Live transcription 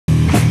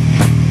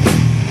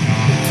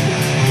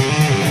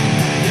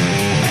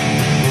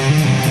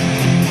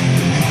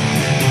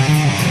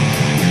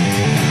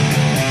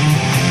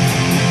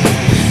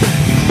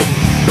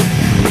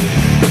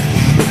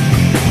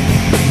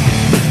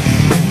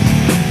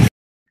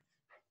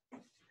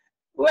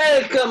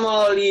Welcome,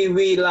 all you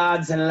wee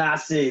lads and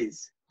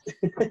lasses.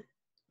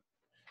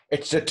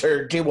 It's a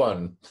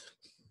 31.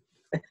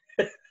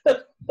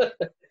 The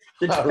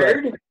All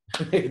third? right.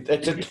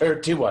 It's a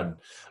 31.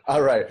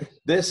 All right.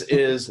 This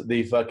is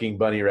the fucking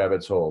bunny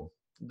rabbit's hole.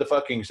 The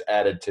fucking's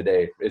added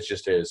today. It's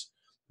just is.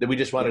 That we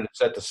just wanted to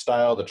set the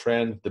style, the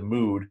trend, the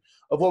mood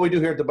of what we do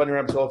here at the bunny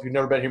rabbit's hole. If you've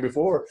never been here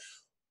before,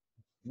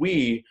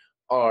 we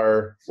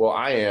are, well,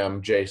 I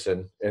am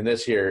Jason, and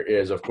this here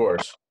is, of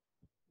course,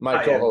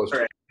 my co-host,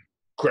 Craig.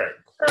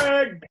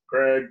 The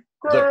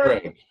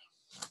Craig.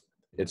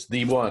 It's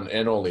the one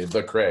and only,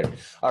 the Craig.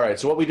 All right,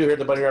 so what we do here at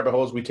the Bunny Rabbit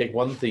Hole is we take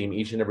one theme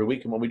each and every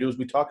week, and what we do is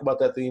we talk about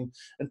that theme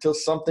until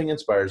something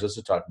inspires us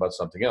to talk about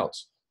something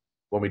else.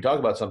 When we talk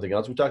about something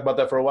else, we talk about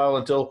that for a while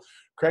until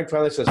Craig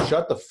finally says,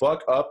 shut the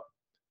fuck up,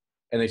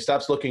 and he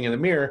stops looking in the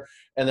mirror,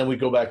 and then we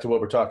go back to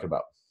what we're talking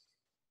about.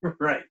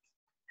 Right.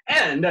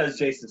 And as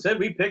Jason said,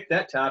 we picked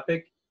that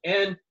topic,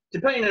 and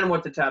depending on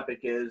what the topic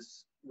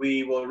is,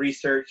 we will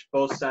research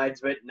both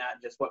sides of it,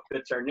 not just what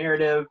fits our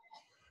narrative.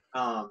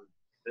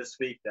 This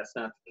week, that's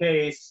not the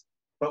case.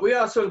 But we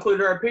also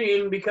include our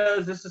opinion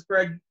because this is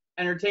for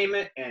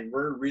entertainment, and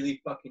we're really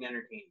fucking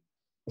entertaining.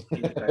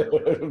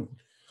 And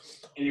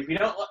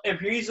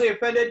if you're easily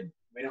offended,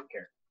 we don't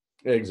care.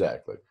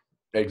 Exactly.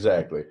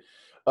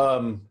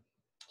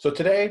 So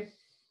today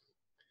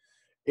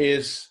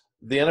is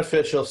the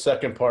unofficial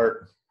second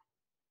part.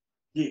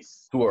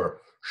 Yes. To our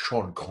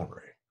Sean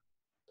Connery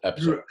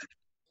episode.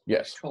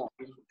 Yes.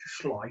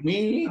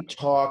 We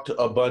talked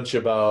a bunch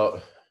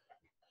about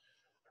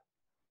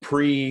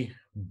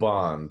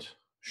pre-Bond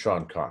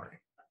Sean Connery.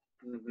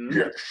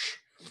 Mm-hmm.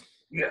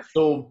 Yes.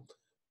 So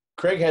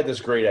Craig had this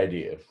great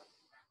idea.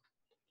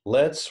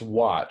 Let's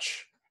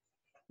watch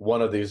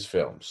one of these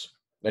films.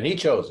 And he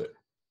chose it.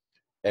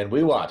 And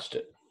we watched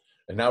it.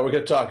 And now we're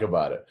going to talk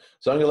about it.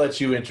 So I'm going to let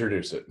you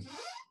introduce it.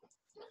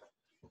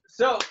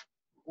 So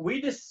we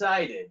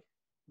decided,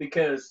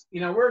 because,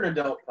 we're an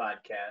adult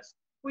podcast.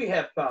 We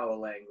have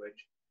foul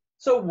language.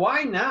 So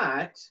why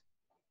not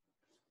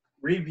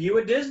review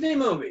a Disney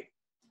movie?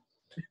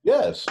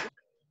 Yes.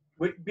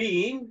 With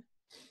being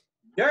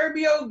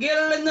Darby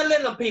O'Gill and the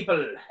Little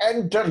People.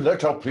 And the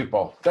little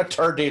people. The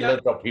turdy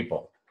little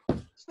people.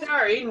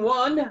 Starring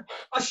one,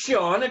 a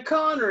Sean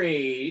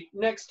Connery,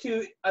 next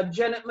to a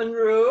Janet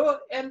Munro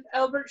and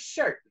Albert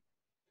Sharpe.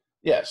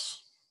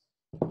 Yes.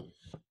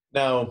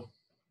 Now,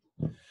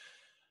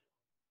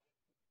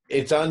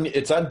 it's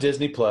on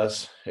Disney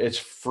Plus. It's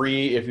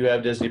free if you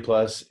have Disney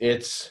Plus.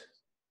 It's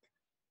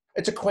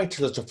a quaint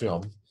little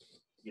film.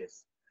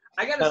 Yes.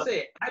 I gotta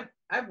say,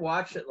 I've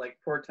watched it like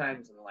 4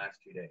 times in the last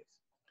 2 days.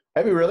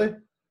 Have you really?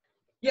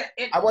 Yeah.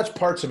 I watched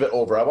parts of it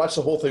over. I watched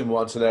the whole thing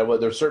once, and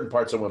there's certain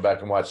parts I went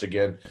back and watched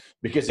again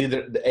because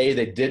either A,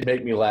 they did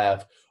make me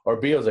laugh, or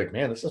B, I was like,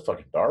 man, this is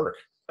fucking dark.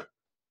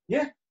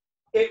 Yeah.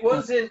 It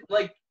wasn't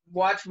like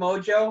Watch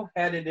Mojo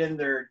had it in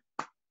their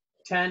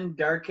 10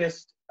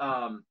 darkest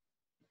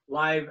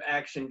live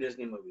action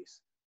Disney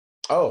movies.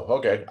 Oh,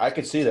 okay. I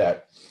could see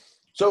that.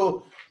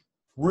 So,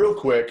 real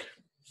quick,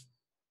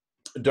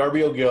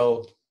 Darby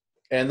O'Gill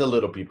and the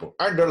Little People,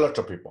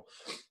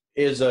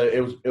 is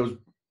it was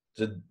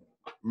the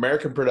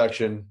American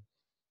production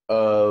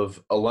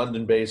of a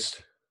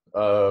London-based.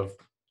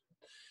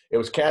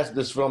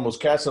 This film was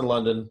cast in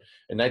London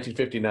in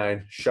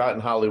 1959, shot in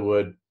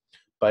Hollywood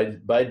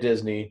by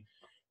Disney,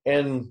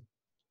 and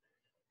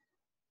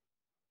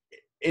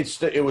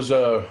it was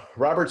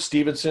Robert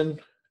Stevenson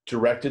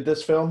directed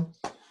this film,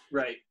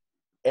 right?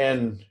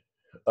 And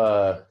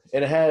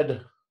it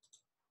had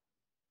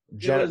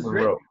Janet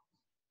Munro.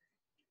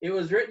 It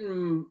was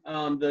written.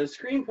 The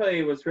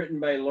screenplay was written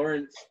by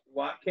Lawrence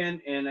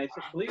Watkin, and I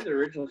believe the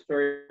original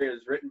story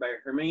was written by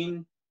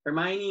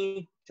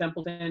Herminie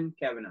Templeton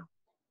Kavanagh.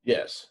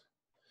 Yes.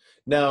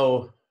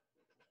 Now,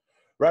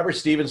 Robert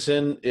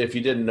Stevenson, if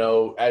you didn't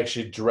know,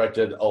 actually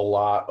directed a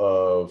lot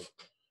of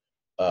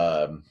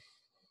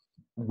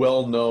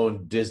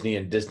well-known Disney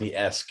and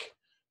Disney-esque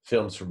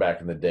films from back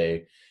in the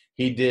day.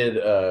 He did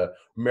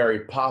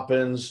Mary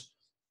Poppins.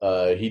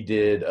 He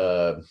did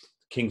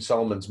King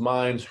Solomon's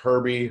Mines,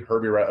 Herbie,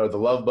 the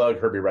Love Bug,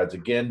 Herbie Rides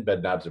Again,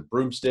 Bed Knobs and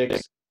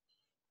Broomsticks.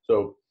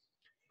 So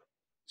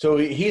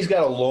he's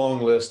got a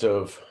long list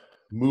of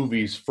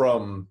movies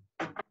from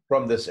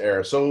this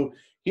era. So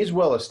he's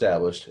well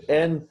established,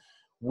 and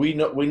we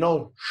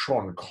know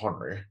Sean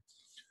Connery.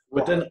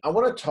 But then I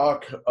want to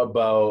talk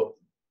about.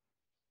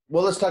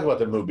 Well, let's talk about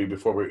the movie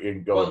before we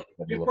go. Well,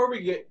 before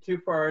we get too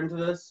far into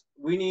this,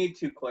 we need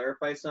to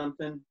clarify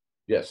something.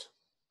 Yes.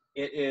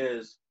 It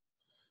is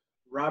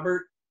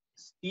Robert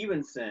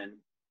Stevenson,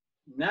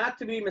 not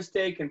to be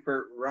mistaken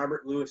for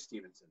Robert Louis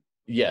Stevenson.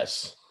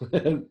 Yes.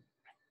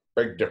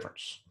 Big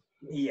difference.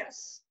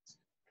 Yes.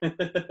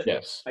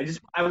 Yes.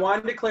 I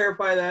wanted to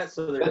clarify that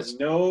so there's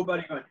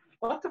nobody going,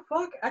 what the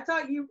fuck? I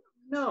thought you...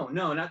 No,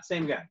 not the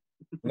same guy.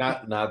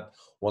 not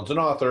one's an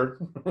author.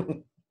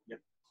 Yep.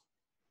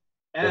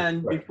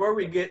 And before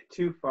we get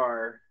too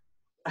far,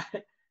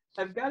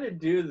 I've got to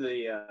do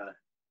the...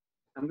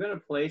 I'm going to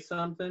play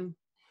something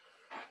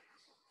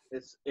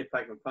It's if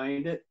I can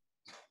find it.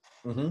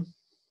 Mm-hmm.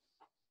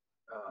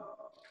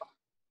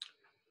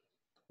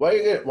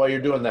 While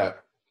you're doing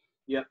that.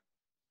 Yep.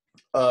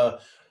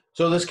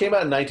 So this came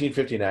out in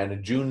 1959,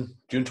 in June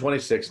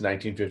 26,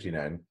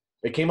 1959.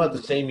 It came out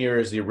the same year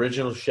as the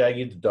original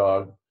Shaggy the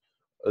Dog,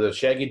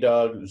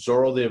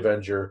 Zorro the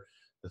Avenger,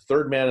 The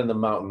Third Man in the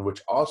Mountain,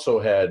 which also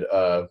had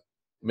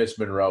Miss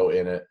Monroe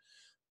in it.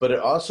 But it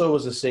also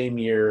was the same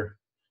year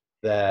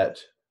that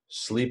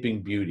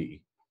Sleeping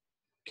Beauty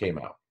came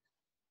out.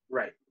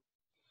 Right.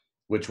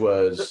 Which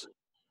was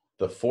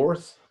the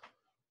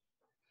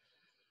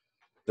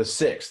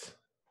sixth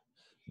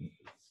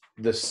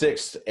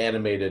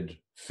animated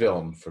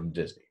film from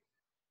Disney.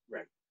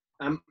 Right.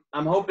 I'm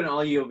hoping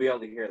all you will be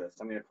able to hear this.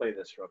 I'm going to play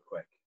this real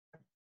quick.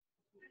 Have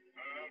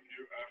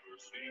you ever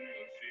seen a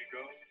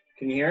seagull?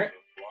 Can you hear it?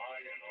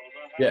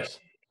 Yes.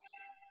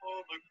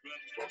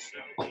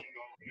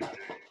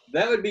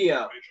 That would be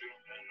a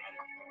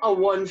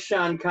one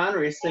Sean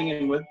Connery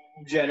singing with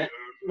Janet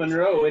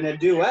Munro in a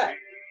duet.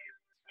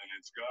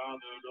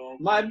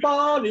 My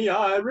bonny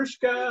Irish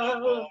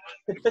girl.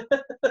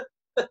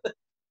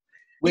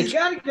 He's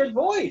got a good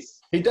voice.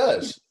 He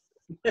does.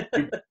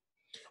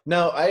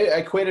 Now, I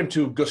equate him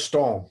to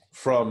Gaston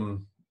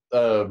from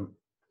a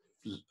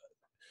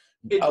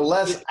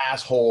less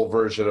asshole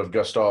version of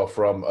Gaston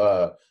from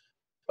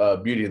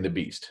Beauty and the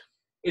Beast.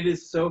 It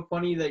is so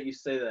funny that you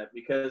say that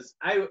because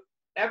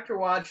after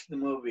watching the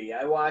movie,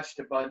 I watched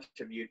a bunch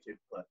of YouTube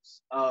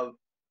clips of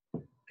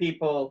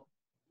people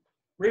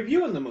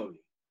reviewing the movie.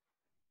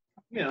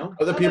 You know,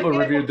 other people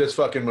reviewed this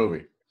fucking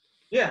movie.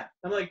 Yeah,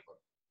 I'm like,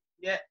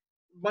 yeah,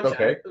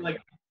 like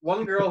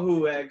one girl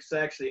who is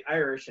actually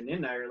Irish and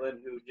in Ireland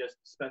who just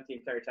spent the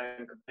entire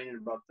time complaining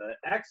about the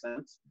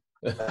accents,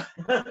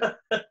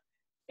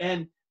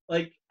 and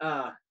like,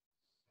 oh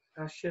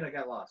shit, I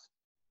got lost.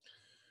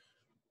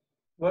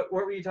 What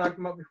were you talking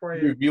about before?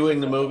 Reviewing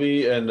the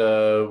movie, and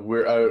I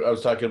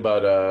was talking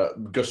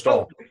about Gaston.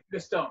 Oh,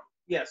 Gaston.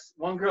 Yes,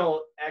 one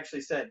girl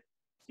actually said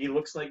he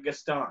looks like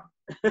Gaston.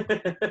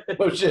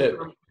 Oh shit!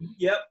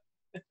 Yep.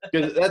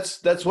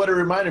 That's what it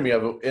reminded me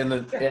of in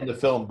the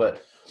film.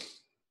 But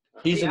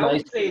he's I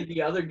would say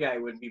the other guy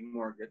would be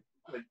more good.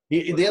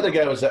 The other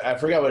guy was, I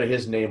forgot what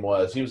his name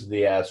was. He was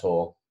the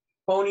asshole.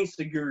 Pony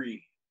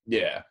Seguri.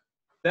 Yeah.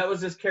 That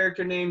was his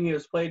character name. He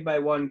was played by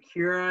one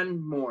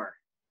Kieran Moore.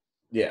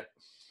 Yeah.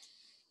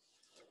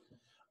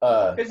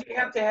 Because you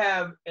have to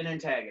have an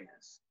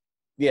antagonist.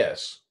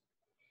 Yes.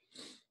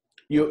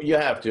 You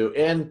have to.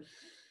 And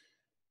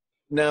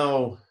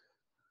now.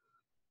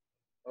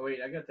 Oh wait,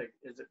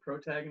 is it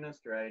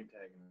protagonist or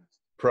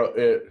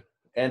antagonist?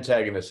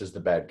 Antagonist is the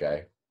bad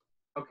guy.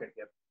 Okay,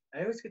 yep.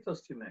 I always get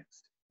those two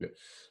mixed. Yeah.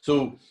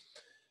 So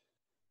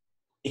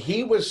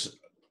he was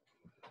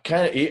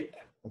kind of,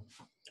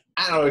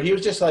 I don't know, he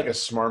was just like a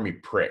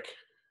smarmy prick.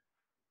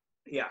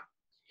 Yeah.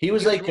 He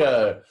was like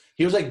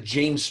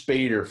James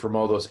Spader from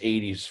all those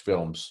 80s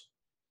films.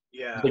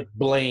 Yeah. Like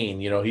Blaine,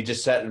 he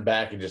just sat in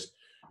back and just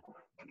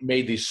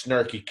made these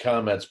snarky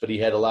comments, but he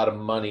had a lot of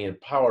money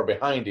and power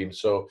behind him,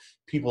 so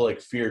people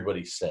feared what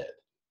he said.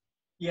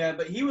 Yeah,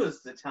 but he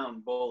was the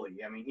town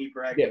bully. I mean, he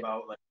bragged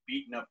about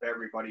beating up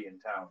everybody in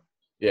town.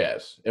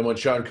 Yes, and when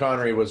Sean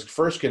Connery was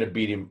first going to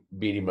beat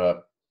him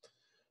up,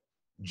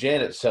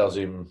 Janet tells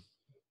him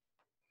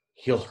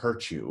he'll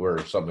hurt you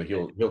or something.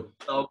 He'll.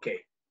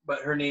 Okay,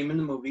 but her name in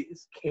the movie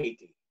is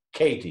Katie.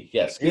 Katie,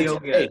 yes, it's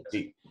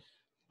Katie.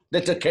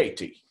 Little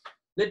Katie.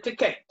 Little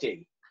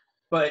Katie.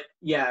 But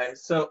yeah,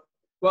 so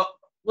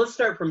let's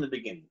start from the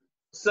beginning.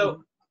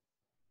 So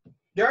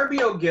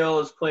Darby O'Gill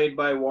is played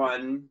by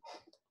one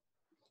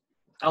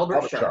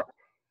Albert Sharpe,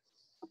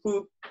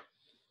 who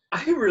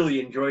I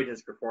really enjoyed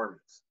his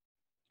performance.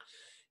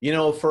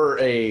 For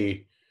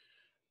a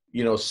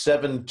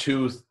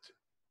 7-toothed,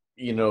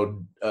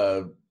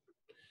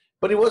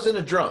 but he wasn't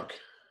a drunk.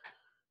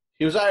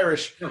 He was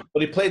Irish,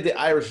 but he played the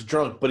Irish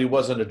drunk, but he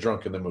wasn't a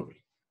drunk in the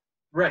movie.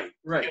 Right.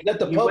 He was at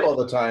the pub all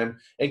the time,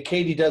 and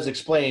Katie does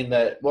explain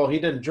that, he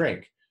didn't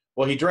drink.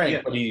 Well, he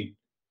drank, but he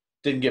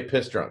didn't get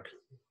pissed drunk.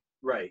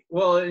 Right.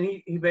 Well, and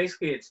he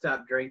basically had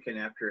stopped drinking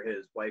after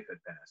his wife had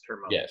passed, her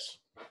mother. Yes.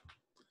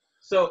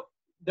 So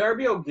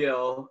Darby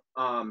O'Gill,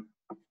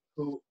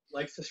 who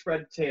likes to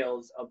spread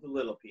tales of the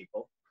little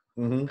people.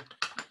 Mm-hmm.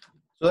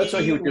 So that's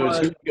what he would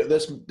do.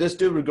 This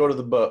dude would go to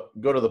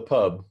the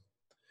pub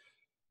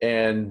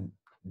and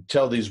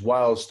tell these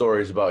wild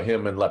stories about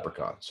him and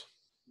leprechauns.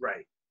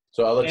 Right.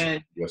 So I'll let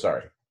you go.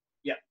 Sorry.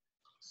 Yeah.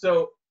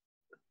 So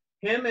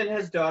him and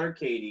his daughter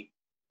Katie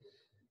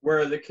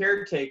were the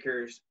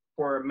caretakers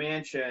for a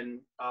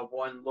mansion of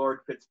one Lord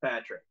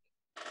Fitzpatrick,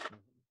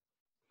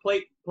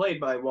 played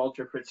by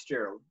Walter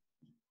Fitzgerald.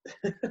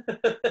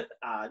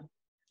 Odd.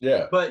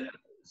 Yeah. But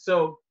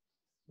so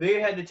they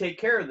had to take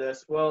care of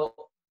this. Well,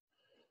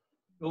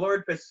 the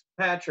Lord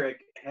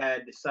Fitzpatrick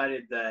had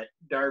decided that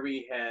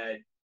Darby had.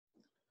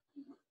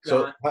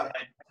 So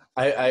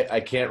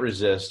I can't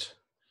resist.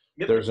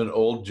 Yep. There's an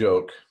old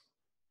joke.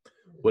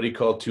 What do you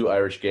call two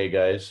Irish gay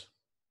guys?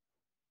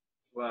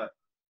 What?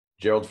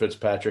 Gerald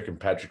Fitzpatrick and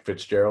Patrick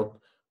Fitzgerald.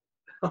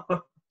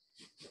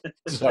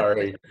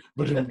 Sorry,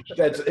 but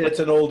it's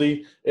an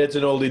oldie. It's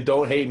an oldie.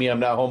 Don't hate me. I'm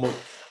not homo.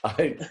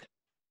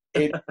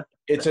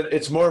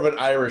 It's more of an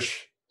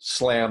Irish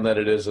slam than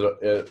it is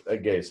a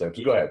gay slam.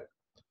 So go ahead.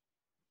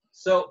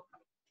 So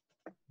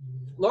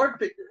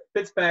Lord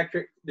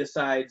Fitzpatrick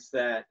decides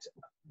that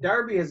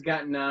Darby has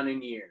gotten on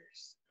in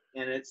years,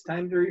 and it's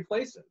time to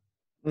replace him.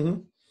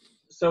 Mm-hmm.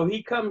 So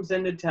he comes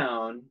into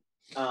town.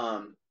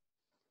 The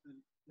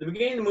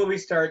beginning of the movie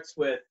starts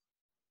with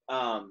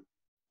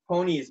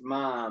Pony's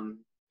mom,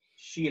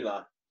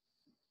 Sheila,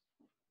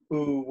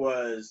 who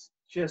was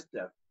just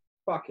a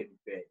fucking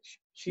bitch.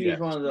 She was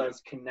one of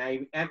those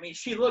conniving. I mean,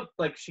 she looked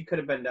like she could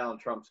have been Donald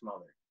Trump's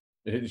mother.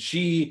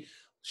 She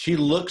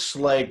looks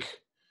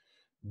like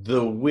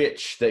the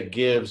witch that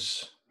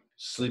gives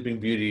Sleeping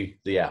Beauty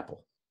the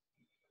apple.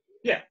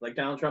 Yeah, like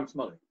Donald Trump's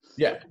mother.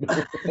 Yeah.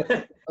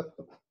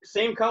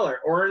 Same color,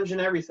 orange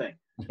and everything.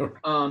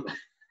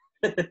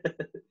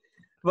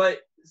 But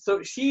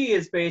so she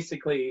is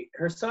basically,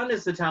 her son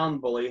is the town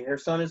bully. Her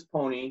son is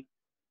Pony.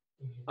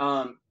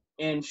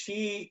 And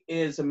she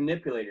is a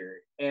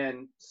manipulator.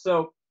 And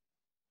so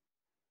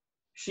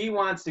she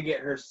wants to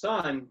get her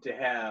son to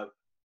have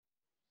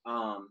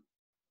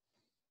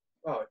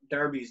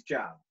Darby's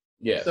job.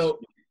 Yes.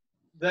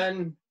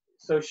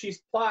 So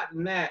she's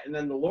plotting that, and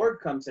then the Lord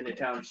comes into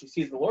town. She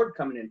sees the Lord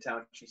coming into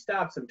town. She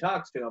stops him,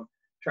 talks to him,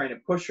 trying to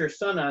push her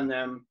son on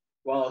them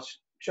while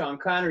Sean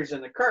Connery's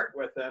in the cart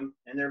with them,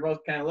 and they're both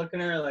kind of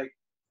looking at her like,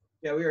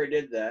 yeah, we already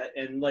did that.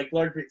 And like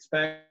Lord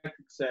Fitzpatrick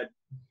said,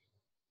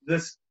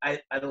 I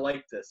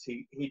like this.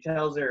 He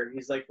tells her,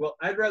 he's like, well,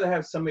 I'd rather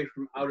have somebody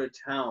from out of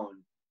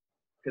town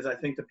because I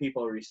think the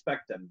people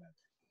respect them better.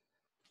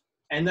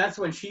 And that's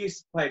when she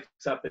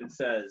pipes up and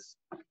says,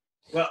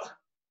 well,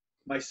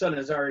 my son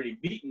has already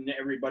beaten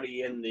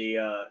everybody in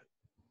the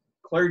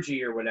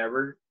clergy or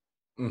whatever,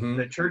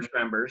 the church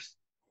members,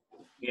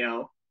 he's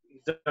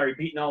already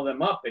beaten all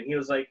them up. And he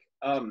was like,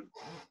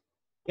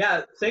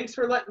 yeah, thanks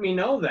for letting me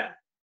know that.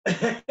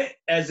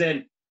 As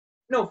in,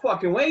 no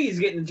fucking way he's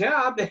getting the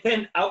job.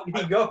 And out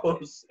he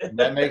goes.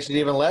 That makes it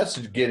even less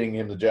getting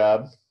him the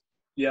job.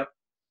 Yep.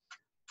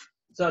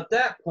 So at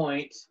that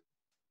point,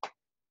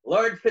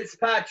 Lord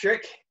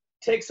Fitzpatrick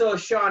takes old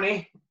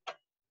Shawnee.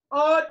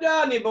 Oh,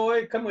 Donnie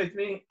boy, come with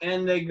me.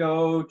 And they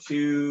go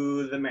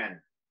to the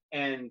manor.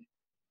 And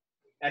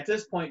at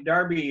this point,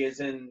 Darby is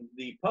in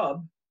the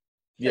pub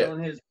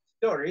telling his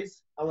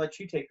stories. I'll let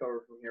you take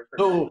over from here for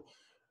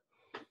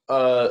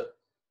a minute.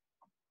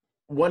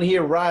 When he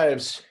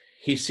arrives,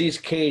 he sees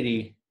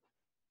Katie,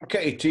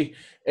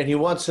 and he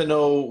wants to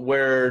know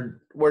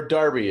where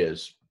Darby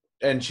is.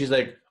 And she's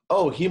like,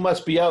 oh, he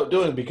must be out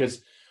doing,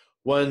 because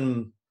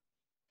when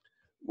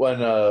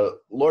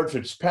Lord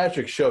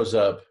Fitzpatrick shows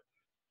up,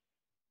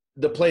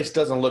 the place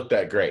doesn't look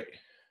that great.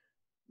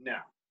 No.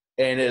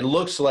 And it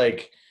looks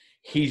like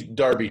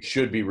Darby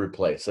should be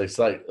replaced. It's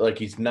like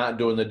he's not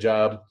doing the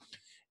job.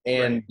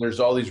 And there's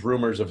all these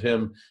rumors of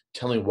him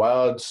telling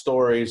wild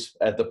stories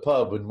at the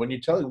pub. And when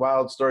you're telling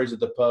wild stories at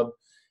the pub,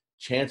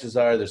 chances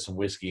are there's some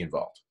whiskey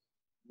involved.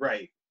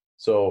 Right.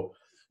 So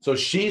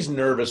she's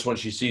nervous when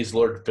she sees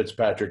Lord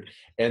Fitzpatrick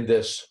and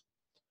this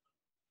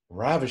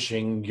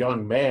ravishing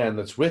young man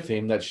that's with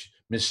him, that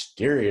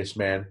mysterious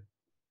man.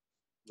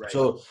 Right.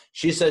 So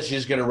she says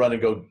she's going to run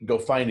and go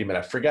find him. And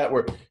I forgot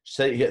where.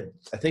 I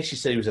think she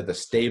said he was at the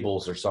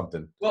stables or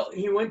something. Well,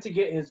 he went to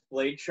get his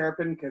blade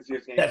sharpened because he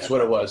was going to. That's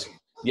what it was.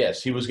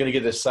 Yes, he was going to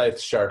get his scythe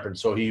sharpened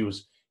so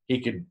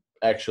he could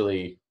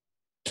actually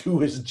do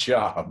his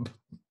job.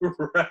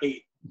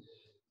 Right.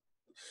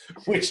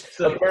 Which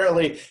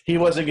apparently he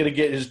wasn't going to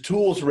get his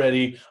tools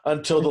ready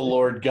until the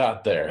Lord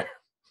got there.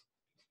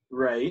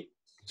 Right.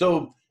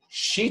 So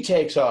she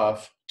takes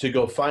off to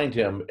go find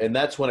him, and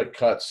that's when it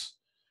cuts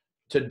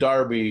to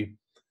Darby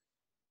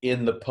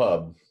in the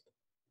pub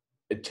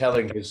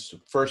telling his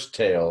first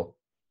tale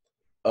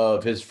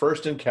of his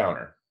first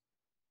encounter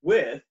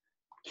with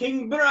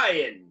King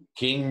Brian.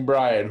 King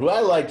Brian, who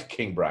I liked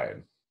King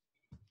Brian.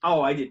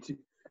 Oh, I did too.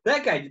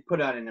 That guy put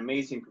on an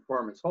amazing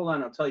performance. Hold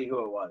on, I'll tell you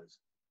who it was.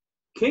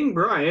 King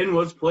Brian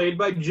was played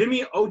by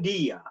Jimmy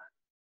O'Dia.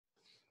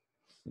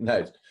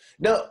 Nice.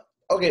 Now,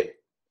 okay,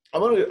 I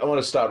want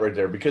to stop right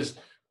there because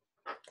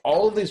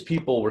all of these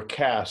people were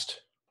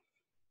cast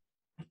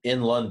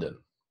in London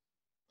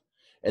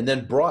and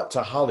then brought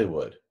to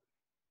Hollywood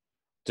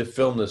to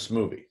film this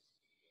movie.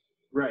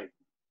 Right.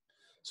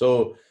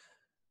 So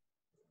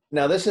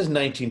now this is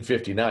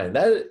 1959.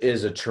 That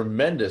is a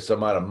tremendous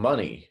amount of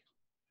money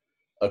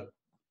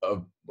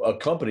a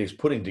company's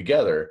putting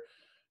together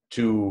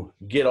to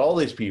get all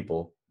these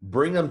people,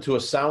 bring them to a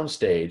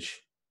soundstage,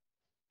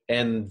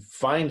 and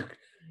find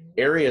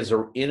areas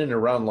in and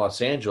around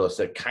Los Angeles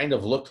that kind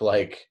of looked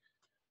like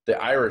the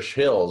Irish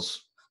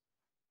Hills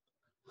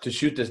to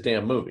shoot this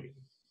damn movie.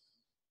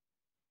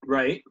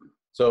 Right.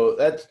 So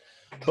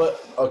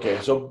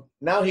so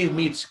now he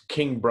meets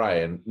King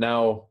Brian.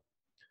 Now,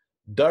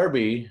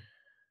 Darby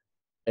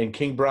and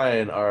King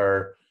Brian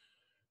are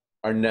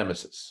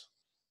nemesis.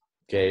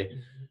 Okay.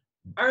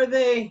 Are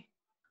they?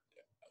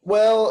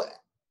 Well,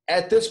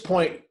 At this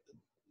point,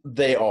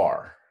 they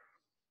are.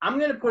 I'm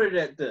going to put it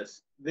at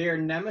this. They are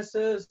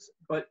nemesis,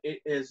 but it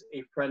is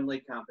a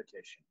friendly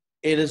competition.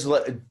 It is,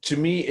 to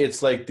me,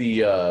 it's like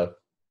the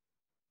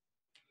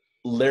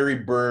Larry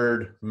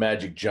Bird,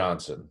 Magic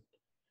Johnson.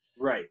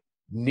 Right.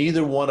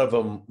 Neither one of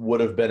them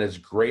would have been as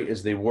great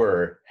as they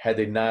were had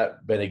they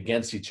not been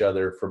against each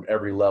other from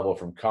every level,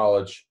 from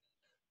college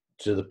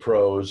to the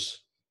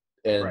pros,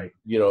 and Right.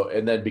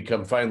 and then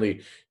become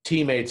finally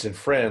teammates and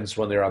friends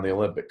when they're on the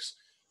Olympics.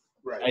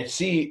 Right. I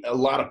see a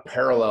lot of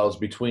parallels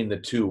between the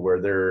two, where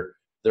they're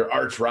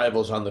arch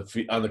rivals on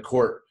the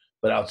court,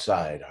 but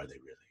outside, are they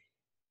really?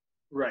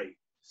 Right.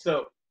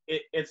 So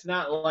it's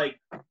not like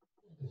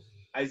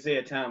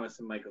Isaiah Thomas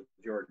and Michael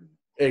Jordan.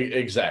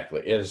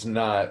 Exactly. It's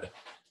not.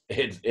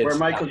 It's where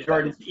Michael not,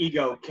 Jordan's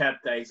ego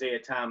kept Isaiah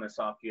Thomas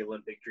off the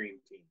Olympic Dream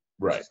Team.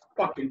 Right. Which is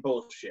fucking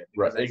bullshit.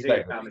 Right. Isaiah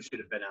Exactly. Thomas should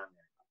have been on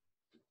there.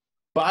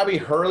 Bobby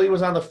Hurley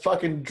was on the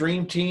fucking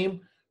Dream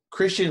Team.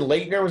 Christian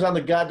Laettner was on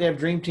the goddamn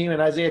Dream Team,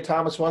 and Isaiah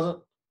Thomas wasn't.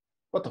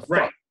 What the fuck?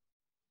 Right.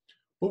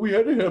 Well, we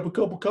had to have a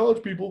couple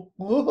college people.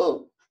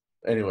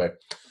 Anyway,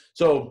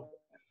 so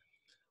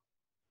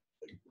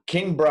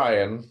King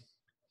Brian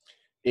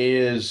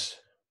is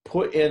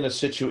put in a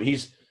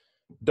situation.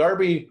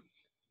 Darby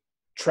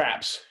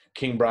traps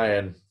King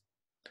Brian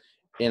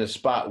in a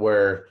spot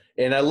where,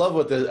 and I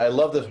love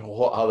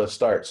how this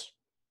starts.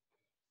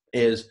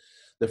 Is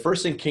the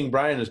first thing King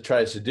Brian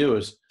tries to do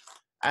is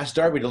ask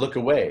Darby to look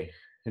away,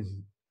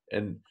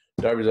 and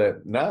Darby's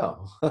like,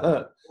 no,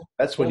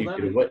 that's when you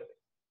get away.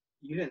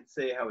 You didn't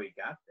say how he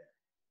got there.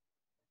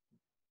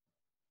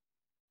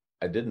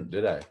 I didn't,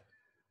 did I?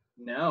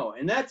 No,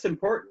 and that's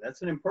important.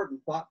 That's an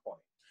important plot point.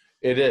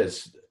 It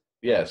is,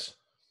 yes.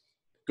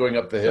 Going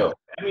up the hill.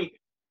 I mean,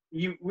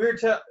 he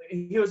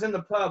was in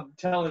the pub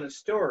telling a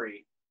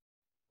story,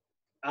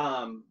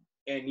 and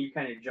you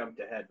kind of jumped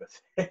ahead with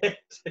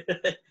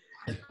it.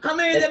 How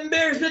many of them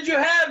beers did you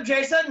have,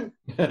 Jason?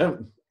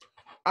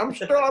 I'm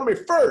still on me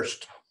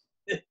first.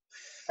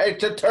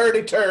 It's a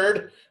turdy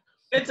turd.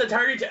 It's a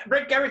turd.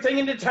 Break everything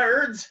into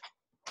turds.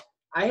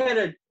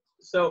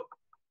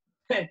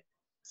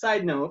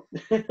 Side note,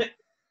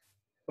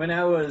 when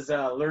I was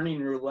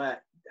learning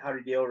roulette, how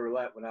to deal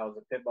roulette when I was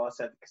a pit boss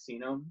at the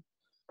casino,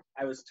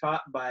 I was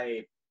taught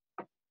by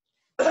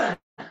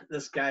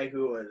this guy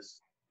who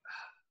was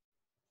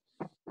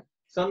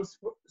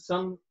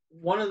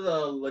one of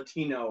the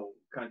Latino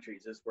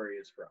countries is where he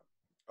is from.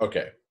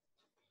 Okay.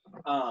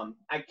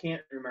 I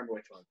can't remember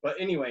which one. But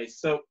anyway,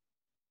 so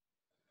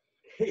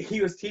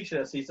he was teaching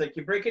us. He's like,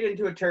 you break it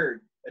into a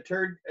turd, and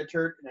a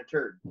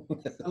turd.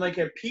 I'm like,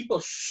 are people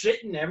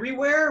shitting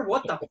everywhere?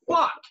 What the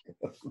fuck?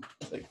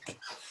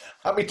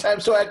 How many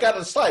times do I got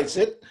to slice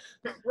it?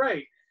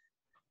 Right.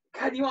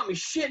 God, you want me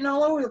shitting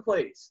all over the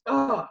place?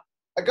 Oh.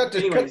 I got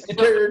this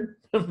turd.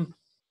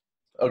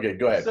 Okay,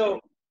 go ahead. So,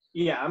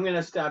 yeah, I'm going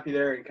to stop you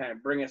there and kind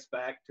of bring us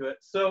back to it.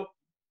 So,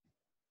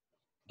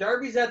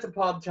 Darby's at the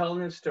pub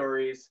telling his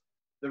stories.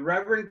 The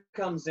Reverend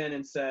comes in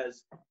and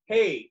says,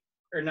 hey,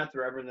 or not the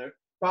Reverend, the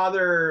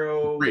Father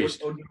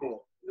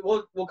O'Doul.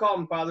 We'll call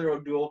him Father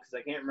O'Doul because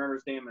I can't remember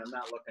his name and I'm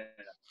not looking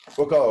it up.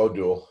 We'll call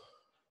O'Doul.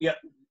 Yep.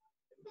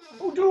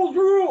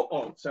 O'Doul.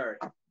 Oh, sorry.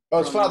 Oh,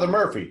 it's Father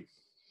Murphy.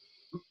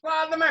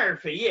 Father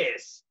Murphy,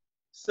 yes.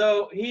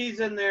 So he's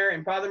in there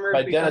and Father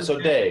Murphy. By Dennis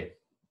O'Day.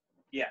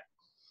 Yeah.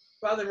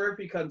 Father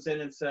Murphy comes in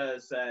and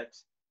says that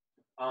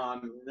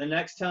the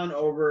next town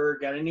over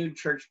got a new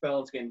church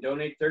bell. It's going to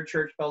donate their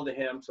church bell to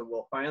him, so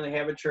we'll finally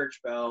have a church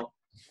bell.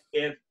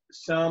 If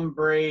some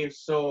brave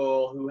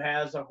soul who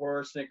has a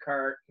horse and a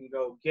cart can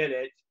go get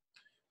it.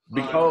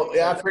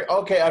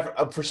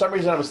 For some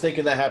reason I was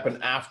thinking that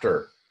happened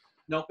after.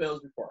 Nope, it was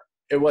before.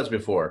 It was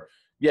before.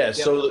 Yes.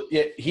 Yeah, so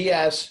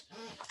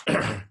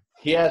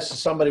he asked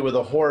somebody with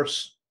a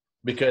horse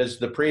because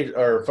the priest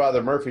or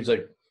Father Murphy's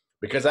like,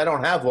 because I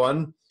don't have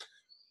one,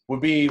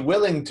 would be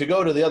willing to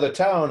go to the other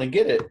town and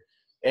get it.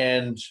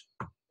 And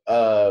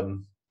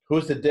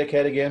who's the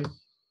dickhead again?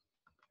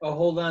 Oh,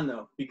 hold on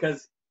though,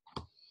 because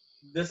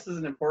this is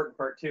an important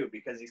part too,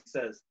 because he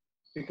says,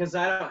 because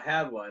I don't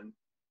have one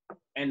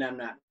and I'm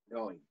not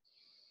going.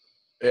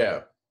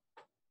 Yeah.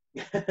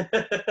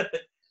 The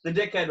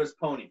dickhead was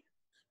Pony.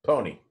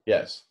 Pony,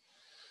 yes.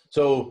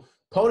 So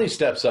Pony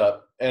steps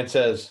up and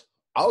says,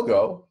 I'll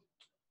go.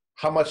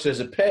 How much does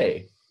it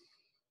pay?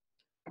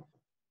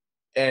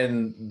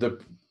 And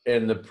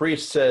the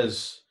priest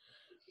says,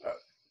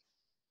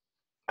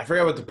 I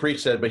forgot what the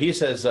priest said, but he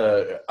says,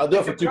 I'll do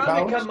it for £2.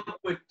 Probably come up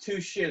with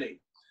 2 shilling.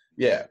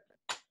 Yeah.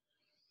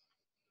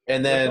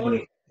 And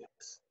then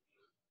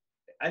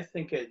I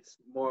think it's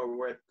more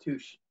worth 2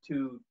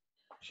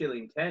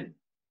 shilling 10.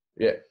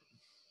 Yeah.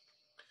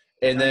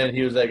 And then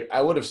he was like,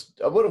 I would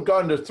have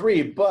gone to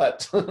 3,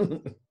 but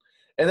and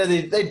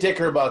then they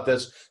dicker about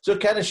this. So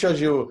it kind of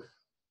shows you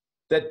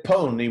that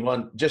Pony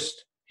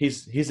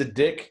he's a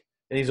dick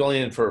and he's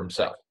only in for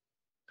himself.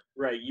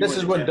 Right. This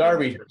is when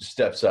Darby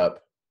steps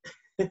up.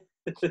 Go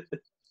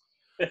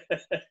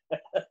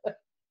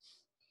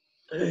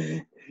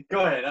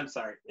ahead. I'm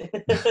sorry.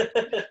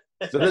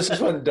 So this is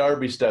when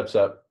Darby steps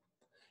up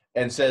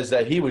and says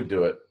that he would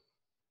do it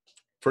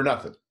for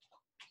nothing.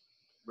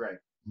 Right.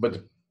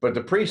 But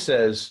the priest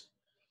says,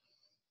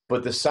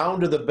 but the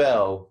sound of the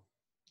bell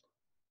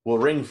will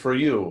ring for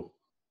you.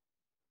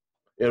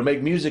 It'll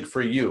make music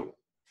for you.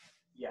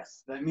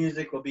 Yes, that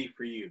music will be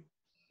for you.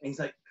 And he's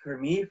like, for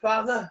me,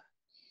 Father?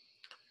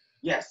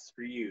 Yes,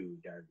 for you,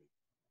 Darby.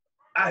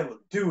 I will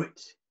do it.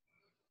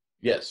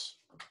 Yes.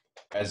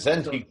 As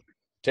then he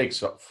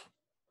takes off.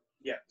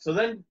 Yeah. So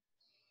then,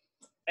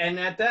 and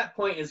at that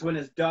point is when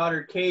his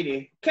daughter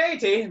Katie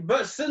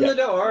busts in the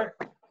door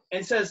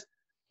and says,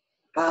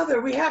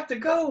 Father, we have to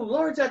go.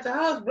 Lord's at the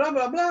house, blah,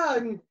 blah, blah.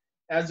 And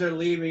as they're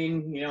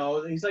leaving,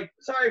 he's like,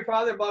 sorry,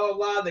 Father, blah, blah,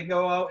 blah. They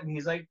go out, and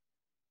he's like,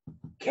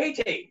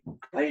 Katie,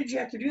 why did you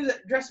have to do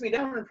that? Dress me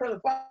down in front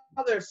of the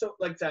Father so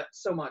like that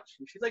so much?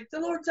 And she's like, the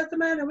Lord's at the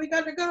manor. We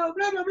got to go,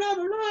 blah, blah, blah,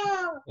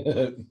 blah,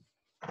 blah.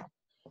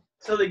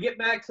 So they get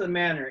back to the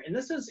manor, and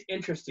this is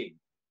interesting.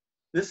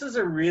 This is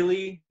a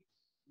really,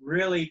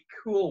 really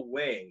cool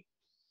way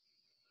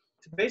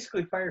to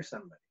basically fire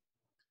somebody.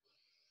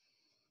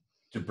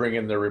 To bring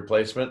in their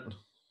replacement?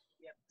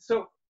 Yeah.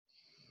 So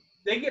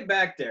they get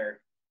back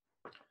there,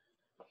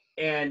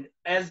 and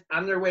as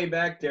on their way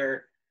back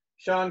there,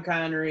 Sean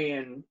Connery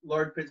and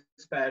Lord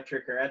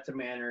Fitzpatrick are at the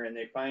manor, and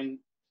they find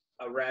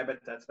a rabbit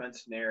that's been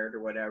snared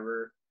or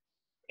whatever.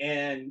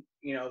 And,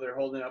 they're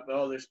holding up,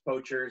 there's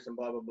poachers and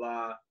blah, blah,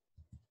 blah.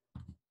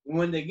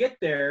 When they get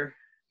there,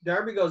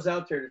 Darby goes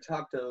out there to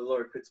talk to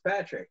Lord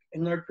Fitzpatrick.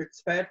 And Lord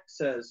Fitzpatrick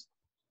says,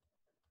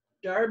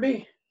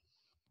 Darby,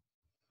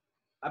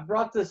 I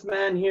brought this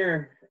man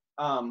here,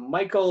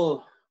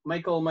 Michael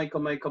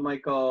McBride.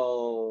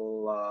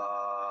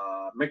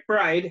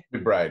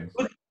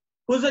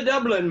 Who's a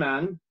Dublin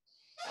man.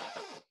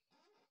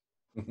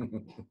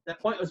 That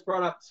point was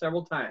brought up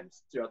several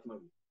times throughout the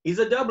movie. He's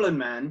a Dublin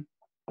man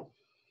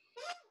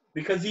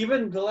because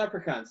even the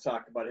leprechauns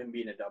talk about him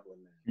being a Dublin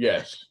man.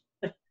 Yes.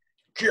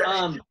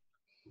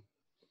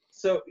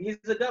 So he's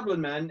a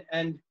Dublin man,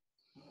 and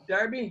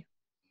Darby,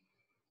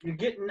 you're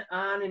getting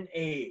on in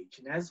age,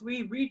 and as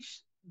we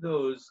reach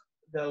those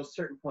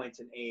certain points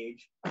in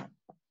age,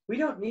 we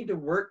don't need to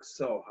work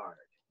so hard.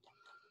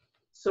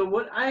 So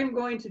what I'm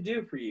going to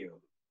do for you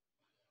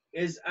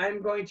is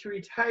I'm going to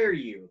retire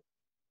you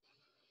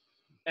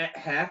at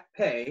half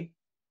pay,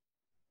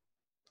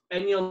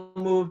 and you'll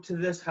move to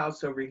this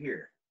house over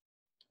here.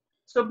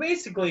 So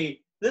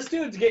basically, this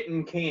dude's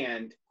getting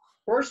canned,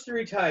 forced to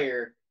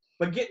retire,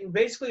 but getting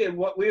basically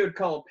what we would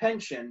call a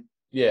pension,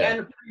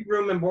 and a free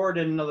room and board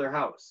in another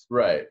house.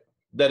 Right.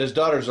 That his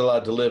daughter's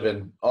allowed to live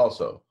in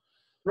also.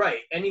 Right.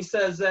 And he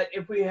says that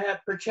if we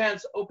have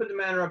perchance open the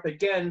manor up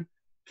again,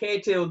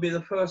 Katie will be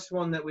the first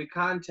one that we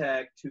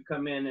contact to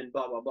come in and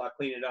blah, blah, blah,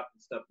 clean it up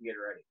and stuff and get it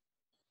ready.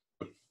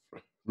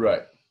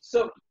 Right.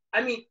 So,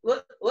 I mean,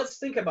 let's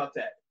think about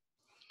that.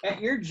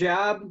 At your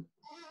job,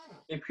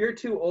 if you're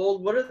too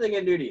old, what are they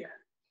going to do to you?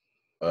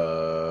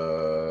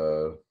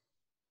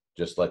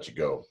 Just let you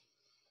go.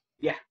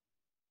 Yeah.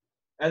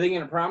 Are they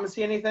going to promise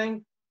you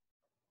anything?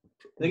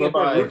 Are they going to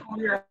put a roof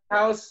over your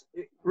house,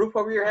 roof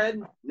over your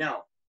head?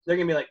 No. They're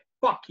going to be like,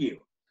 fuck you.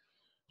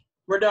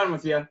 We're done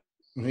with you.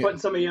 Putting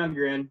somebody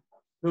younger in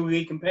who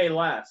we can pay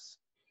less.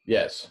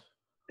 Yes.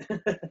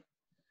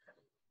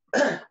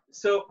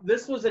 So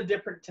this was a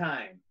different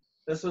time.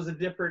 This was a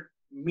different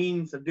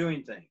means of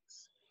doing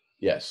things.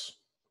 Yes.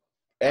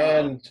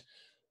 And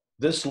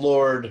this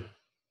Lord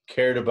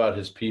cared about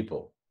his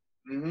people.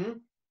 Mm-hmm.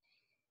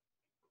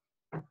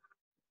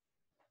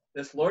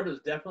 This Lord was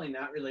definitely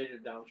not related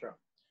to Donald Trump.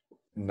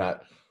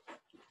 Not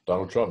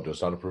Donald Trump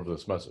does not approve of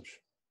this message.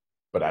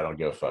 But I don't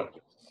give a fuck.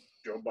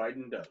 Joe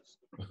Biden does.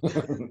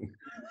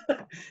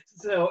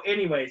 So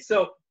anyway,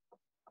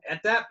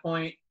 at that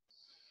point,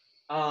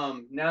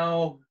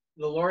 now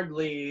the Lord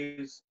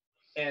leaves,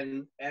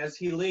 and as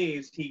he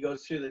leaves, he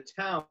goes through the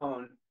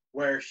town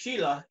where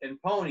Sheila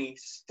and Pony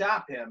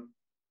stop him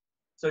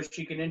so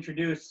she can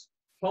introduce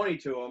Pony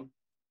to him.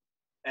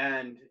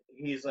 And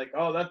he's like,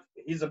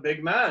 he's a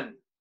big man.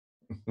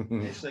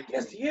 And she's like,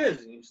 yes, he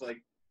is. And he's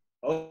like,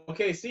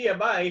 okay, see ya,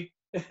 bye.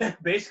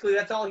 Basically,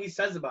 that's all he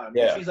says about him.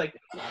 Yeah. She's like,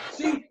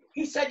 see,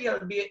 he said you're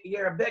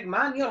a big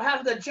man. You'll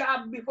have the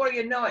job before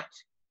you know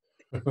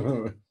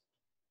it.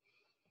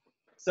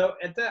 So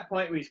at that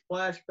point, we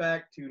flash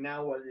back to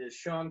now what is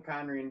Sean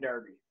Connery and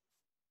Darby.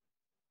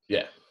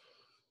 Yeah.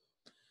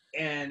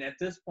 And at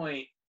this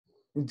point...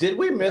 Did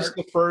we miss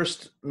the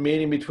first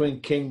meeting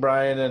between King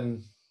Brian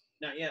and...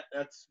 Not yet.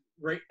 That's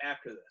right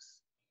after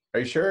this. Are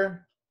you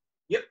sure?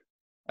 Yep.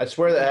 I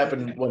swear that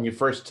happened when he was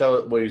first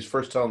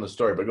telling the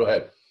story, but go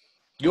ahead.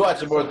 You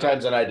watched it more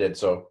times than I did,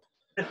 so...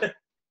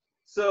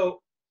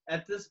 So,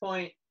 at this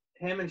point,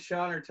 him and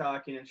Sean are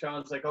talking, and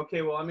Sean's like,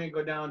 okay, well, I'm going to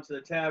go down to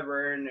the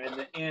tavern and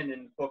the inn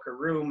and book a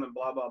room and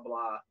blah, blah,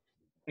 blah.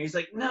 And he's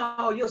like,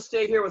 no, you'll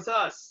stay here with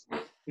us.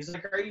 He's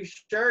like, are you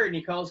sure? And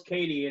he calls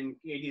Katie, and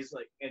he's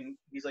like,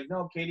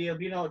 no, Katie, it'll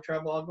be no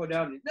trouble. I'll go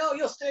down. No,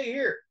 you'll stay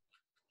here.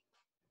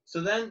 So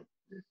then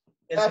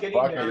it's getting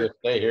dark.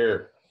 Stay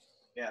here.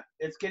 Yeah,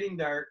 it's getting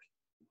dark.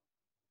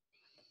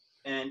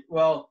 And,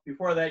 well,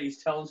 before that,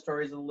 he's telling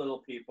stories of little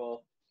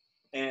people.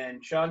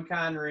 And Sean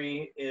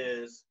Connery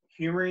is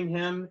humoring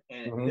him,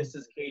 and this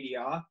is Katie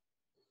off.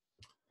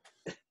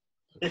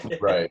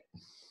 Right.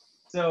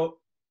 So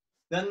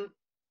then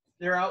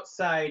they're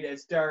outside.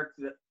 It's dark.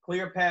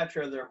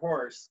 Cleopatra, their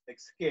horse,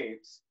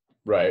 escapes.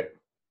 Right.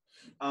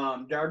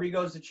 Darby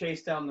goes to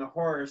chase down the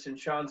horse, and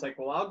Sean's like,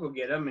 well, I'll go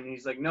get him. And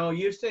he's like, no,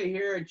 you stay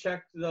here and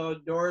check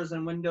the doors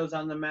and windows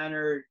on the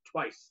manor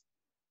twice.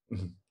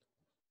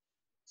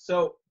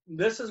 So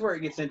this is where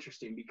it gets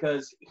interesting,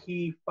 because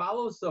he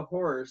follows the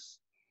horse,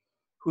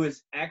 who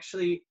is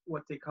actually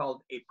what they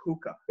called a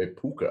puka. A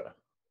puka.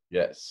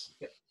 Yes.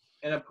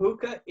 And a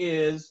puka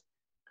is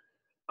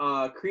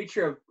a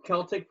creature of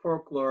Celtic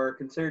folklore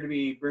considered to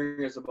be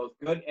bringers of both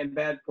good and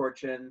bad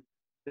fortune.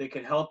 They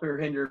can help or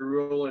hinder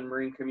rule in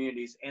marine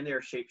communities, and they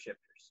are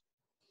shapeshifters.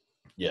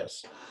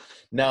 Yes.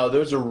 Now,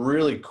 there's a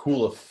really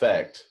cool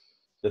effect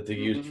that they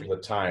used for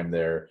the time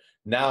there.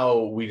 Now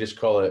we just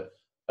call it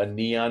a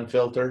neon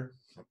filter.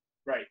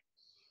 Right.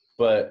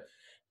 But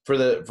for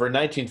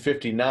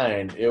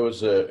 1959, it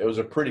was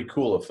a pretty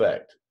cool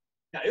effect.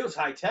 Now, it was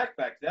high tech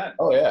back then.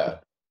 Oh yeah.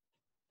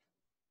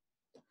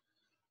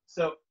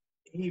 So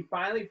he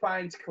finally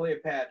finds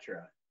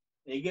Cleopatra.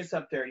 And he gets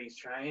up there and he's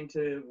trying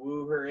to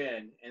woo her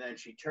in, and then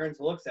she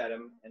turns, looks at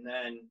him, and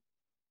then,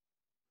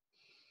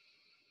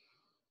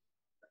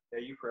 are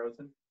you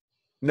frozen?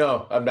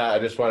 No, I'm not. I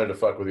just wanted to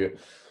fuck with you.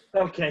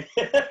 Okay.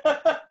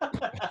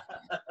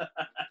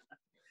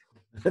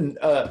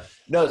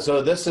 No,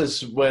 so this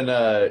is when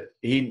I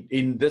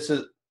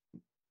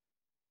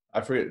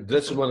forget.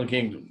 This is when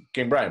the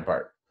King Brian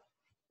part.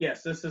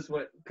 Yes, this is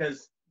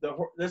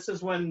this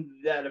is when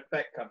that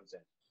effect comes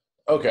in.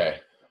 Okay,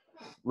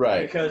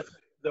 right. Because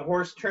the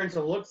horse turns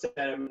and looks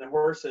at him, and the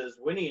horse is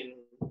whinnying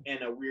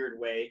in a weird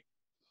way.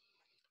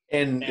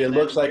 And it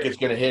looks like it's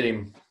going to hit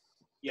him.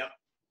 Yep.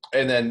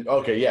 And then,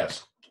 okay,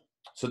 yes.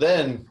 So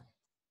then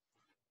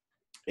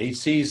he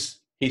sees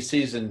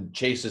and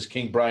chases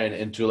King Brian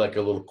into like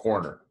a little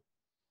corner.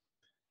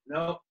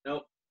 Nope.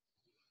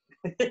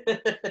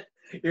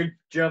 You're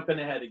jumping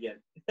ahead again.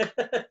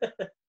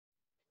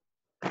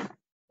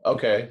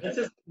 Okay. This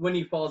is when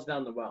he falls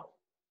down the well.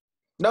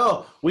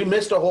 No, we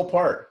missed a whole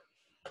part.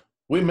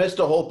 We missed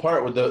a whole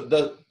part with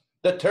the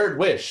third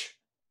wish.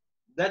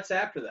 That's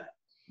after that.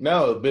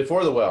 No,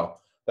 before the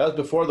well. That was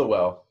before the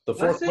well. The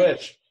fourth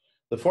wish.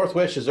 The fourth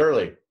wish is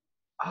early.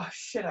 Oh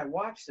shit! I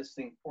watched this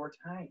thing 4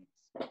 times.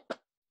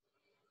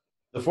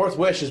 The fourth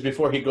wish is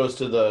before he goes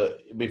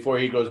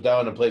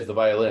down and plays the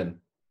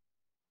violin.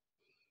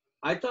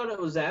 I thought it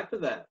was after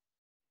that.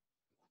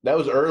 That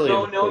was early.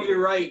 No, you're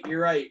right.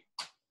 You're right.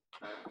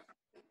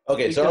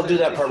 Okay, Because so I'll do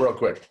that part real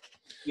quick.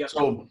 Yep.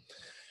 So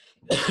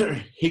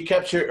he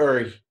kind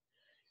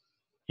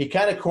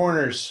of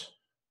corners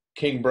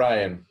King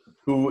Brian,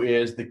 who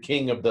is the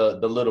king of the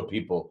little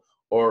people,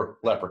 or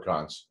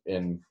leprechauns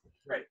in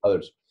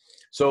others.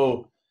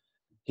 So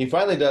he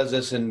finally does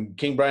this, and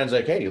King Brian's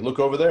like, hey, look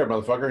over there,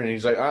 motherfucker. And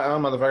he's like,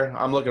 motherfucker,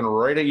 I'm looking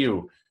right at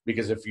you.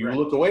 Because if you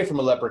look away from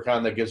a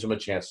leprechaun, that gives him a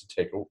chance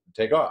to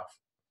take off.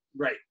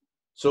 Right.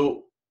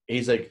 So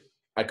he's like,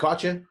 I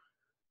caught you.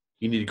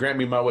 You need to grant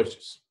me my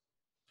wishes.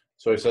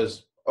 So he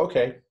says,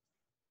 okay.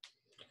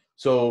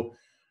 So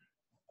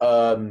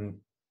I don't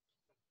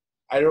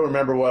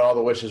remember what all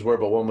the wishes were,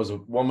 but one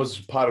was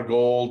pot of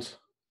gold.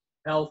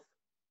 Health.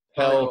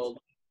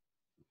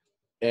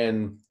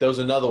 And there was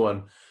another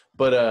one.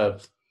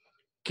 But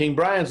King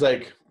Brian's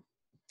like,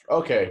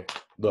 okay,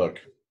 look.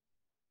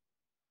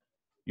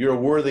 You're a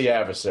worthy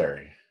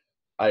adversary.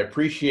 I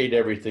appreciate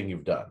everything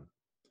you've done.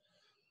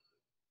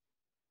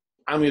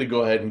 I'm going to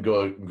go ahead and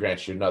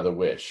grant you another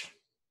wish.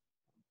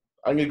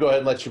 I'm going to go ahead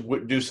and let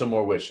you do some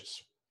more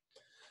wishes.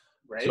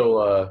 Right.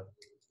 So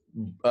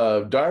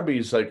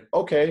Darby's like,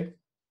 okay.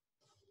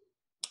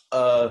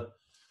 I'm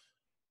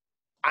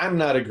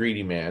not a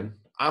greedy man.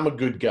 I'm a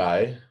good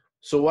guy.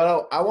 So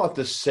I want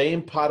the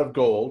same pot of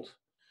gold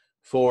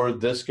for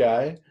this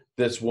guy,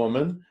 this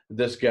woman,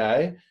 this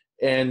guy.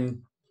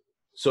 And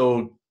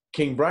so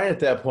King Brian at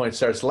that point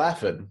starts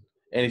laughing,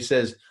 and he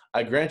says,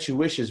 I grant you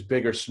wishes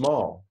big or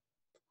small.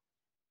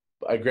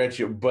 I grant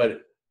you,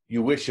 but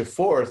you wish a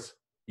fourth,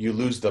 you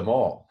lose them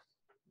all.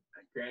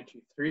 I grant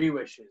you 3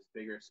 wishes,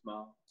 big or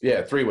small.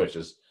 Yeah, 3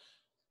 wishes.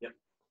 Yep.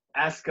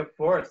 Ask a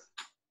fourth,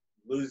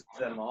 lose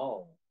them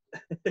all.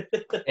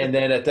 And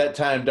then at that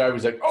time,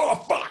 Darby's like, oh,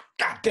 fuck,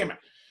 God damn it.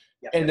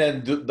 Yep. And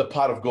then the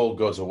pot of gold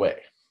goes away.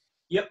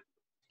 Yep.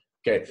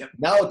 Okay,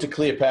 now to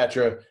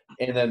Cleopatra,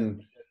 and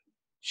then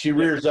she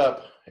rears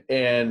up,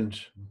 and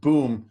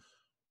boom,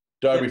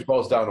 Darby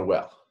falls down a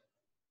well.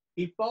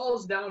 He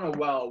falls down a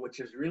well, which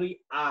is really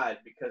odd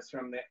because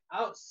from the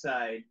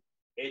outside,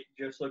 it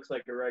just looks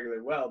like a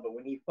regular well. But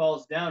when he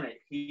falls down it,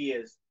 he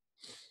is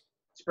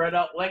spread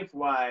out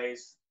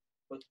lengthwise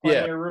with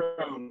plenty of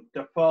room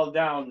to fall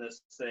down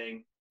this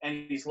thing.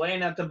 And he's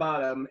laying at the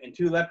bottom, and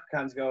 2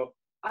 leprechauns go,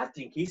 I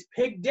think he's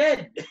pig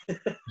dead.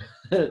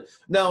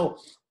 Now,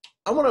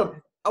 I want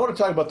to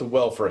talk about the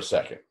well for a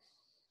second.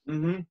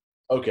 Mm-hmm.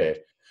 Okay.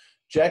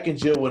 Jack and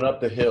Jill went up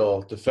the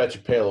hill to fetch a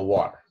pail of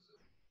water.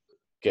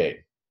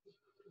 Okay.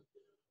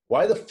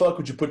 Why the fuck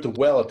would you put the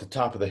well at the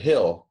top of the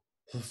hill,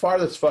 the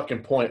farthest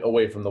fucking point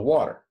away from the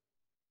water?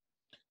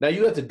 Now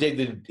you have to dig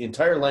the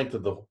entire length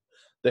of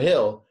the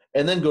hill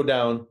and then go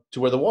down to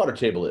where the water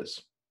table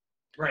is.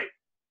 Right.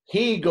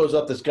 He goes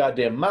up this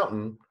goddamn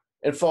mountain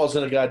and falls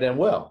in a goddamn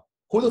well.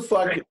 Who the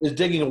fuck is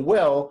digging a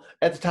well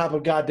at the top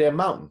of a goddamn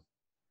mountain?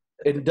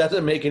 It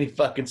doesn't make any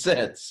fucking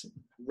sense.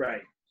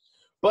 Right.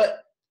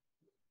 But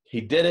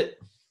he did it.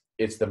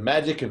 It's the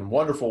magic and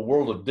wonderful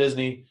world of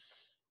Disney.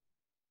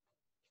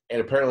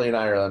 And apparently in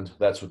Ireland,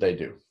 that's what they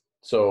do.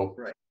 So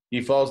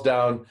he falls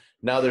down.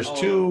 Now there's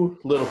two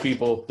little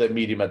people that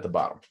meet him at the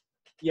bottom.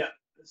 Yeah.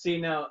 See,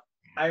 now,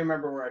 I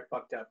remember where I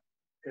fucked up.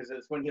 Because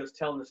it's when he was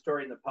telling the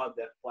story in the pub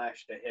that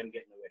flashed to him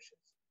getting the wishes.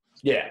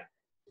 Yeah.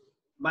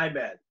 My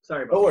bad.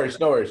 Sorry about that.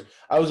 No worries.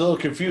 I was a little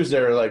confused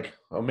there. Like,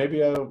 oh,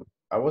 maybe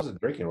I wasn't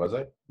drinking, was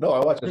I? No,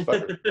 I watched this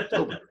fucker.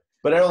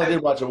 But I only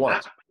did watch it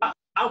once.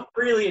 I'll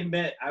freely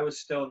admit I was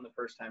stoned the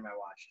first time I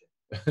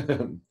watched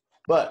it.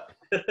 But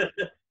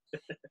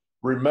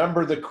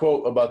remember the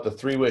quote about the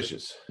 3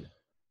 wishes.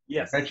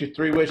 Yes. Grant you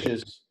 3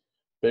 wishes,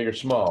 big or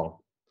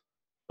small,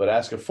 but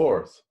ask a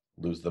 4th,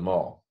 lose them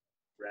all.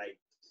 Right.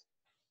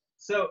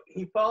 So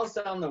he falls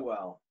down the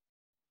well,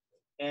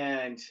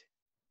 and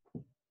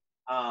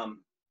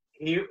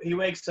he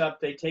wakes up.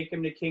 They take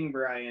him to King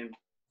Brian,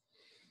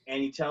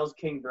 and he tells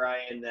King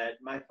Brian that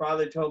my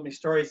father told me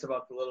stories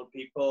about the little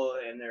people,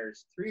 and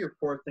there's 3 or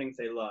 4 things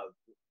they love: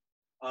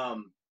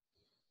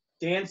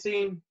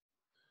 dancing,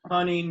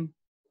 hunting,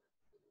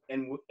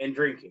 and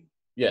drinking.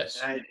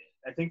 Yes. And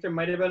I think there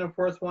might have been a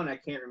 4th one. I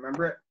can't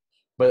remember it.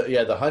 But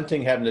yeah, the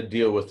hunting having to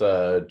deal with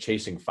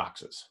chasing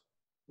foxes.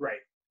 Right.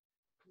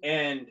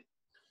 And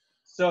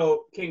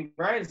so King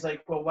Brian's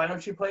like, well, why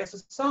don't you play us a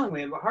song?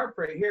 We have a harp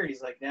right here.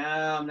 He's like,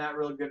 nah, I'm not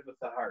real good with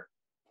the harp.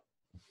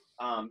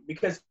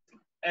 Because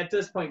at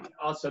this point,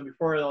 also,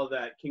 before all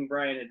that, King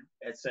Brian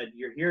had said,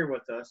 you're here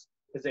with us,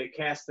 because they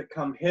cast the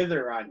come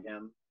hither on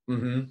him.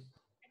 Mm-hmm.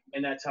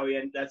 And that's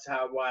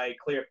why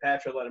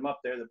Cleopatra let him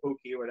up there, the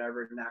Pookie or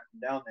whatever, knocked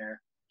him down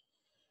there.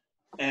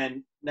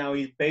 And now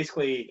he has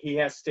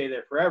to stay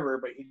there forever,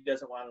 but he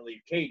doesn't want to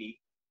leave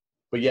Katie.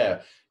 But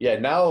yeah,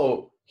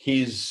 now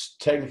he's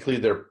technically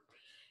their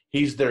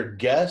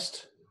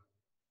guest,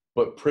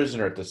 but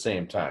prisoner at the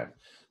same time.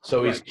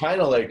 So he's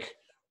kind of like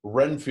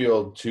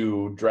Renfield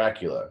to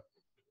Dracula.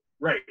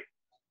 Right.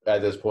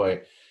 At this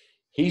point.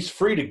 He's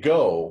free to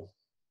go,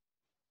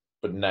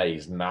 but now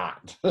he's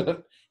not.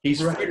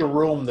 He's free to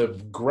roam the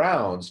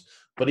grounds,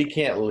 but he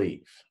can't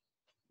leave.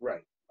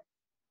 Right.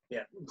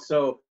 Yeah.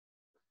 So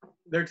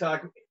they're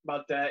talking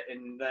about that,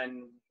 and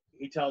then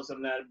he tells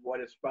them that what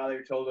his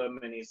father told him,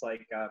 and he's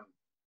like,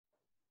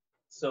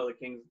 so the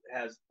king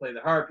has to play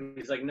the harp.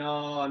 He's like,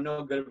 no, I'm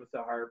no good with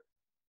the harp.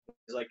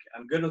 He's like,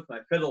 I'm good with my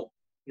fiddle.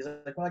 He's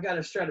like, well, I got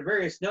a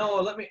Stradivarius.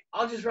 No,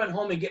 I'll just run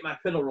home and get my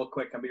fiddle real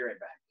quick. I'll be right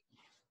back.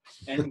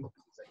 And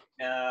he's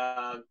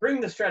like,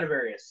 bring the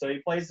Stradivarius. So he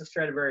plays the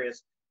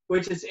Stradivarius,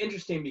 which is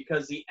interesting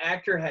because the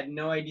actor had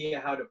no idea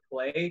how to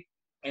play,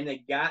 and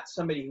they got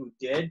somebody who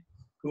did,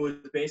 who was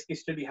basically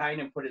stood behind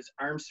him, put his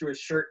arms through his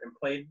shirt, and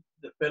played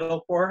the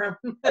fiddle for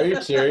him. Are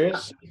you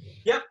serious?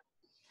 Yep.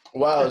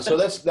 Wow. So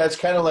that's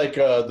kind of like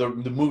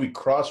the movie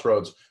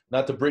Crossroads,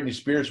 not the Britney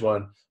Spears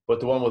one, but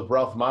the one with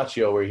Ralph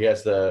Macchio where he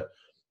has the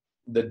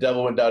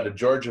Devil Went Down to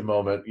Georgia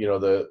moment,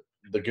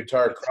 the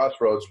guitar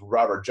Crossroads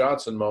Robert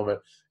Johnson moment,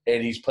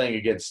 and he's playing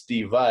against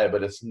Steve Vai,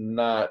 but it's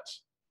not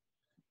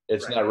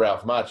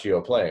Ralph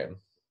Macchio playing.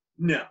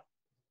 No,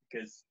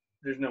 because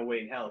there's no way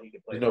in hell he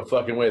could play. There's no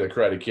fucking way the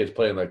Karate Kid's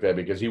playing like that,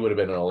 because he would have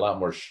been in a lot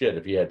more shit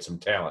if he had some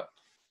talent.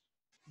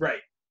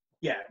 Right.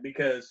 Yeah,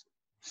 because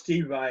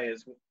Steve Vai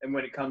is, and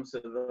when it comes to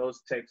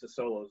those types of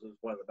solos, is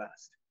one of the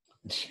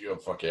best. Yeah,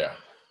 fuck yeah.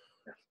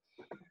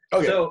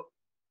 Okay.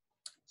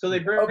 So they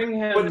bring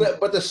him.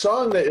 But the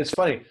song that it's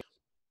funny,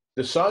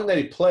 the song that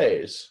he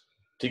plays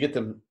to get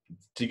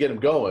him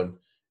going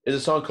is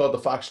a song called "The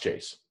Fox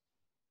Chase."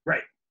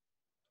 Right.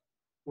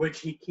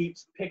 Which he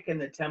keeps picking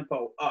the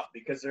tempo up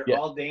because they're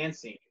all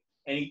dancing,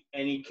 and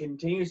he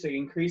continues to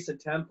increase the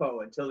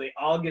tempo until they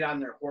all get on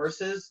their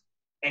horses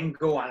and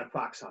go on a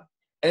fox hunt.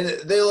 And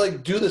they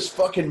like do this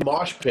fucking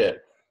mosh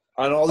pit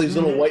on all these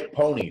little white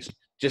ponies.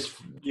 Just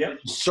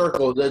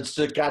circle. That's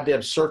the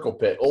goddamn circle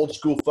pit. Old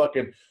school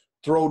fucking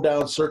throw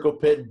down circle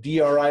pit.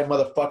 DRI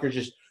motherfuckers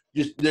just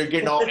they're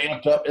getting all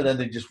amped up, and then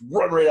they just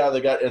run right out of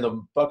the gut, and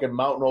the fucking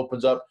mountain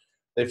opens up.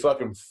 They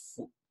fucking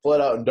flood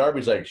out, and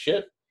Darby's like,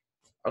 shit,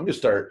 I'm gonna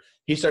start.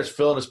 He starts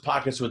filling his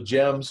pockets with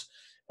gems,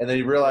 and then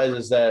he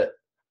realizes that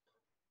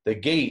the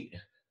gate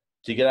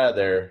to get out of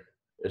there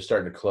is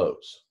starting to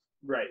close.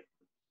 Right.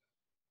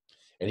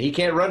 And he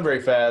can't run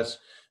very fast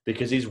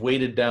because he's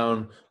weighted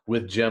down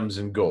with gems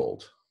and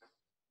gold.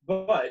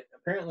 But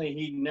apparently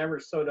he never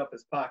sewed up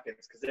his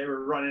pockets because they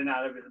were running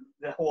out of it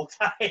the whole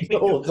time. The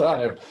whole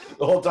time.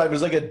 It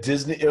was like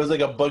it was like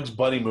a Bugs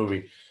Bunny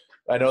movie.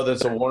 I know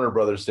that's a Warner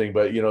Brothers thing,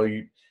 but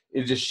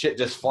it's just shit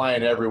just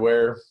flying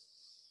everywhere.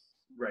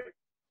 Right.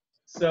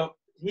 So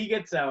he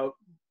gets out.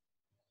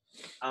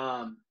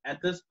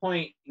 At this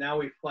point, now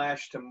we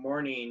flash to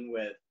morning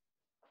with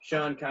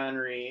Sean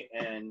Connery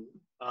and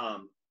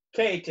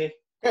Katie.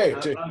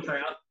 I'm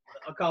sorry,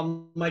 I'll call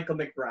him Michael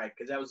McBride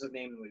because that was his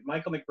name.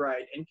 Michael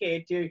McBride and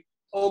Katie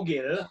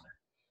O'Gill,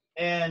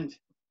 and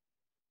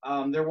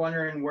they're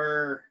wondering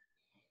where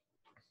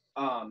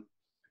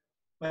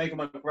Michael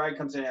McBride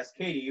comes in and asks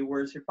Katie,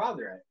 "Where's your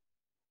father at?"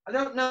 I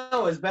don't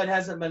know. His bed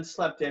hasn't been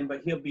slept in,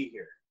 but he'll be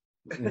here.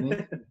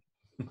 Mm-hmm.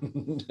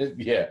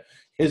 Yeah,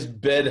 his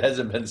bed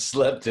hasn't been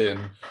slept in,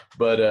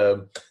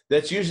 but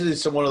that's usually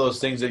one of those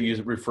things that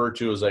you refer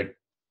to as like,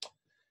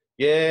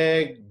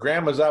 yeah,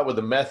 grandma's out with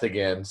the meth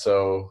again,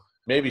 so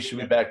maybe she'll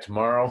be back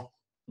tomorrow.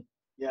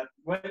 Yeah,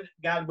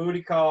 got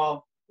booty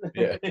call.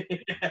 Yeah,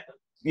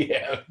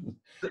 yeah,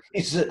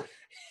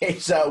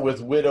 he's out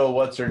with widow,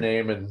 what's her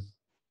name, and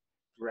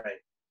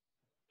right.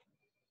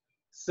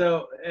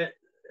 So,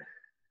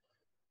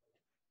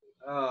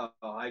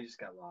 I just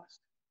got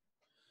lost.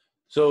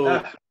 So,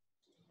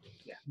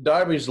 yeah.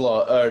 Darby's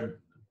law.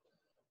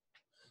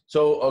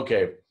 So,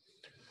 okay.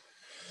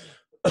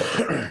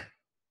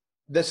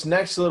 This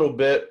next little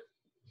bit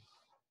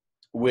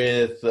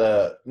with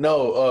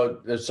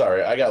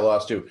sorry, I got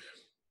lost too,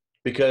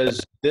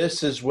 because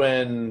this is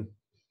when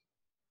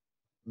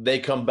they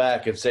come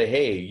back and say,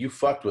 "Hey, you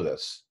fucked with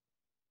us,"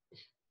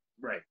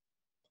 right?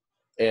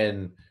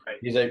 And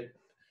he's like,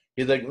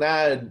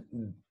 nah.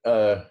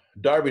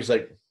 Darby's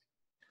like,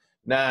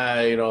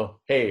 nah.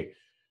 Hey.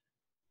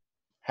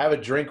 Have a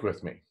drink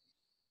with me.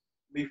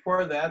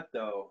 Before that,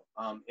 though,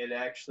 it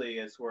actually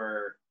is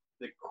where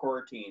the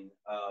courting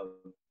of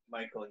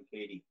Michael and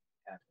Katie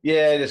happened.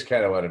 Yeah, I just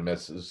kind of want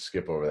to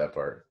skip over that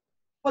part.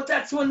 But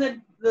that's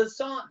when the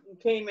song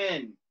came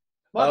in.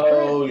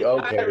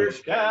 Okay.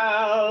 Irish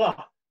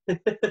gal.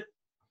 But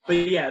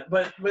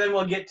then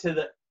we'll get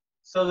to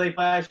so they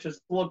flash this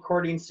full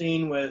courting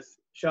scene with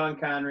Sean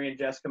Connery and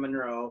Jessica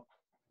Munro,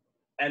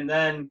 and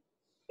then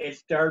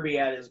it's Darby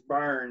at his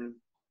barn,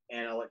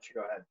 and I'll let you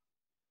go ahead.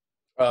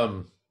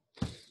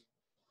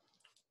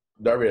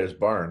 Darby at his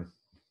barn.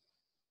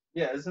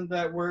 Yeah, isn't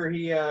that where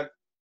he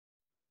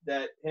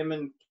that him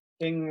and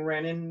King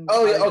ran in?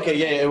 Oh yeah, okay,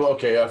 yeah,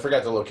 okay. I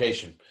forgot the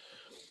location.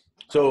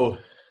 So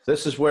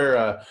this is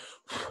where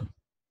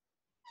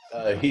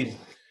he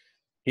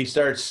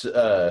starts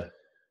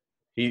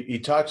he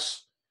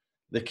talks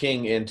the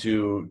king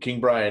into King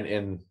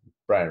Brian,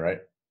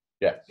 right?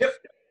 Yeah. Yep.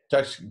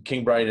 Talks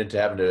King Brian into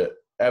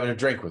having a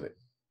drink with him.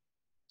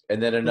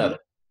 And then another.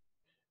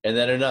 Mm-hmm. And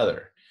then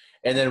another.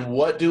 And then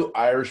what do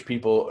Irish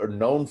people are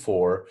known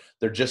for?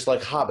 They're just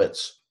like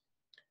hobbits.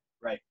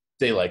 Right.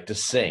 They like to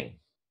sing.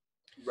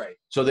 Right.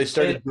 So they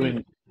started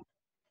doing...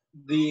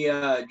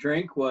 The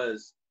drink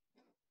was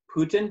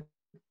Putin,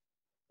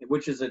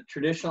 which is a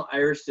traditional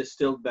Irish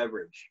distilled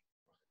beverage.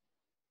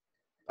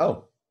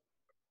 Oh.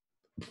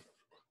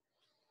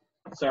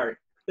 Sorry.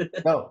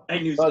 No. I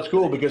knew. Oh, it's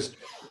cool because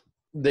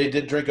they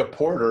did drink a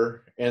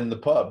porter in the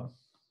pub.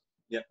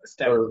 Yep, a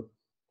stout.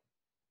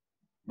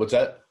 What's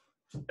that?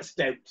 A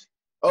stout.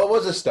 Oh, it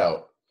was a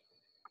stout.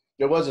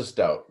 It was a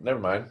stout. Never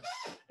mind.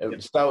 It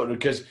was stout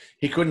because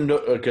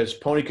because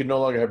Pony could no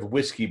longer have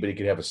whiskey, but he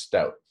could have a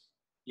stout.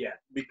 Yeah,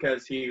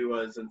 because he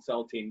was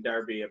insulting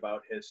Darby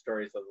about his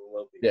stories of the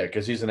Willoughby. Yeah,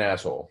 because he's an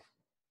asshole.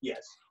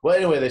 Yes. Well,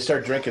 anyway, they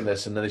start drinking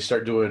this, and then they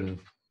start doing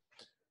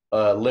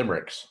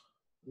limericks.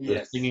 Yes.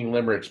 They're singing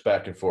limericks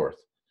back and forth.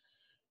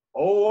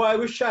 Oh, I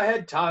wish I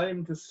had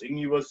time to sing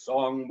you a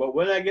song, but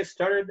when I get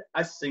started,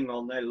 I sing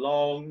all night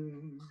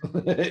long.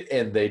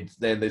 And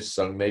they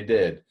sung, they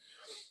did.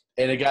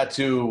 And it got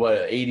to,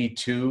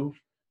 82?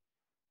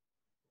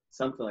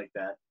 Something like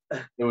that.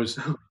 It was,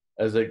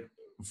 I was like,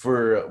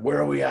 where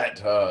are we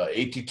at?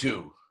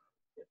 82.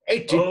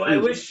 82. Oh,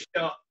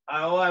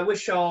 I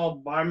wish all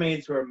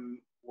barmaids were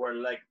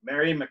like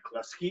Mary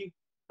McCluskey.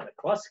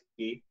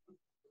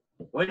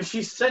 When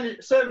she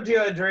served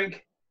you a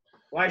drink,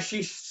 why,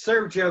 she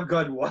served you a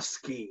good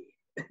whiskey.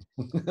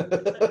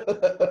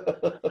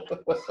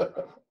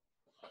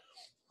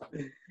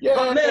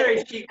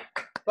 Yeah.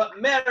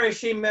 But Mary,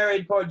 she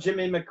married poor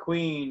Jimmy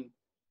McQueen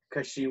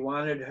because she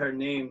wanted her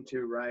name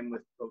to rhyme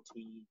with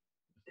protein.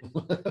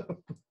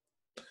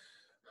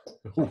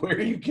 Where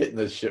are you getting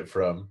this shit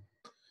from?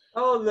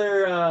 Oh,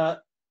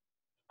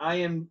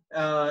 I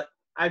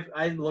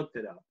looked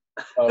it up.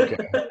 Okay.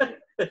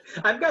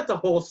 I've got the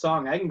whole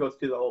song. I can go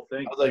through the whole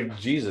thing. I was like,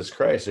 Jesus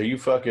Christ, are you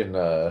fucking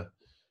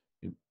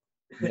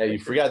yeah, you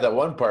forgot that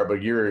one part,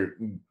 but you're a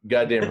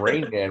goddamn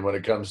Rain Man when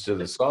it comes to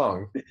the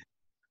song.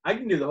 I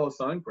can do the whole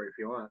song for you if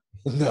you want.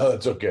 No,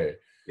 it's okay.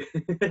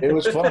 It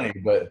was funny,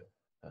 but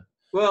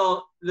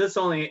well, they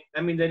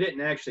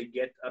didn't actually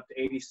get up to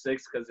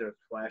 86 because there's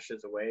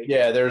flashes away.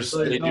 Yeah, they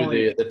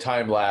do the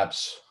time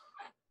lapse.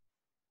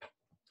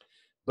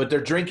 But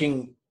they're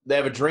drinking. They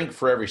have a drink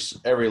for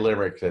every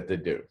limerick that they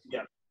do.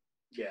 Yeah,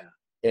 yeah.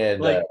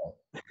 And like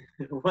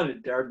one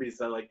of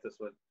Darby's, I like this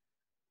one.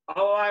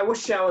 Oh, I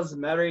wish I was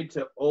married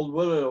to old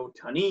Willow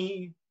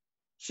Tunny.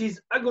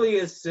 She's ugly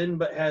as sin,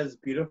 but has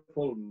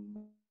beautiful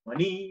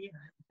money.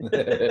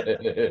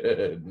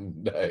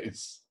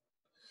 Nice.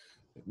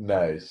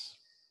 Nice.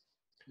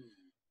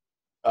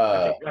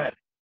 Okay, go ahead.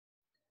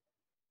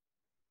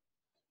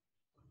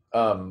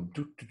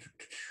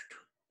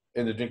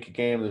 In the drinking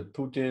game, the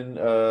Putin,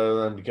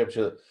 to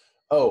capture.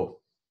 Oh,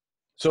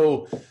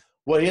 so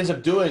what he ends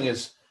up doing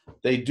is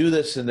they do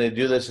this and they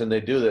do this and they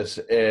do this.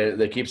 And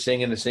they keep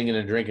singing and singing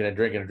and drinking and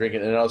drinking and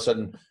drinking. And all of a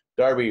sudden,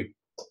 Darby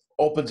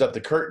opens up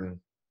the curtain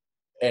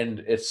and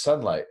it's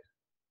sunlight.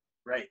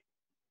 Right.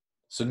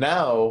 So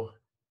now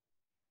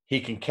he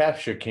can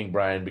capture King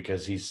Brian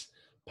because his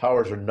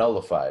powers are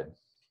nullified.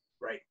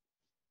 Right.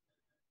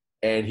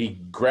 And he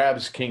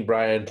grabs King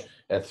Brian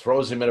and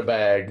throws him in a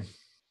bag.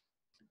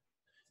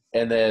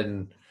 And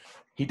then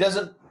he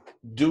doesn't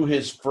do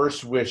his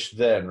first wish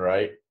then,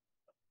 right?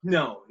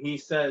 No, he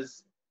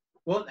says,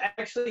 well,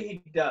 actually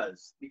he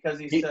does. Because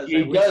he says,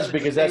 he does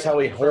because that's how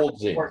he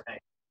holds it.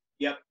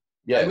 Yep.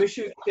 Yeah. I wish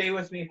you would stay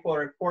with me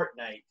for a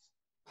fortnight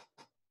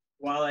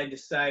while I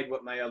decide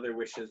what my other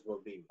wishes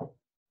will be.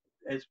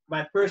 As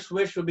my first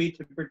wish will be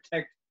to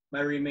protect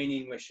my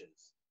remaining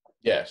wishes.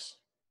 Yes.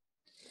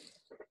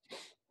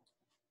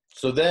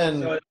 So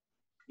then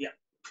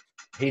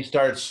he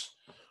starts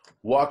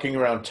walking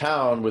around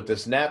town with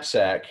this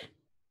knapsack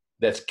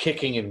that's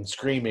kicking and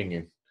screaming.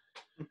 And,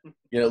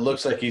 it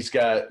looks like he's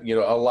got,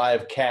 a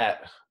live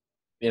cat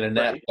in a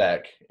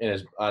knapsack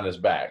on his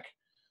back,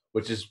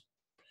 which is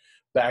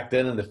back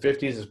then in the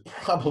 50s is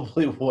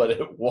probably what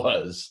it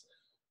was.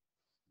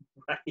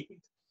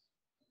 Right.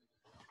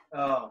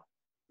 Oh,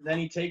 then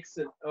he takes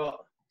it. Oh,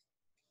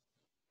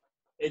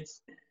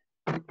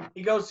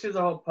 he goes through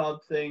the whole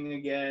pub thing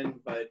again,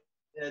 but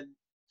it's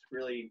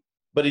really.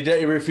 But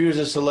he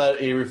refuses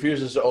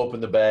to open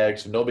the bag,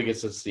 so nobody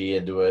gets to see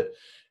into it.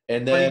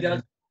 And then he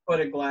does put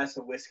a glass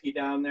of whiskey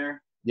down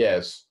there.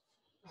 Yes.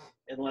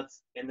 And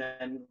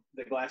then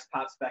the glass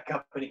pops back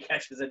up when he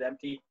catches it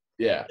empty.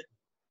 Yeah.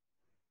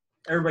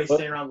 Everybody's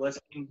standing around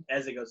listening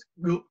as it goes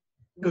goop,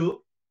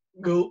 goop,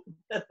 goop.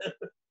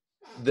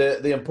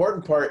 The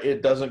important part,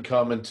 it doesn't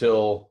come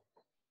until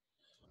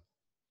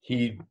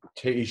he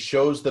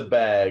shows the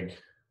bag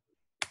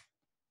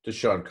to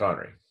Sean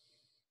Connery.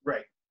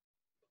 Right.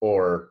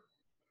 Or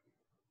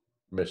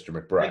Mr.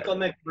 McBride. Michael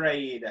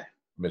McBride.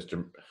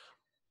 Mr.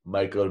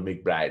 Michael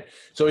McBride.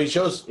 So he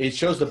shows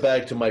the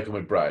bag to Michael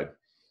McBride.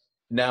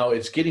 Now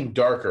it's getting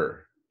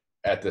darker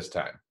at this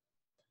time.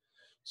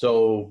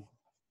 So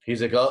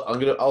he's like,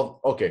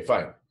 okay,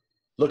 fine.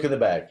 Look in the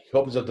bag. He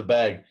opens up the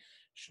bag.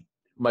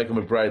 Michael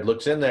McBride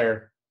looks in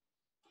there,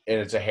 and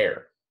it's a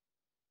hair.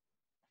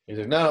 He's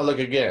like, no, look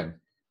again.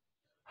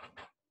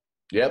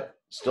 Yep,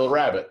 still a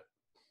rabbit.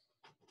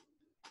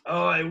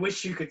 Oh, I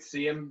wish you could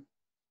see him.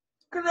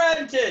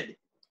 Granted.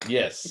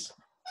 Yes.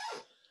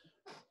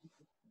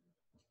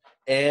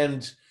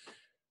 And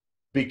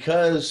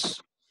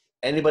because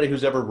anybody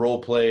who's ever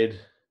role played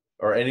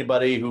or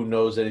anybody who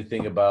knows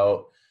anything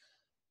about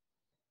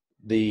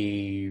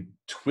the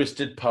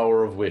twisted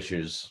power of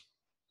wishes.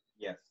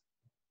 Yes.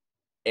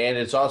 And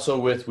it's also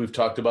we've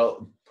talked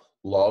about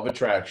law of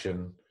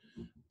attraction,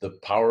 the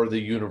power of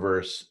the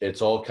universe.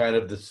 It's all kind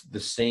of the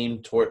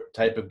same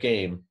type of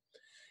game.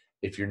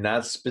 If you're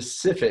not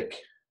specific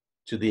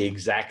to the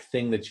exact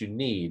thing that you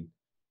need,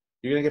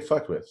 you're going to get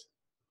fucked with.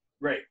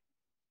 Right.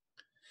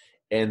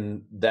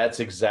 And that's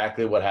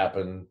exactly what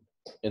happened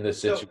in this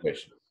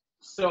situation.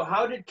 So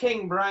how did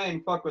King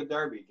Brian fuck with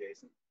Darby,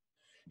 Jason?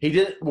 He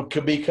did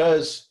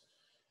because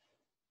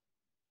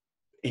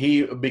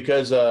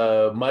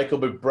Michael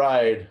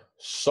McBride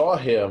saw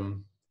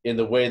him in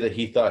the way that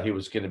he thought he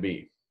was going to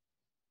be,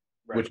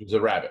 which was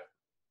a rabbit.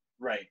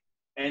 Right.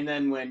 And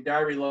then when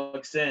Darby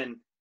looks in,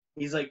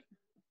 he's like,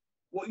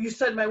 well, you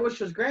said my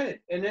wish was granted.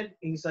 And then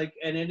he's like,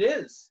 and it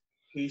is.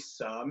 He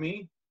saw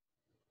me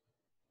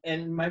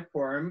in my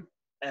form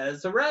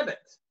as a rabbit.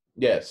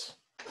 Yes.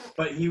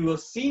 But he will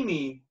see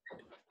me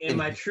in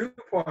my true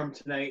form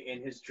tonight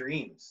in his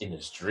dreams. In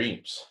his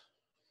dreams.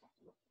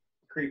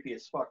 Creepy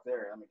as fuck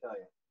there, let me tell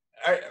you.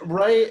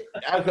 Right?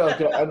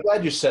 Okay. I'm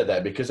glad you said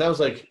that because I was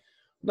like,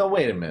 no,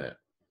 wait a minute.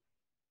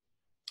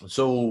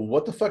 So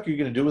what the fuck are you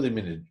going to do with him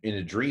in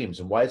the dreams?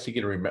 And why is he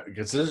going to remember?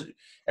 Because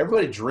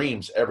everybody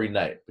dreams every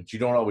night, but you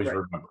don't always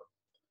remember.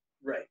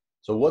 Right.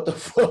 So what the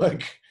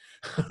fuck?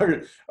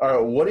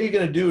 What are you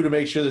going to do to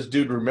make sure this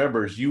dude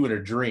remembers you in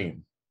a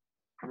dream?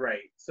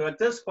 Right. So at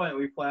this point,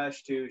 we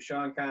flash to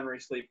Sean Connery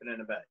sleeping in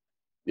a bed.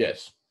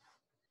 Yes.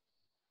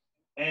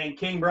 And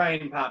King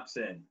Brian pops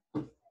in.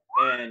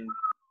 And,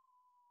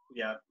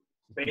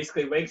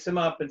 basically wakes him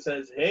up and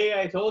says, hey,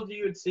 I told you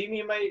you'd see me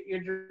in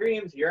your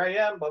dreams. Here I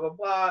am, blah,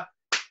 blah,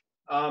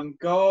 blah.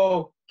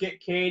 Go get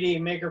Katie,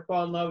 make her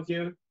fall in love with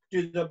you,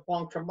 do the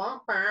bonk,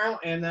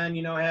 and then,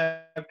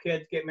 have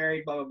kids, get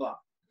married, blah, blah, blah.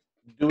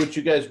 Do what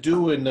you guys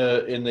do in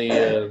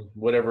the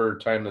whatever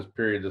time this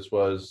period this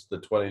was, the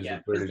 20s,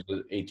 the 30s,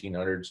 the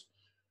 1800s.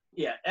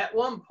 Yeah, at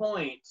one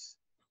point,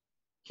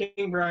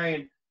 King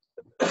Brian,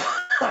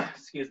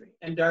 excuse me,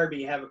 and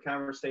Darby have a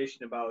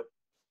conversation about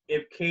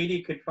if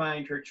Katie could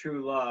find her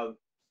true love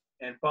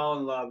and fall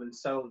in love and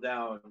settle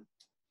down,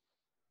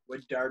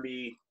 would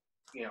Darby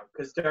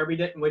because Darby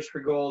didn't wish for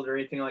gold or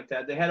anything like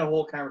that. They had a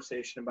whole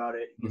conversation about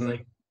it. He's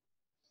like,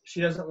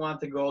 she doesn't want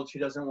the gold. She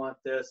doesn't want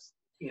this.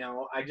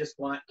 I just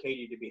want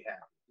Katie to be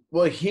happy.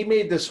 Well, he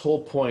made this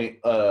whole point.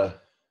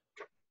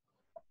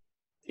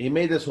 He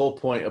made this whole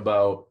point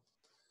about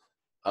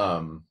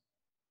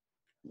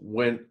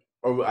when,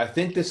 or I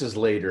think this is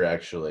later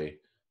actually,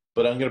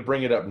 but I'm going to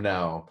bring it up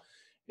now.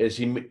 Is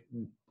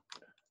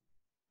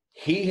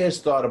he has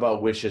thought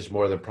about wishes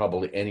more than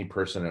probably any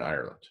person in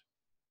Ireland.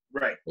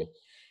 Right.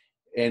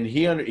 And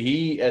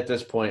he at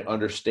this point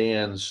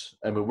understands.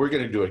 I mean, we're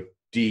going to do a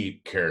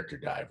deep character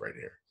dive right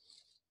here.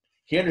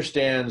 He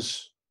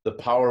understands the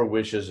power of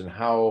wishes and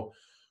how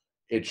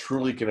it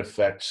truly can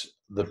affect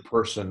the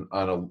person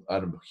on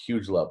a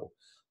huge level.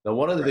 Now,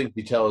 one of the things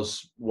he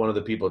tells one of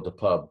the people at the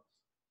pub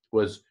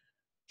was,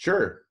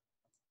 sure,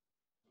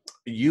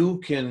 you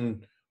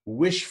can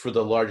wish for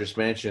the largest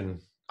mansion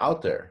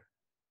out there,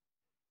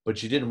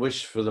 but you didn't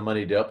wish for the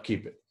money to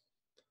upkeep it.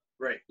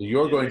 Right.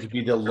 You're going to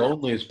be the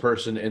loneliest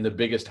person in the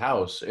biggest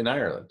house in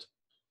Ireland.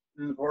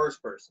 The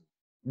poorest person.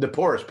 The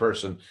poorest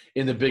person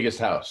in the biggest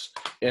house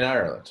in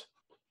Ireland.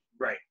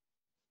 Right.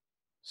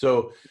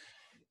 So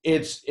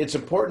it's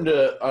important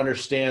to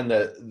understand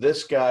that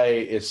this guy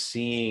is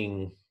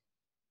seeing,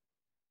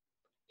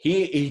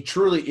 he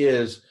truly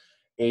is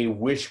a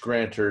wish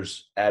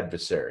granter's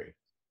adversary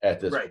at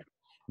this point.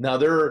 Now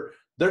they're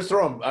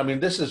throwing, I mean,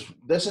 this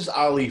is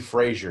Ali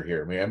Frazier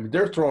here, man. I mean,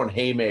 they're throwing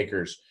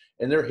haymakers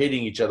and they're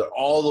hitting each other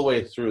all the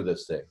way through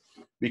this thing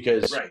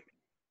because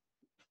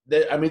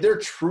they're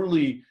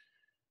truly,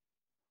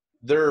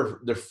 they're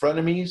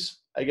frenemies,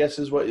 I guess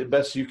is what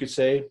best you could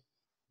say.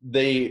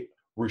 They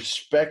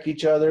respect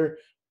each other,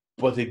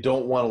 but they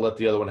don't want to let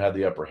the other one have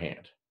the upper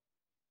hand.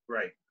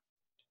 Right.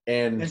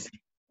 And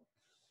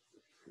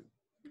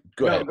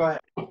go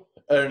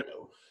ahead.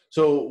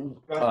 So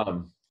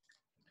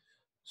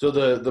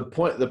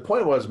the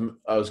point was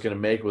I was going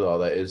to make with all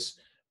that is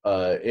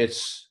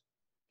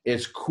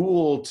it's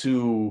cool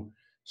to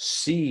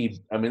see.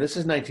 I mean, this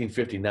is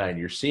 1959.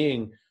 You're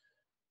seeing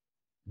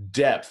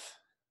depth,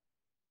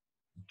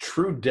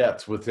 true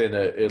depth within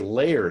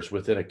layers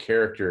within a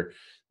character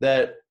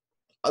that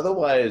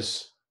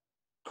otherwise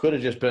could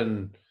have just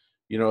been,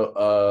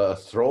 a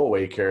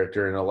throwaway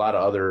character in a lot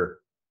of other.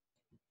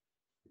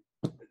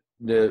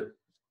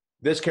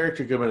 This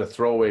character could have been a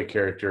throwaway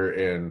character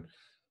in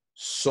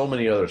so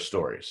many other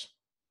stories.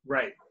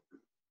 Right.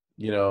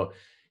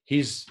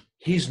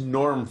 He's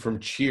Norm from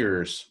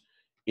Cheers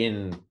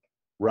in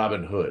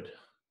Robin Hood.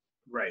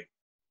 Right.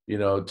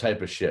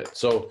 Type of shit.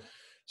 So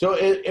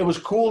it was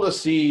cool to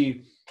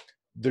see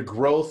the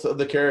growth of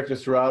the character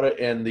throughout it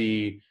and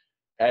the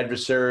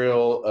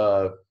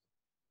adversarial,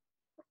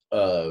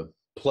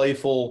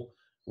 playful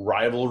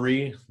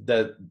rivalry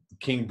that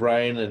King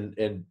Brian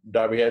and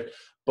Darby had.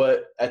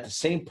 But at the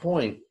same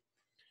point,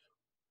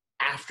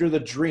 after the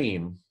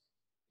dream,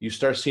 you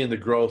start seeing the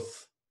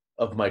growth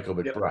of Michael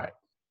McBride.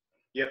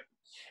 Yep.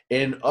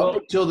 And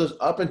up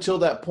until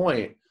that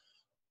point,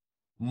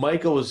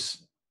 Michael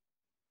was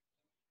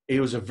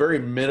a very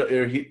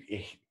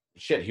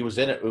he was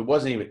in it. It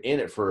wasn't even in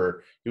it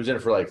he was in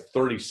it for like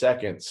 30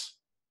 seconds.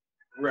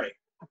 Right.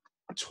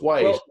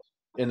 Twice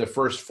in the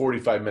first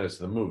 45 minutes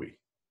of the movie.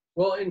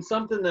 Well, and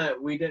something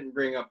that we didn't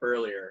bring up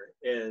earlier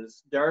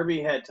is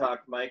Darby had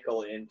talked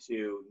Michael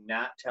into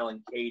not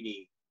telling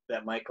Katie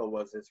that Michael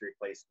was his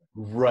replacement.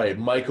 Right.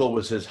 Michael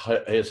was his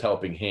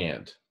helping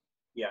hand.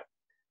 Yeah.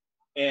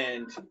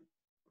 And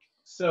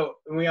so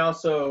we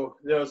also,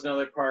 there was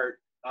another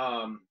part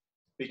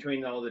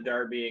between all the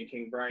Darby and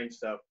King Brian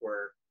stuff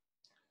where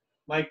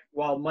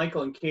while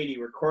Michael and Katie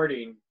were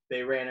courting,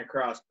 they ran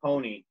across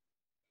Pony.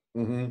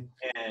 Mm-hmm.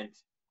 And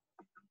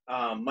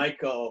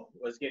Michael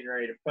was getting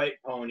ready to fight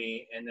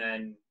Pony, and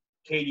then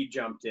Katie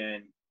jumped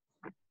in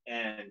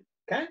and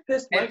kind of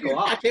pissed Michael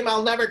off. Touch him,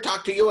 I'll never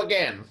talk to you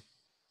again.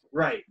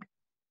 Right.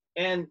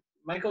 And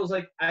Michael's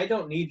like, I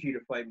don't need you to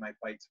fight my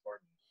fights for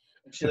me.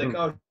 And she's like,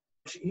 oh,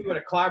 he would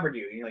have clobbered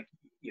you. And you're like,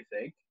 you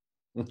think?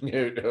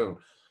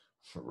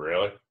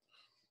 Really?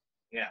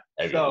 Yeah.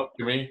 Have so, you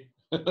looked at me?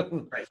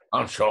 Right.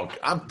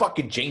 I'm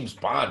fucking James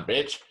Bond,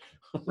 bitch.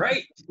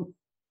 Right.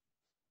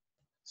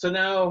 So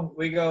now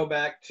we go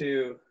back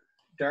to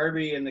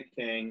Darby and the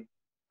King,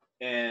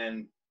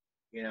 and,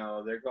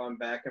 they're going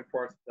back and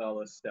forth with all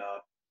this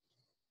stuff.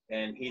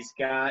 And he's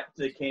got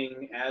the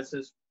King as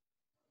his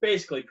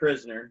basically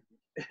prisoner.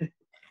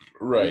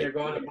 Right. They're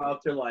going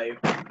about their life.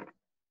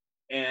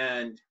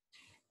 And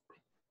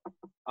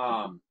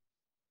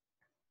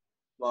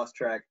lost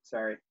track,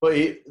 sorry.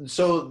 But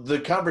so the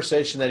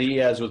conversation that he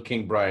has with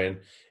King Brian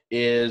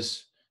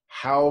is,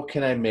 how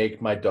can I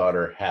make my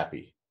daughter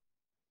happy?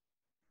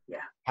 Yeah.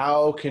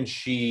 How can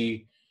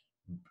she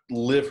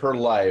live her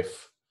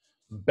life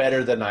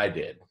better than I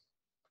did?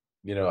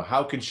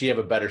 How can she have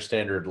a better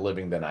standard of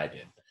living than I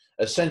did?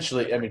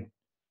 Essentially, I mean,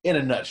 in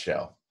a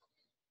nutshell.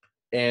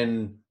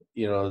 And,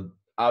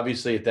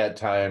 obviously at that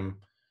time,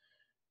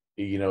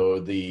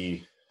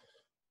 the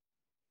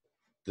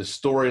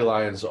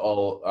storylines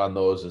all on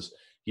those is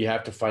you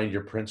have to find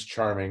your Prince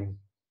Charming.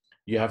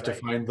 You have to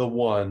Right. find the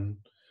one,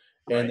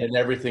 and Right. then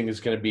everything is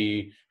going to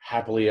be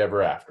happily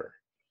ever after.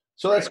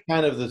 So that's Right.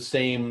 kind of the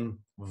same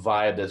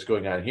vibe that's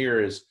going on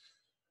here is,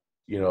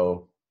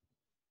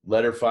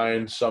 let her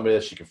find somebody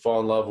that she can fall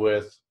in love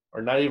with,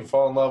 or not even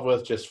fall in love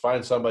with, just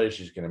find somebody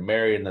she's going to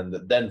marry and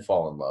then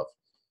fall in love.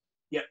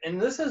 Yeah,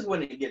 and this is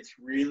when it gets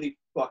really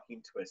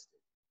fucking twisted.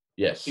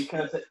 Yes.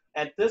 Because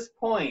at this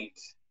point,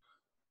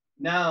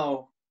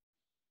 now,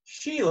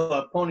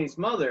 Sheila, Pony's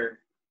mother,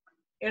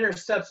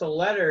 intercepts a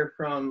letter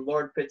from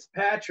Lord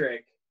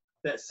Fitzpatrick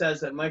that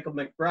says that Michael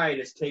McBride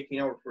is taking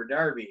over for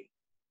Darby.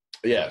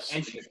 Yes.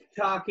 And she's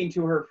talking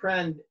to her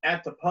friend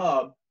at the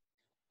pub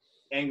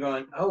and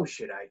going, oh,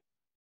 should I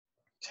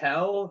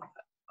tell,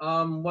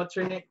 what's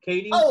her name,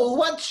 Katie? Oh,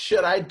 what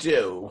should I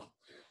do?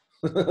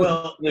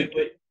 Well,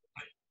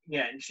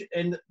 yeah,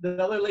 and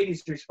the other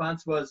lady's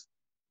response was,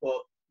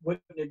 well,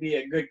 wouldn't it be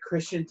a good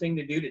Christian thing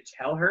to do to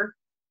tell her?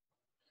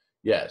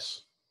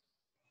 Yes.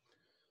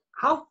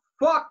 How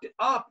fucked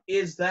up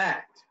is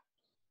that?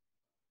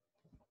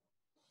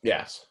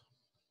 Yes.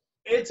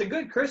 It's a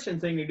good Christian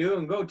thing to do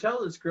and go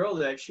tell this girl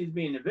that she's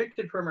being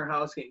evicted from her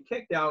house, getting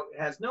kicked out,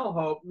 has no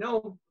hope,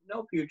 no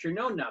future,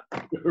 no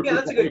nothing. Yeah,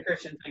 that's a good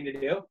Christian thing to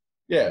do.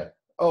 Yeah.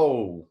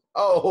 Oh,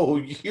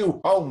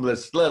 you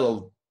homeless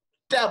little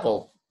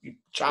devil, you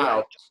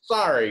child. Right.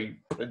 Sorry,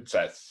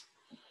 princess.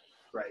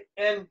 Right.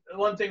 And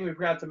one thing we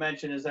forgot to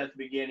mention is at the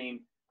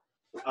beginning,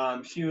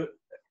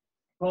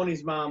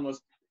 Pony's mom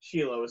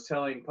Sheila was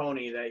telling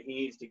Pony that he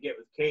needs to get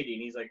with Katie,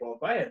 and he's like, well,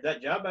 if I had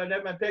that job, I'd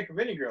have my pick of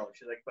any girl. And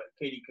she's like, but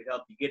Katie could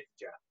help you get the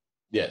job.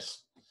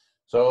 Yes.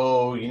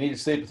 So you need to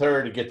sleep with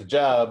her to get the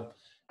job,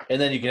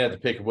 and then you can have to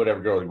pick whatever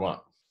girl you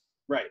want.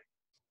 Right.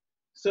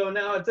 So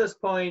now at this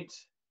point,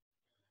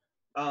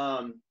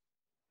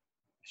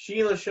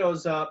 Sheila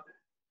shows up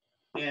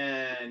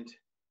and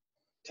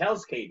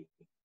tells Katie,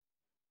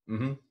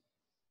 who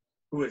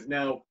is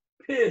now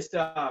pissed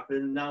off,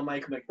 and now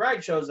Michael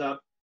McBride shows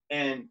up,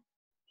 and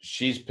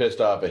she's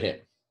pissed off at him.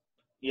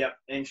 Yep,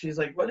 and she's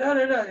like, well, no,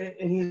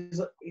 and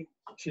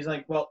she's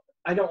like, well,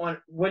 I don't want.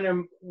 When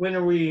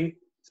are we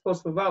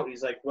supposed to move out?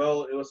 He's like,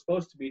 well, it was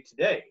supposed to be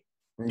today.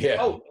 Yeah.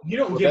 Oh, you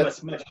don't give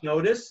us much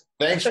notice.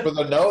 Thanks for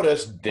the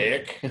notice,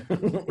 dick.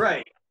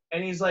 Right,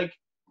 and he's like,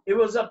 it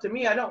was up to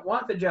me. I don't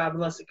want the job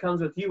unless it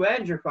comes with you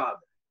and your father.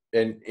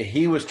 And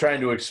he was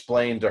trying to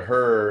explain to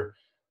her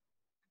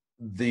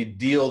the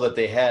deal that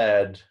they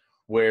had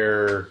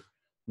where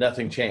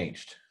nothing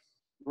changed.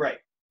 Right.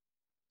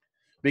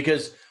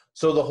 Because,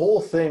 so the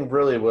whole thing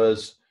really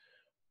was,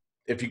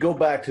 if you go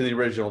back to the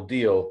original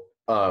deal,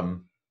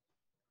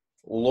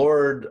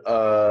 Lord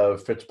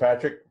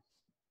Fitzpatrick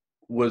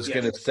was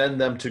going to send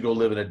them to go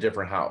live in a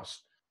different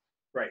house.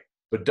 Right.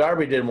 But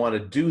Darby didn't want to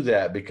do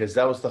that because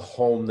that was the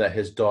home that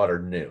his daughter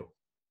knew.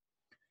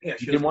 Yeah,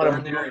 she didn't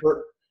want to move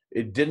her.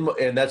 It didn't,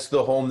 and that's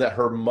the home that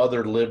her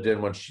mother lived in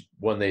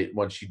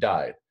when she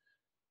died.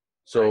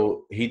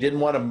 So he didn't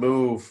want to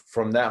move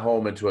from that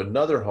home into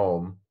another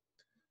home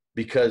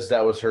because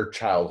that was her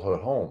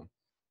childhood home.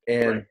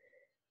 And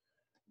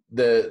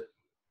the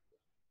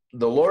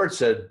Lord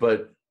said,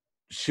 but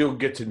she'll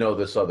get to know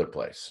this other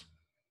place.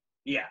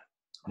 Yeah.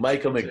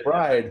 Michael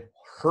McBride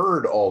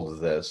heard all of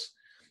this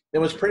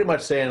and was pretty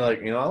much saying,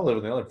 like, I'll live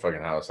in the other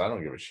fucking house. I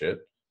don't give a shit.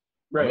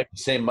 Right. I make the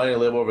same money to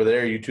live over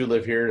there. You two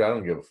live here. I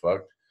don't give a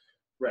fuck.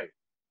 Right.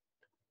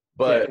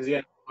 But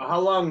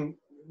how long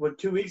would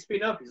 2 weeks be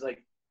enough? He's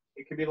like,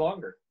 it could be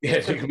longer. Yeah,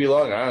 it could be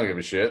longer. I don't give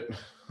a shit.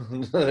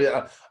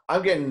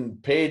 I'm getting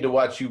paid to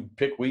watch you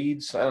pick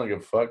weeds. I don't give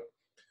a fuck.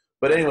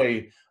 But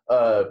anyway,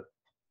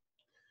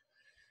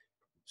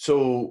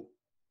 so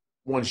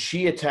when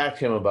she attacked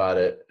him about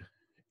it,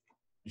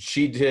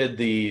 she did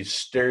the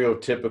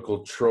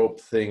stereotypical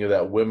trope thing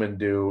that women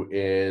do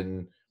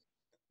in,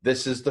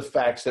 this is the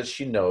facts that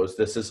she knows.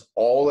 This is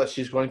all that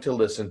she's going to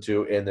listen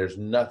to, and there's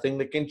nothing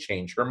that can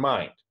change her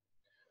mind.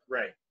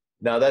 Right.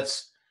 Now,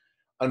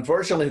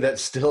 unfortunately,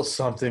 that's still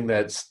something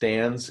that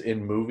stands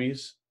in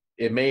movies.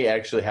 It may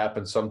actually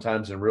happen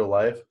sometimes in real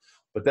life,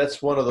 but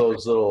that's one of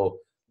those little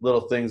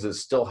things that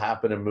still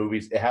happen in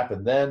movies. It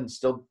happened then,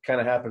 still kind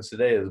of happens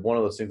today. Is one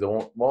of those things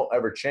that won't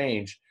ever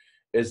change,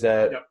 is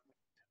that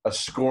a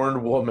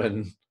scorned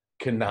woman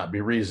cannot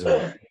be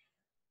reasonable.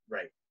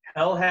 Right.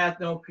 Hell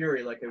hath no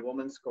fury like a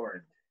woman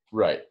scorned.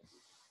 Right.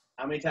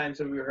 How many times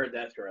have we heard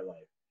that through our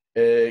life?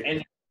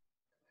 And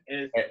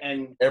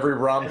every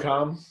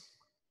rom-com.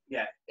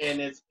 Yeah, and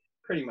it's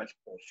pretty much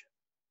bullshit.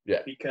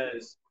 Yeah.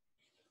 Because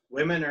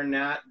women are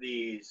not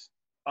these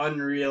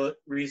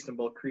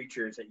unreasonable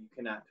creatures that you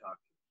cannot talk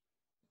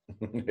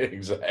to.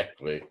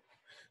 Exactly.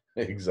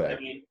 I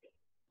mean,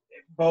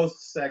 both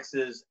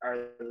sexes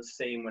are the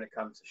same when it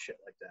comes to shit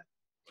like that.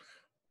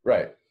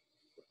 Right.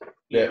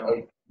 Yeah,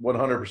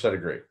 100%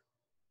 agree.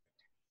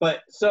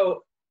 But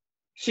so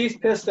she's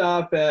pissed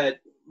off at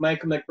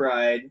Michael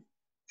McBride.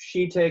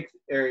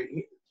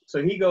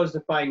 So he goes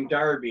to find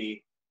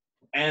Darby,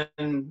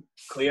 and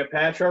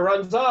Cleopatra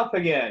runs off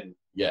again.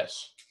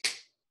 Yes.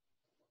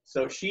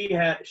 So she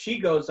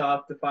goes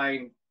off to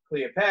find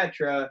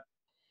Cleopatra,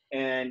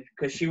 and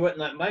because she wouldn't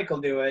let Michael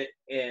do it,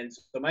 and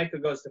so Michael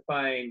goes to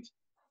find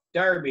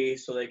Darby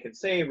so they can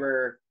save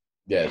her.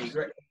 Yes. And he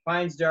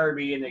finds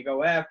Darby, and they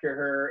go after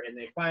her, and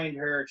they find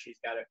her. She's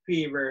got a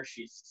fever.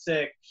 She's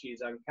sick.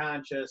 She's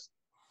unconscious.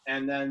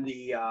 And then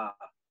the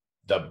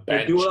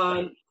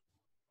Banshee.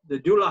 the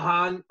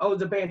Dullahan. Oh,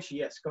 the Banshee.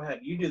 Yes, go ahead.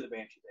 You do the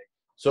Banshee thing.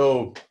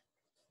 So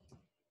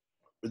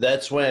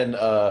that's when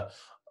a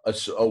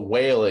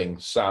wailing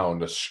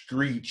sound, a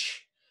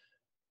screech.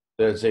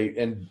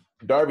 And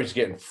Darby's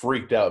getting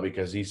freaked out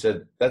because he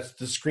said, "That's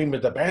the scream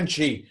of the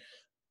Banshee.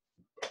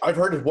 I've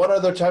heard it one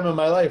other time in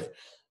my life.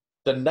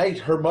 The night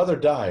her mother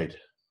died."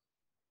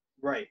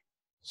 Right.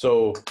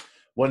 So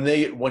when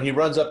he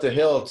runs up the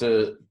hill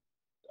to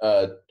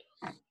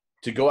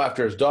go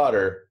after his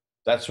daughter,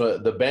 that's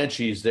when the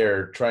Banshee's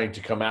there trying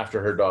to come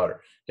after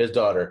his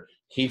daughter.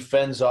 He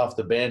fends off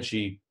the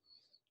Banshee,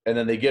 and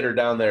then they get her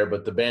down there,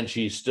 but the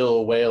Banshee's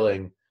still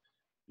wailing,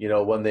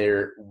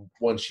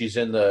 when she's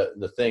in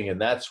the thing,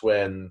 and that's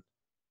when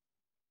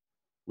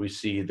we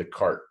see the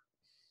cart.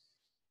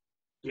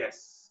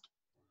 Yes.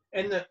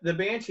 And the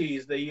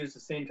Banshees, they use the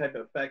same type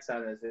of effects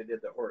on it as they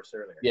did the horse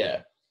earlier.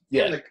 Yeah.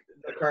 Yeah. And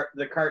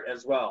the cart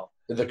as well.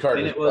 The cart.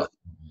 And I forgot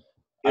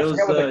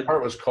what the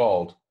cart was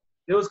called.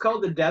 It was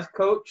called the Death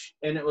Coach,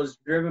 and it was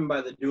driven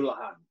by the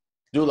Dullahan.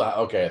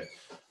 Okay.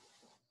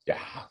 Yeah,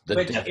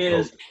 the Death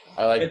Coach.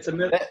 I like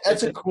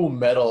that's a cool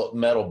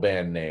metal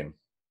band name.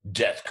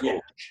 Death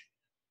Coach.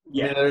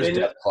 Yeah. I mean, there's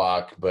Death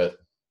Clock, but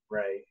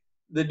right.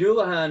 The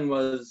Dullahan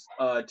was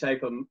a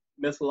type of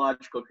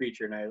mythological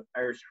creature in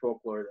Irish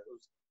folklore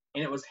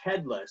and it was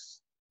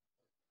headless,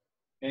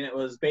 and it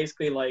was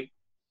basically like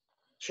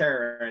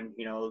Charon,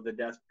 the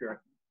death,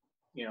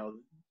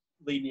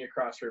 leading you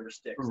across River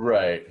Styx.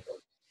 Right.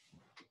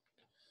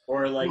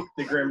 Or like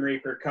the Grim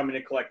Reaper coming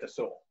to collect a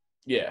soul.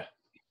 Yeah.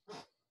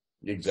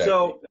 Exactly.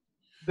 So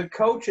the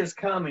coach is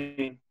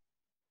coming.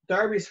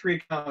 Darby's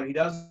freaked out. He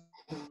doesn't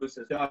lose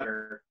his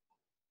daughter.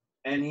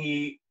 And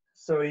he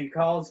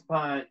calls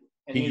upon,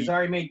 and he's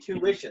already made 2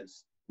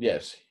 wishes.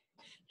 Yes.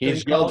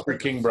 He's yelled for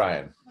King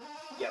Brian.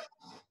 Yep.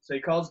 So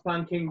he calls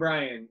upon King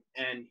Brian,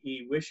 and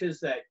he wishes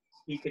that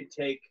he could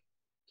take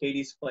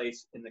Katie's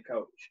place in the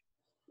coach.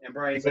 And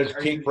Brian's because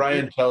King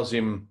Brian tells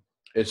him,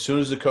 as soon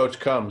as the coach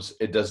comes,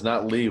 it does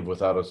not leave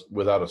without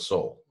a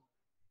soul.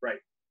 Right.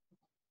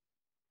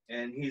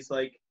 And he's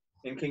like,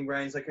 and King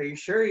Brian's like, "Are you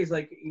sure?" He's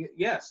like,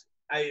 "Yes.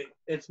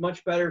 It's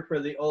much better for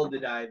the old to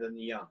die than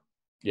the young."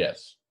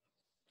 Yes.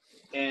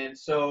 And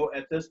so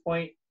at this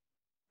point,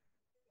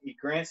 he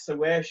grants the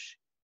wish.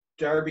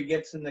 Darby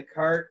gets in the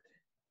cart.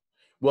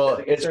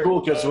 Well, it's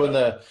cool because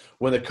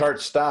when the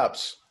cart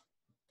stops,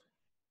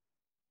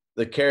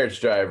 the carriage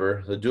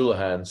driver, the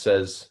Dullahan,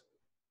 says,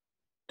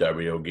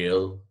 "Darby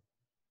O'Gill,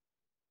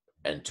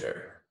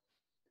 enter."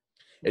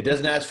 It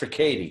doesn't ask for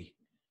Katie.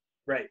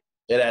 Right.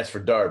 It asks for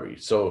Darby.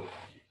 So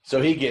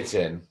he gets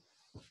in.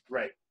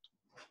 Right.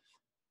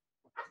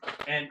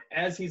 And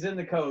as he's in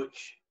the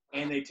coach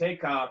and they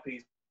take off,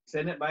 he's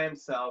in it by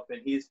himself,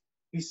 and he's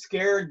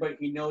scared, but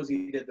he knows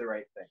he did the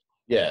right thing.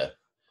 Yeah.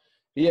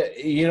 Yeah,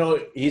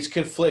 he's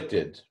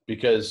conflicted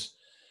because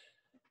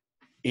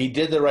he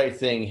did the right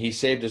thing. He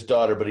saved his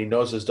daughter, but he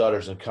knows his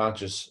daughter's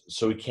unconscious,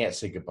 so he can't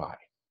say goodbye.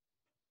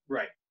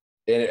 Right.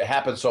 And it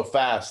happened so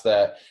fast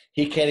that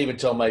he can't even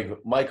tell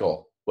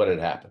Michael what had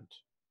happened.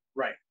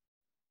 Right.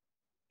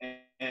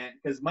 And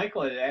because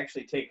Michael had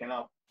actually taken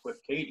off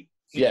with Katie.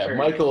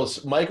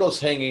 Michael's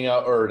hanging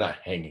out, or not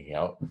hanging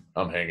out.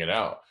 I'm hanging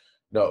out.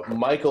 No,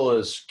 Michael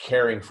is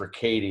caring for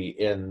Katie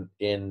in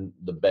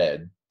the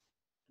bed.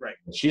 Right.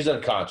 She's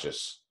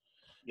unconscious.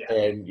 Yeah.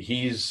 And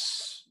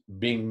he's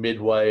being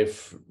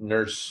midwife,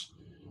 nurse,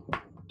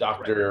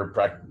 doctor,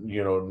 right.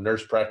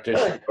 Nurse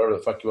practitioner, whatever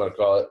the fuck you want to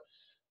call it.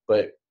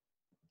 But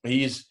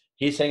he's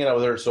hanging out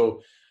with her.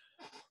 So,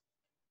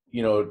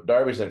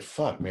 Darby's like,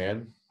 "Fuck,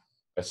 man.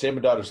 I saved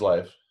my daughter's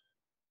life."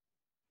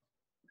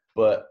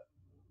 But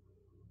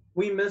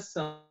we missed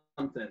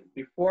something.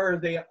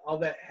 Before all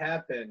that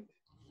happened,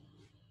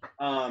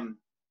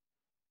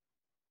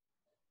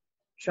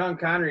 Sean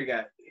Connery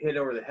got hit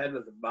over the head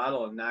with a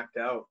bottle and knocked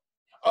out.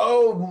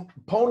 Oh,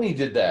 Pony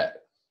did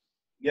that.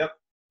 Yep.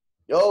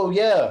 Oh,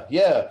 yeah.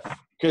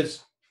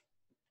 Because,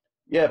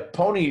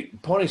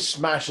 Pony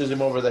smashes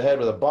him over the head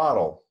with a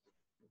bottle.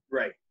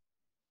 Right.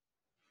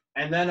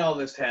 And then all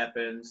this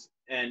happens,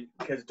 and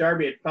because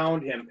Darby had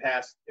found him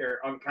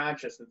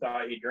unconscious and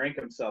thought he drank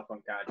himself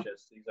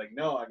unconscious. He's like,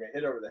 "No, I got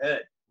hit over the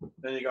head."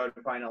 Then they go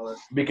to find all this.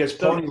 Because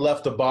Pony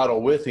left the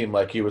bottle with him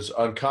like he was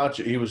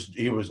unconscious.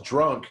 He was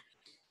drunk,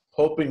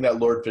 hoping that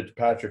Lord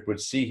Fitzpatrick would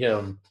see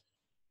him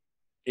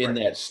in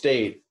that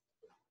state,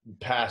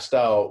 passed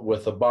out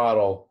with a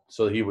bottle,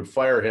 so he would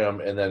fire him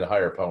and then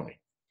hire Pony.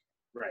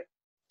 Right.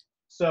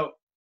 So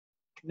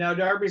now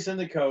Darby's in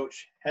the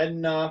coach,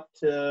 heading off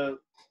to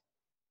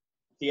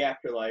the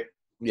afterlife.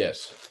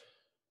 Yes.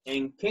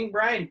 And King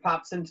Brian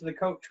pops into the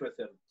coach with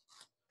him.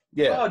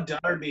 Yeah. "Oh,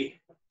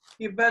 Darby,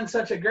 you've been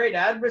such a great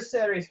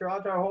adversary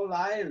throughout our whole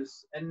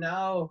lives, and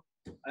now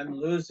I'm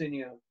losing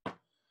you.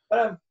 But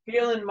I'm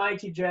feeling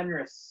mighty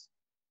generous.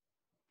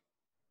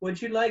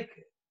 would you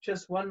like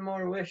just one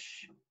more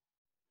wish?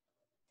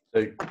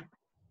 Like,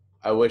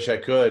 I wish I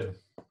could.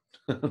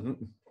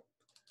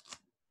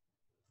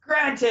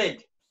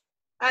 Granted!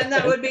 And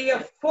that would be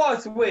your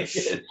fourth wish.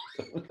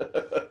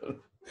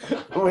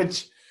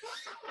 Which,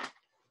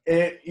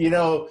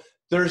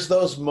 there's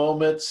those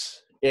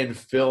moments in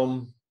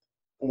film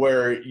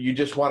where you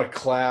just want to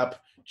clap,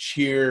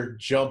 cheer,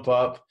 jump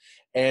up,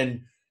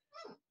 and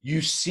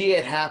you see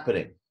it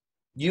happening.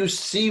 You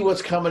see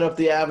what's coming up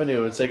the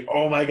avenue. It's like,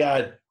 oh my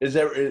God,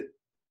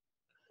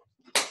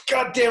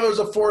 God damn, it was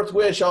a fourth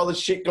wish. All this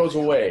shit goes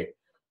away.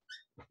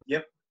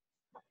 Yep.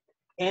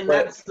 And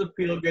that's the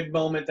feel-good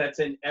moment that's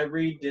in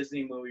every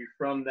Disney movie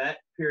from that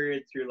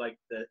period through like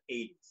the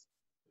 80s.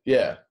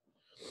 Yeah.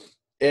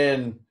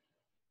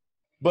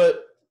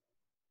 But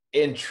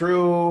in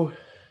true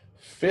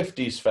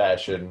 50s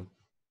fashion,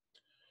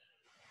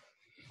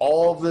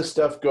 all of this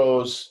stuff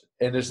goes,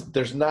 and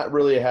there's not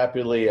really a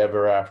happily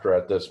ever after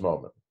at this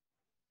moment.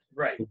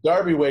 Right.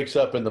 Darby wakes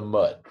up in the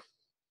mud.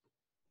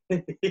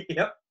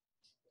 Yep.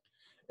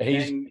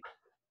 And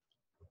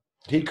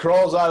he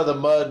crawls out of the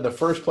mud, and the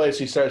first place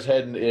he starts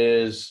heading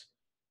is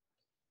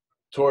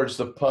towards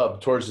the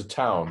pub, towards the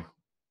town.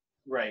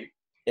 Right.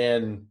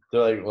 And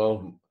they're like,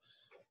 well,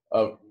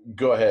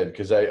 go ahead,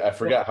 because I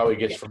forgot how he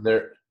gets from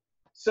there.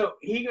 So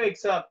he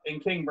wakes up,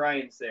 and King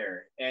Brian's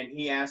there, and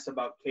he asks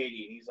about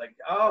Katie. And he's like,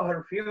 oh,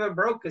 her fever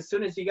broke as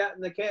soon as he got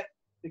in the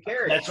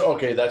carriage.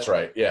 That's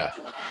right, yeah.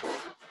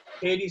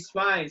 Katie's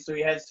fine, so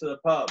he heads to the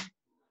pub.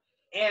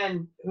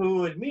 And who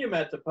would meet him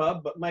at the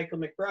pub but Michael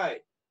McBride?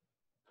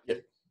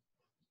 Yep.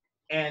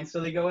 And so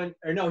they go in,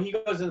 or no, he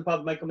goes in the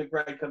pub. Michael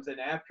McBride comes in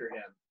after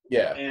him.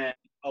 Yeah. And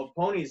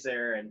Pony's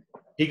there, and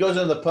he goes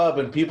in the pub,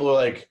 and people are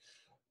like,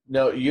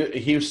 "No,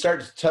 he's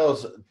starting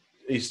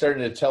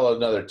to tell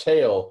another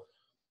tale,"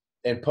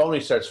 and Pony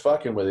starts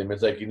fucking with him.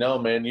 It's like,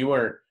 man, you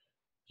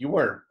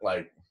weren't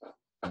like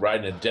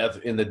riding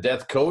in the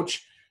death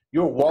coach.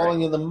 You were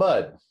walling in the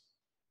mud.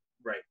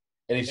 Right.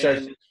 And he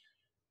starts.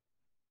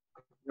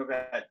 Go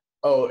ahead.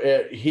 Oh,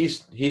 he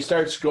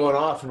starts going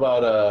off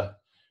about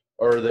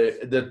or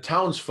the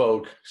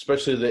townsfolk,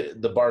 especially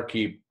the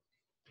barkeep,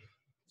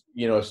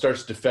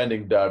 starts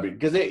defending Darby,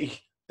 because they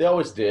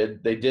always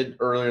did. They did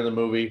earlier in the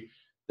movie.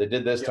 They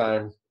did this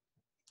time.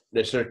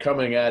 They started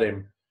coming at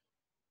him.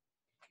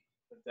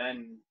 But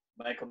then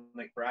Michael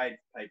McBride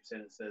pipes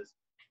in and says,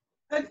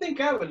 I think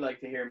I would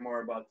like to hear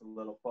more about the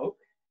little folk.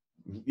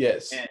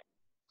 Yes.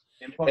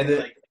 And Pony's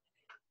like,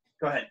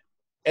 go ahead.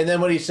 And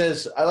then when he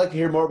says, I'd like to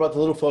hear more about the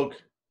little folk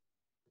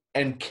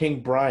and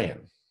King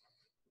Brian.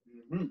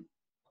 Mm-hmm.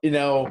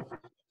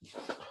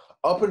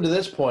 Up until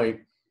this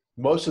point,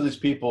 most of these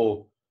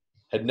people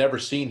had never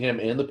seen him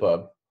in the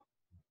pub.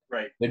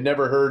 Right. They've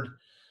never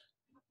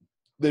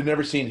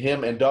seen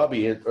him and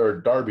Darby in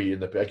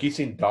the pub. Like, he's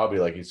seen Darby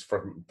like he's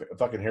from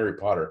fucking Harry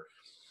Potter.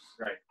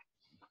 Right.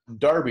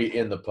 Darby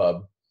in the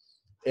pub.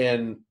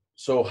 And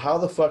so how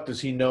the fuck does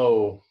he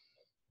know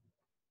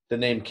the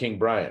name King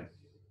Brian?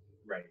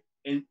 Right.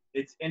 And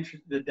it's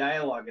interesting, the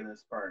dialogue in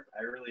this part,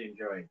 I really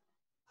enjoyed.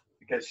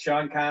 Because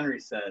Sean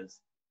Connery says,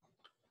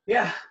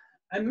 yeah,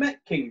 I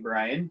met King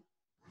Brian.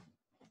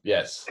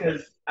 Yes.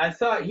 Because I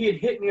thought he had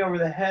hit me over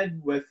the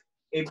head with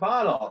a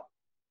bottle.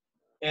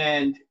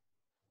 And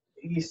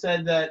he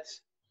said that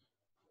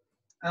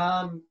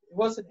it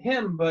wasn't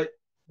him, but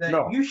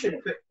that you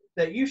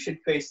should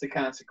face the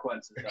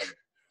consequences of it.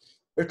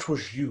 It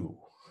was you.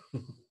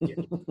 Yeah.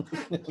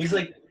 He's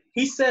like,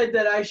 he said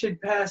that I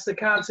should pass the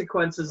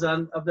consequences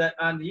of that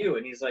on to you.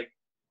 And he's like,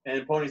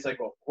 and Pony's like,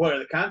 well, what are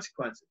the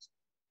consequences?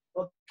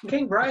 Well,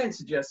 King Brian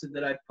suggested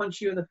that I punch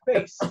you in the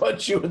face.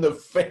 Punch you in the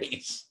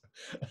face.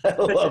 I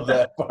love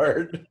that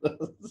part.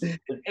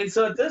 And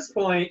so at this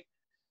point,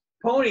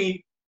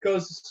 Pony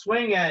goes to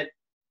swing at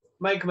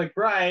Michael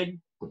McBride.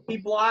 He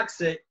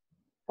blocks it,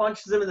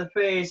 punches him in the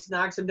face,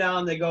 knocks him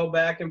down. They go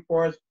back and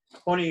forth.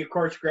 Pony, of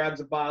course, grabs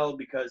a bottle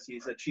because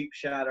he's a cheap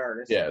shot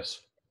artist.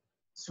 Yes.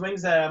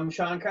 Swings at him.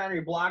 Sean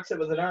Connery blocks it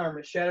with an arm.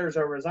 It shatters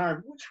over his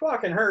arm, which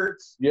fucking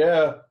hurts.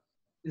 Yeah.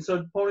 And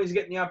so Pony's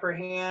getting the upper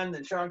hand,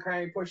 and Sean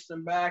Connery pushes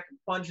him back and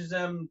punches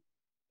him,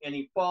 and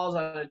he falls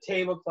on a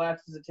table,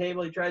 collapses the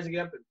table. He tries to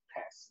get up and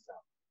passes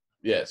out.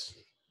 Yes.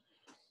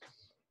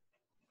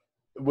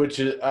 Which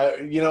is,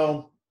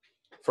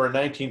 for a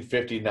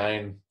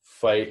 1959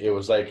 fight, it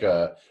was like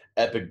a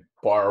epic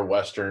bar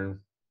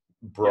western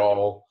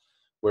brawl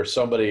where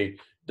somebody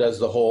does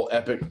the whole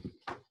epic,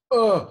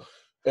 and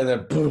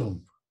then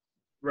boom.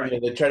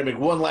 Right. They try to make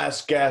one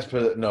last gasp,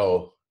 but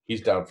no,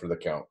 he's down for the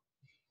count.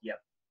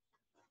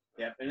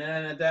 Yep. And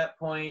then at that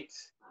point,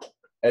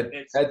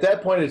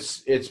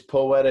 it's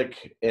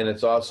poetic, and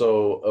it's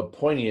also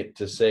poignant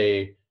to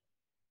say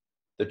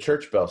the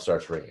church bell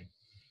starts ringing.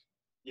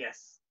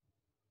 Yes.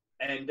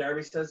 And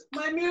Darby says,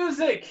 my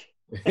music!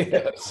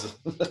 Yes.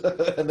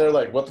 And they're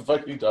like, what the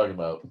fuck are you talking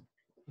about?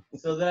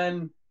 So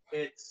then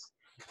it's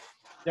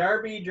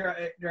Darby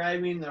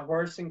driving the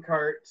horse and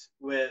cart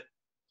with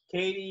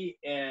Katie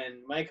and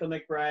Michael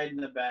McBride in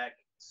the back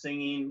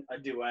singing a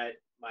duet,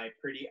 My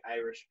Pretty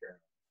Irish Girl.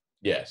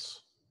 Yes.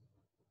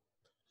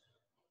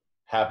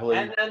 happily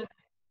And then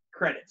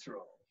credits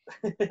roll.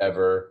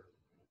 ever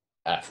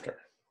after.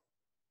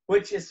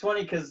 Which is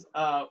funny because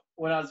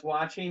when I was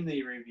watching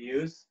the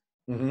reviews,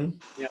 Mm-hmm.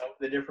 you know,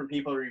 the different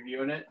people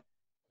reviewing it,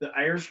 the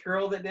Irish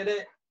girl that did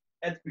it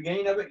at the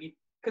beginning of it,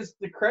 because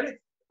the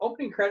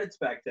opening credits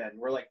back then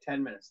were like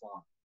 10 minutes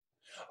long.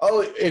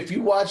 Oh, if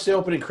you watch the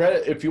opening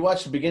credit, if you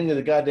watch the beginning of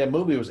the goddamn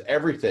movie, it was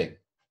everything.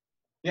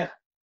 Yeah.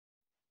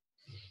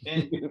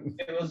 And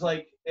it was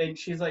like, and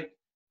she's like,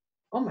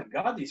 oh my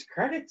God, these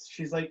credits.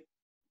 She's like,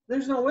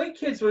 there's no way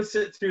kids would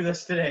sit through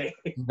this today.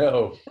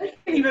 No.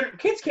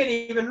 Kids can't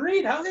even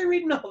read. How are they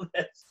reading all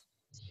this?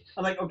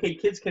 I'm like, okay,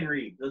 kids can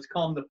read. Let's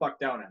calm the fuck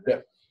down on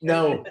that.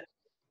 No.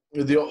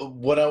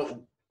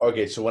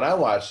 So when I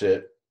watched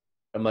it,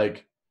 I'm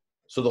like,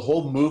 so the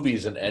whole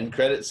movie's an end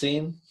credit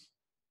scene?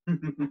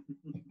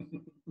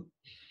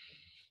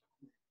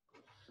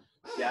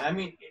 Yeah, I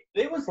mean,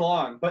 it was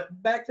long, but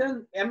back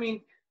then, I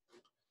mean,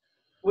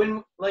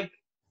 when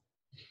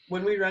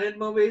we rented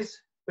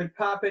movies, we'd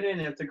pop it in,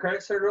 and if the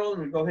credits started rolling,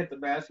 we'd go hit the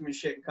bathroom and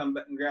shit and come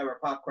back and grab our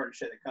popcorn and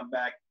shit and come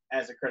back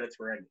as the credits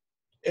were ending.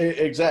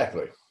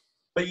 Exactly.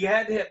 But you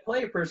had to hit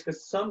play first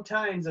because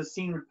sometimes a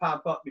scene would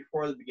pop up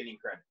before the beginning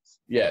credits.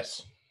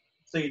 Yes.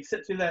 So you'd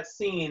sit through that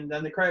scene,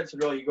 then the credits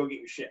would roll, you go get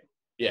your shit.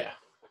 Yeah.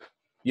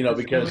 You know,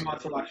 because nobody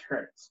wants to watch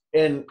credits.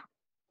 And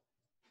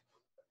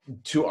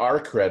to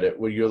our credit,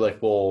 when you're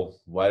like, well,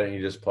 why don't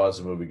you just pause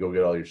the movie, go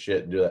get all your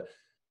shit and do that?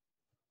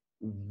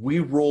 We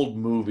rolled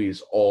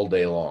movies all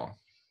day long.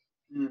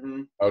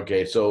 Mm-hmm.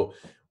 Okay, so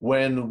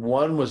when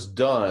one was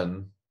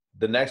done,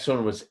 the next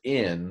one was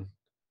in,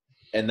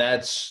 and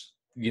that's,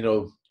 you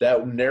know,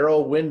 that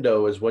narrow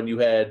window is when you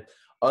had,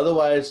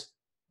 otherwise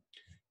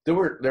there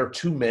were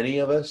too many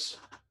of us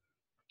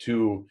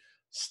to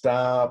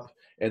stop,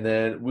 and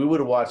then we would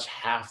have watched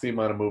half the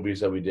amount of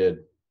movies that we did.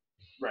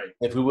 Right.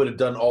 If we would have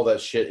done all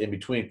that shit in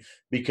between,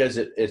 because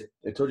it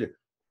told you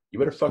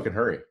better fucking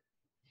hurry.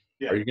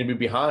 Yeah. Or you're going to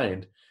be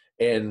behind.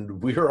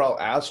 And we were all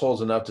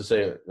assholes enough to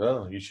say,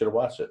 oh, you should have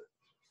watched it.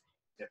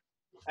 Yeah.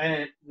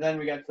 And then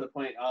we got to the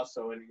point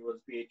also when it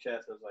was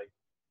VHS, I was like,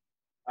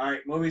 all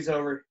right, movie's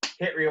over.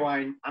 Hit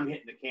rewind. I'm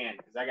hitting the can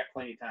because I got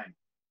plenty of time.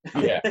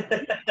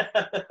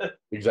 Yeah.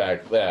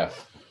 Exactly. Yeah.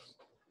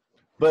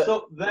 But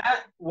so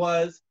that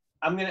was,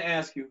 I'm going to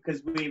ask you,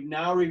 because we've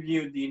now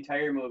reviewed the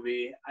entire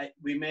movie.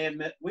 We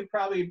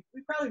probably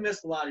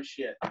missed a lot of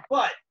shit.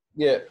 But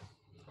yeah.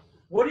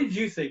 What did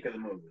you think of the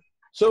movie?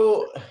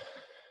 So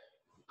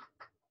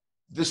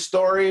the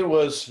story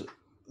was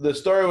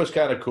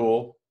kind of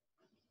cool.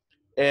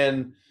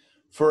 And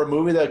for a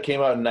movie that came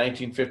out in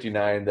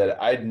 1959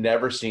 that I'd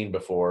never seen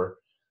before,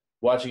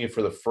 watching it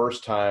for the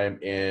first time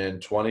in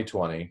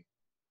 2020,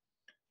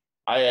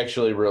 I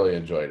actually really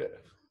enjoyed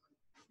it.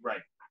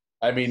 Right.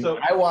 I mean,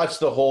 I watched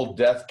the whole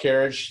death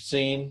carriage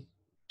scene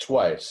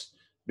twice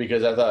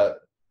because I thought,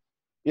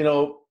 you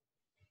know,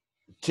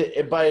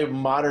 by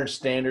modern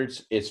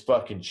standards, it's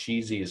fucking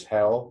cheesy as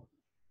hell.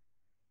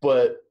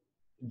 But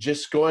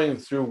just going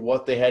through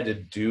what they had to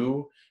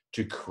do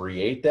to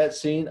create that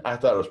scene, I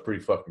thought it was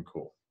pretty fucking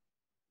cool.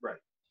 Right.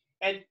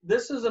 And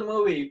this is a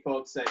movie,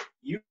 folks, that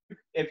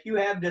if you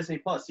have Disney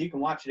Plus, you can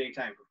watch it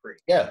anytime for free.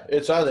 Yeah,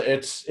 it's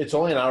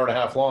only an hour and a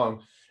half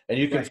long, and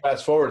you can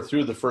fast forward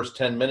through the first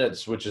 10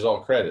 minutes, which is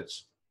all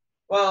credits.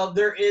 Well,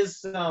 there is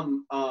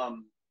some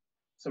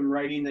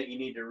writing that you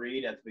need to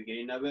read at the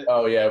beginning of it.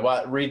 Oh yeah,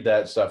 well, read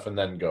that stuff and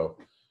then go.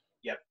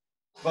 Yep.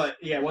 But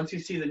yeah, once you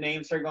see the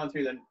names start going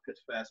through, then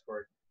just fast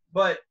forward.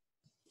 But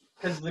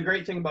because the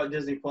great thing about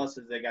Disney Plus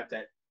is they got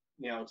that,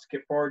 you know,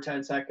 skip forward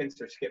 10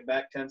 seconds or skip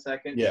back 10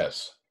 seconds.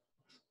 Yes.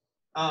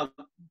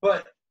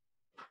 But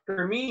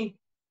for me,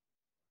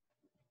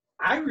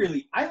 I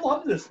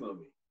love this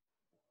movie.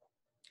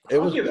 It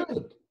was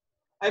good.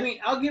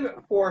 I'll give it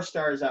 4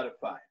 stars out of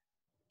 5.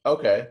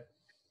 Okay.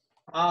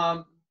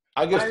 I'll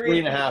give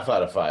 3.5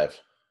 out of 5.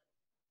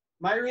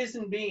 My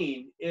reason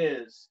being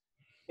is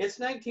it's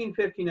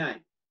 1959.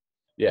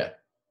 Yeah.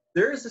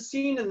 There is a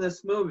scene in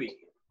this movie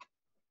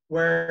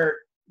where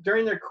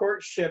during their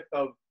courtship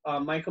of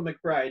Michael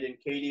McBride and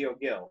Katie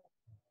O'Gill,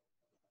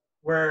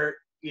 where,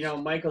 you know,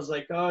 Michael's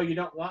like, oh, you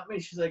don't want me?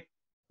 She's like,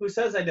 who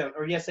says I don't?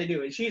 Or yes, I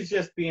do. And she's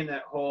just being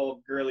that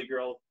whole girly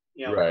girl,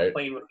 you know,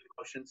 playing with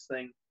emotions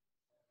thing.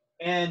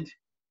 And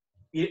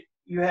you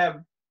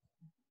have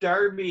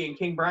Darby and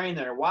King Brian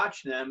that are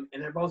watching them,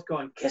 and they're both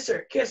going, kiss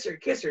her, kiss her,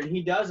 kiss her. And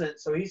he doesn't,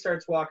 so he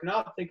starts walking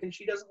off thinking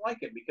she doesn't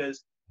like him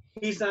because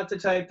he's not the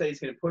type that he's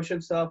going to push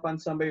himself on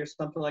somebody or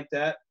something like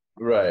that.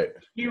 Right.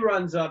 He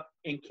runs up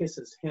and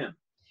kisses him.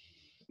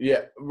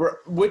 Yeah,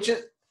 which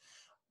is,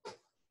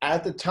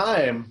 at the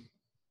time,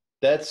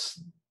 that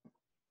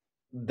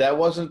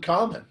wasn't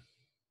common.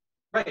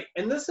 Right,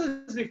 and this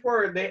is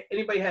before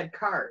anybody had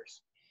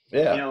cars.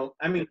 Yeah. You know,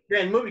 I mean,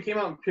 the movie came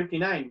out in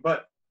 59,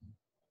 but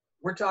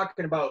we're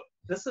talking about,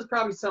 this is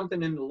probably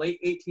something in the late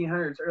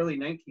 1800s, early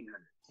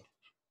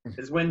 1900s,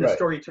 is when the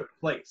story took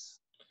place.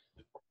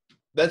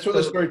 That's when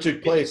the story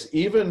took place,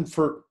 even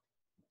for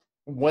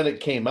when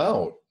it came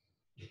out.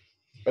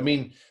 I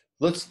mean,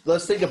 let's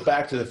think of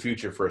Back to the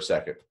Future for a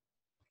second,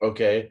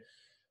 okay?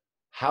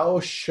 how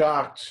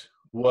shocked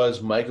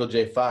was Michael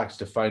J. Fox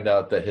to find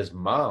out that his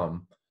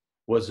mom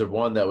was the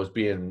one that was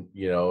being,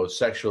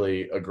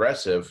 sexually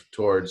aggressive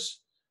towards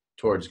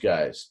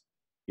guys.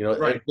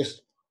 Right. It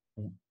just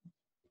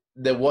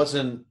that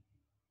wasn't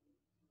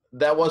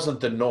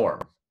the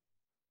norm.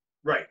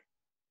 Right.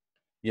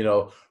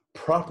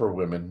 Proper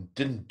women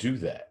didn't do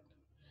that.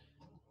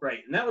 Right.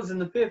 And that was in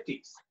the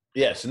 50s.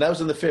 Yes, and that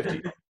was in the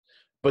 50s.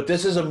 But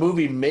this is a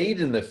movie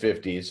made in the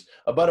 50s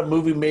about a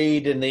movie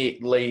made in the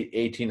late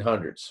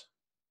 1800s.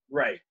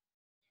 Right.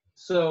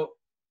 So,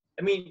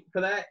 I mean,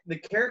 for that, the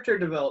character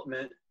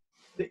development,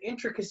 the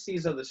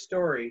intricacies of the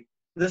story,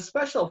 the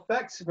special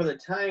effects for the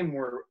time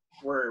were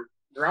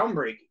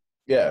groundbreaking.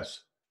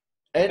 Yes.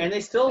 And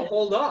they still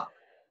hold up.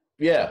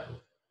 Yeah.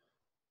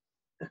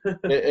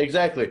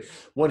 Exactly.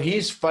 When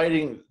he's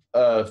fighting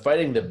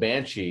the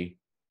Banshee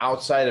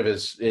outside of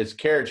his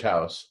carriage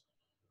house,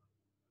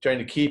 trying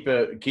to keep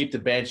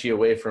the Banshee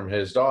away from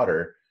his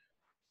daughter,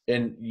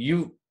 and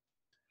you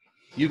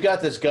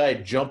got this guy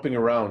jumping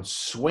around,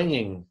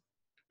 swinging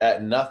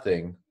at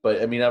nothing.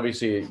 But I mean,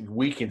 obviously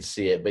we can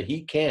see it, but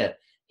he can't.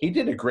 He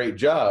did a great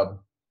job.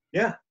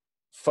 Yeah.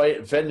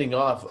 Fending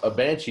off a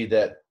Banshee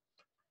that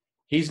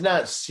he's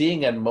not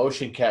seeing on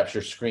motion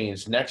capture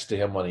screens next to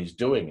him when he's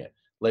doing it,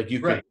 like you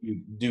could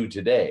do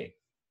today.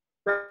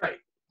 Right.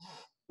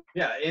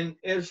 Yeah, and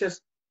it's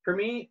just, for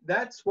me,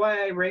 that's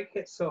why I rank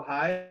it so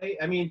high.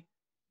 I mean,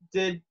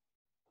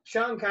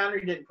 Sean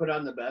Connery didn't put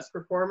on the best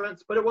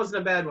performance, but it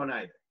wasn't a bad one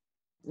either.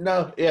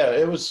 No, yeah,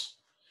 it was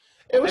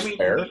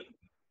fair.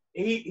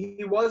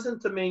 He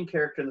wasn't the main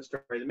character in the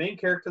story. The main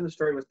character in the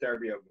story was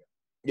Darby O'Gill.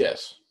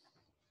 Yes.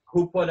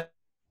 Who put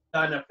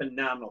on a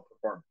phenomenal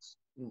performance.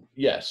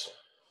 Yes.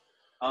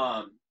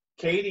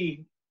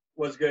 Katie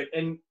was good.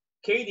 And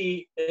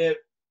Katie, if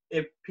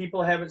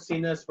people haven't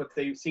seen this, but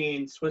they've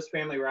seen Swiss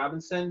Family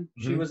Robinson,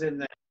 she was in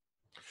that.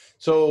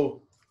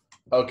 So,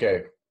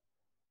 okay.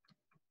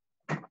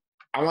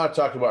 I want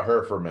to talk about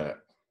her for a minute.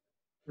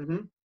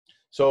 Mm-hmm.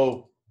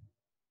 So,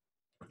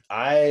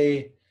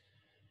 my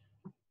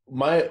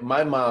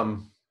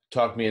mom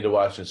talked me into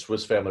watching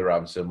Swiss Family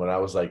Robinson when I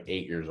was like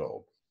 8 years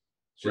old.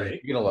 She's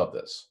like, you're going to love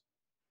this.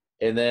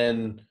 And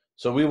then,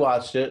 so we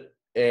watched it,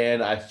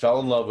 and I fell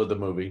in love with the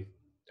movie.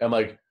 I'm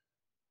like,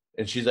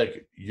 and she's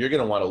like, you're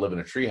going to want to live in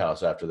a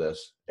treehouse after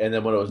this. And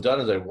then when it was done,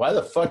 I was like, why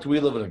the fuck do we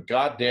live in a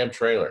goddamn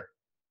trailer?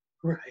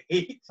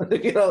 Right.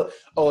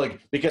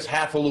 Because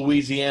half of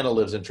Louisiana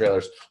lives in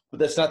trailers. But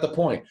that's not the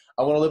point.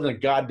 I want to live in a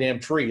goddamn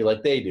tree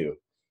like they do.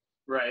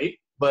 Right.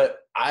 But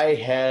I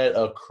had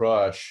a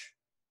crush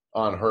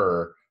on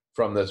her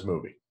from this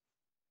movie.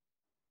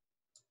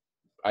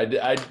 I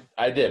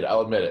did.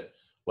 I'll admit it.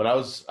 When I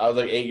was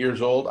like 8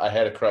 years old, I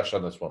had a crush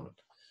on this woman.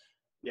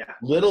 Yeah.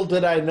 Little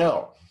did I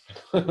know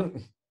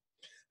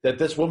that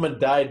this woman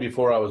died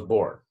before I was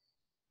born.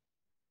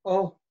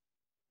 Oh.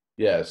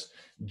 Yes.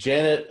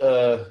 Janet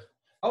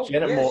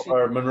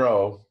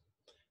Munro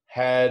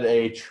had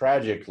a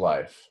tragic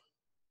life.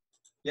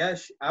 Yeah,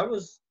 I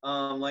was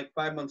like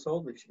 5 months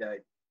old when she died.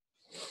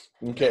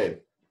 Okay.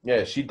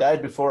 Yeah, she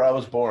died before I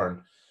was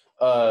born.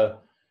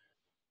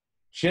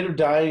 She ended up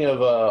dying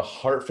of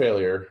heart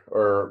failure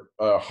or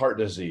heart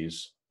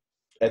disease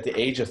at the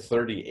age of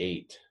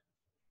 38.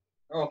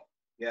 Oh,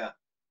 yeah.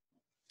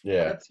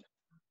 Yeah.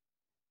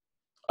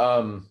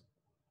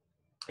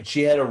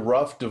 She had a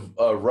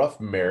rough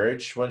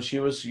marriage when she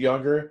was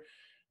younger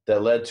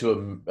that led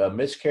to a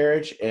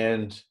miscarriage,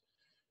 and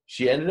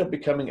she ended up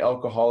becoming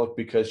alcoholic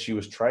because she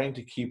was trying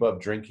to keep up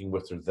drinking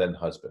with her then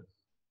husband.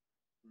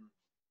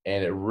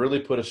 And it really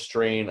put a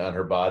strain on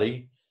her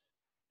body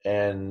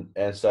and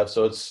stuff.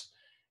 So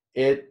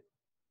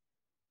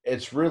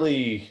it's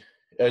really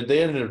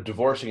they ended up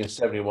divorcing in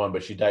 1971,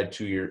 but she died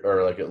 2 years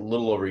or like a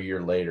little over a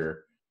year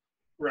later.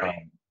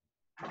 Right.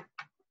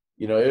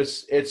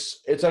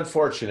 It's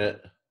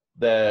unfortunate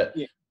that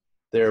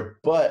there,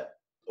 but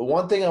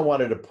one thing I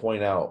wanted to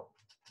point out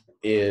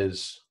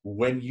is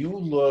when you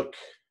look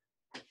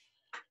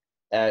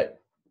at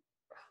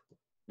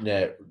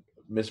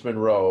Miss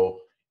Monroe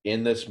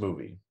in this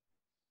movie,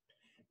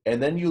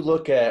 and then you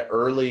look at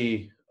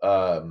early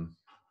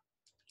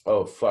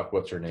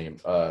what's her name?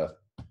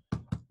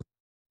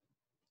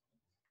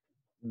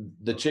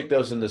 The chick that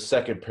was in the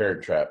second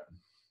Parent Trap,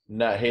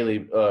 not Haley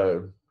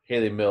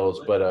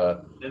Mills, but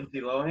Lindsay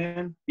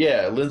Lohan.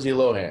 Yeah, Lindsay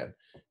Lohan.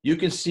 You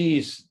can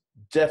see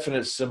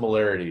definite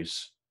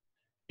similarities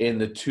in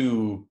the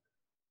two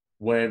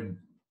when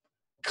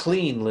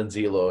clean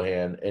Lindsay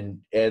Lohan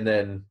and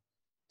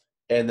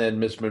then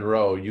Miss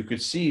Monroe. You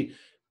could see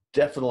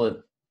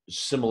definite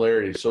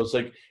similarities. So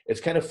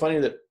it's kind of funny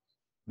that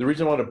the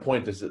reason I want to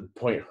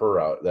point her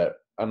out, that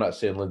I'm not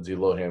saying Lindsay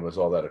Lohan was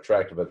all that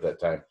attractive at that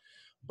time,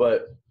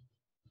 but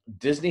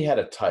Disney had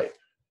a type,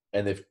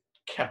 and they've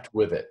kept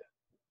with it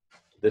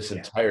this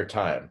entire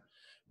time.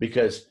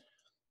 Because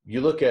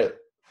you look at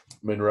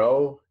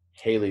Monroe,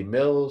 Haley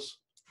Mills,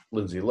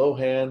 Lindsay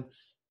Lohan,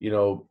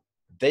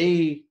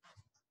 they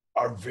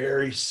are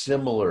very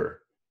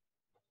similar.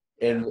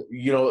 And,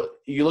 you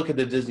look at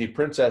the Disney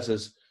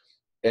princesses,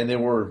 and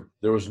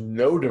there was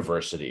no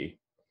diversity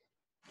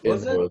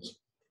in those.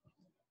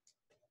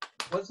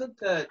 Wasn't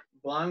that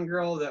blonde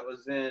girl that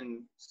was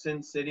in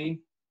Sin City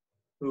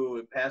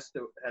who has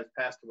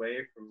passed away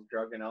from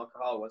drug and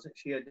alcohol? Wasn't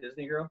she a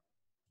Disney girl?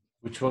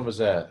 Which one was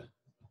that?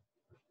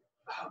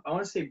 I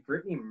want to say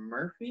Brittany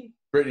Murphy.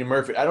 Brittany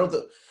Murphy. I don't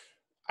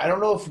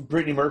know if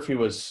Brittany Murphy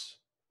was.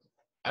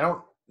 I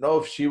don't know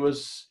if she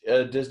was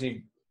a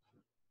Disney.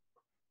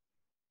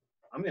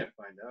 I'm gonna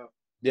find out.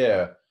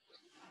 Yeah,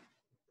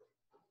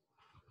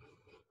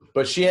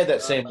 but she had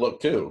that same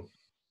look too.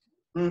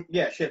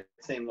 Yeah, she had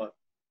the same look.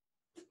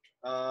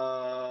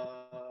 Yeah,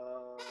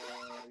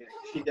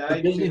 she died.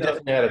 But Disney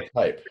definitely had a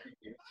type.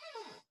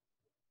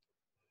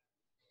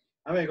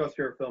 I'm gonna go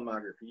through her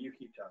filmography. You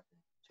keep talking.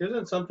 She was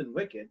in something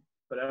Wicked,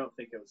 but I don't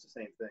think it was the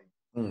same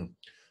thing.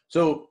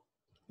 So,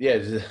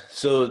 yeah,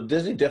 so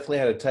Disney definitely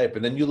had a type,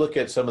 and then you look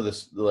at some of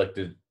this, like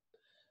you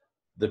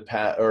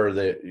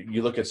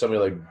look at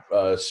somebody like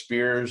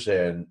Spears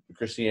and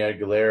Christina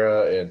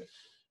Aguilera and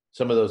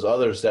some of those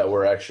others that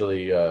were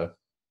actually in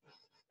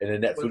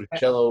Annette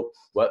Funicello.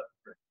 What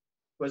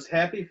was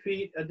Happy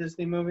Feet a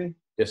Disney movie?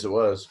 Yes, it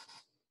was.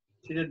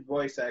 She did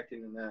voice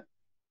acting in that.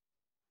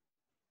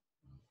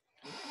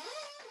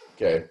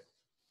 Okay.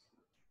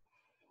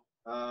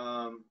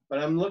 But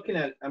I'm looking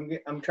at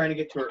I'm trying to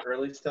get to her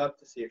early stuff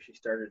to see if she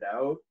started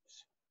out.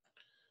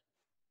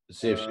 To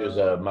see if she was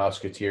a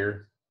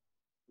Mouseketeer.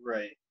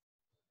 Right.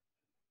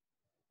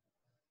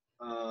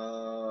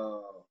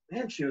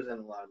 Man, she was in a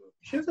lot of movies.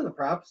 She was in The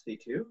Prophecy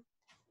too.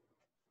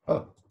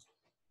 Oh.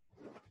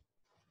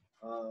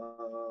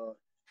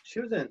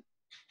 She was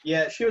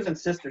in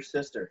Sister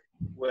Sister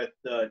with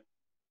the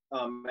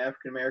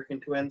African American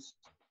twins.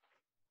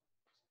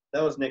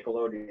 That was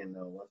Nickelodeon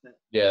though, wasn't it?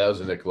 Yeah, that was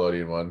a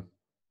Nickelodeon one.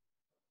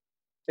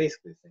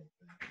 Basically the same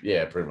thing.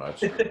 Yeah, pretty much.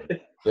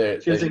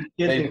 She was in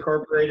Kids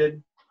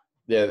Incorporated.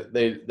 Yeah,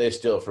 they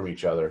steal from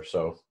each other,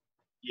 so.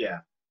 Yeah.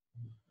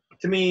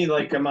 To me,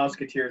 like a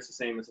Mouseketeer is the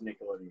same as a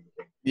Nickelodeon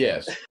thing.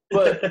 Yes,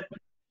 but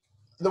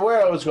the way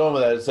I was going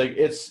with that, it's like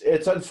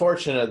it's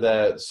unfortunate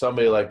that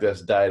somebody like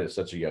this died at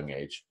such a young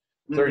age.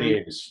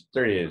 38 is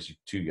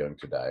too young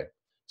to die,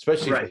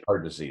 especially for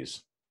heart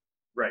disease.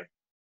 Right.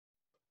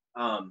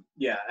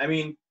 Yeah, I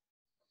mean,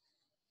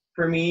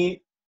 for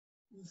me,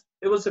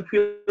 it was a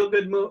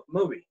feel-good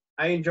movie.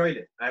 I enjoyed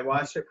it. I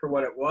watched it for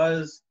what it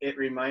was. It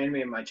reminded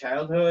me of my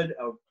childhood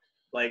of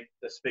like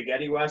the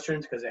spaghetti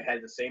westerns because it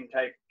had the same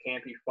type of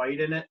campy fight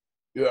in it.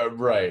 Yeah,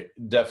 right.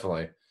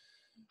 Definitely.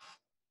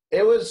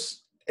 It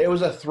was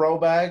a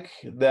throwback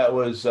that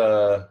was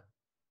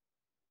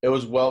it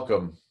was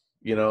welcome.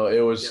 You know, it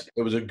was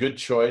a good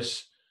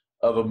choice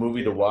of a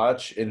movie to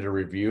watch and to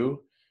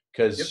review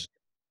because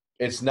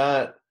it's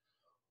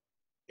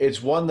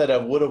one that I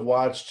would have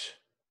watched,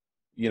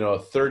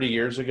 30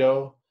 years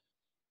ago.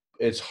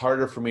 It's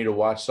harder for me to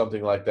watch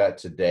something like that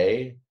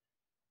today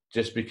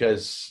just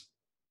because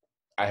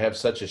I have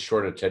such a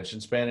short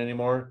attention span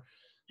anymore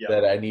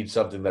that I need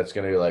something that's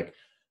going to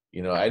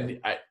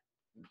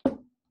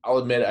I'll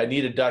admit I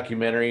need a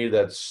documentary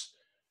that's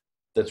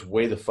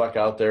way the fuck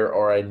out there,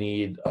 or I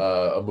need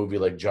a movie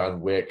like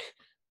John Wick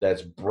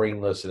that's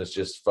brainless and it's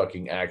just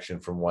fucking action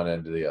from one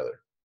end to the other.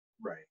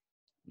 Right.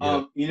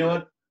 You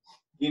know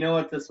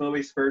what this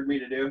movie spurred me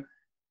to do?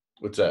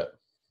 What's that?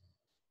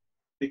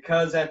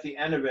 Because at the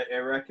end of it, it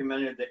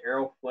recommended the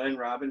Errol Flynn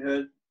Robin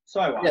Hood, so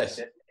I watched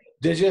it.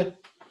 Did you?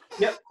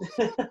 Yep.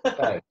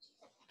 Nice.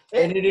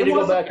 And you need to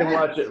go back and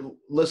watch it.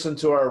 Listen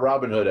to our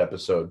Robin Hood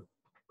episode.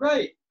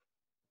 Right.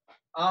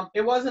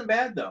 It wasn't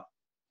bad though.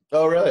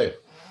 Oh, really?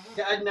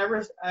 Yeah, I've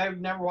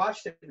never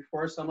watched it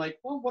before, so I'm like,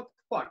 well, what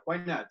the fuck? Why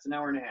not? It's an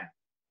hour and a half.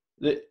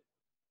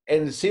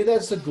 And see,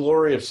 that's the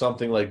glory of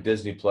something like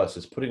Disney Plus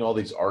is putting all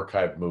these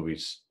archived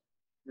movies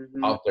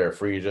out there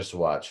for you just to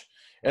watch.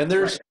 And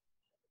there's,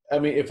 I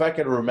mean, if I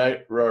could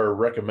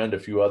recommend a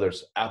few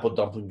others, Apple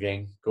Dumpling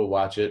Gang, go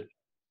watch it.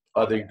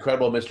 The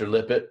Incredible Mr.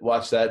 Lippet,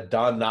 watch that.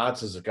 Don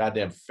Knotts is a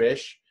goddamn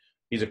fish.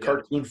 He's a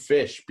cartoon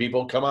fish.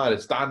 People, come on,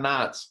 it's Don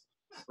Knotts.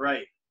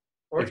 Right.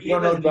 Or if you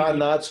don't know Don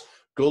Knotts,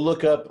 go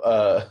look up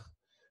how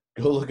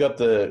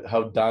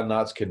Don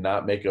Knotts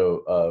cannot make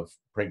a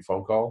prank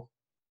phone call.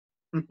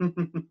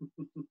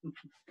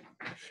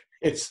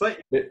 It's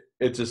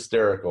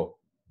hysterical.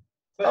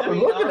 I've been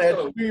looking at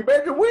your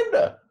bedroom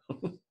window.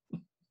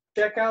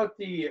 Check out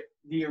the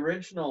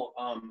original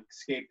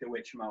Escape the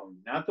Witch Mountain,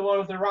 not the one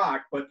with the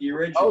Rock, but the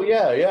original. Oh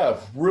yeah,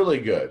 really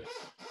good.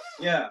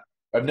 Yeah,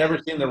 I've never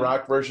seen the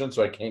Rock version,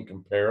 so I can't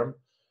compare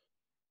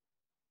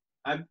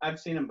them. I've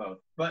seen them both,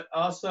 but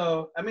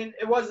also, I mean,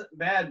 it wasn't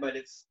bad, but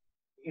it's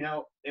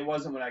it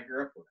wasn't what I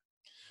grew up with.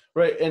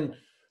 Right, and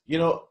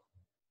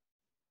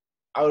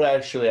I would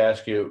actually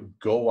ask you,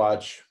 go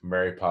watch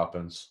Mary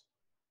Poppins,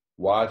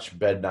 watch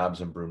Bedknobs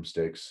and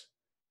Broomsticks.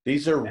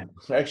 These are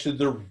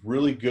they're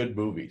really good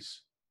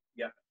movies.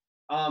 Yep.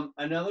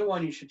 Another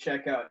one you should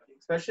check out,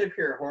 especially if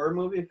you're a horror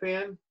movie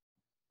fan,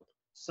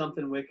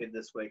 Something Wicked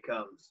This Way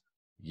Comes.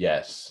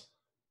 Yes.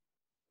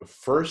 The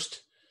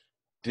first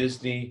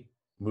Disney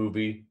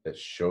movie that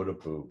showed a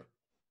boob.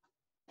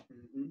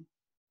 Mm-hmm.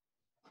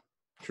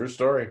 True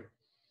story.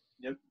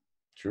 Yep.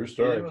 True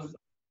story.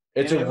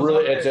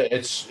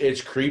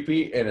 It's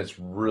creepy and it's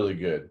really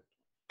good.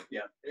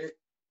 Yeah.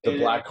 The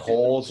Black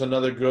Hole's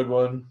another good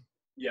one.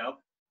 Yep.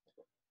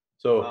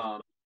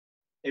 So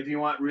if you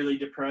want really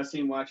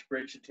depressing, watch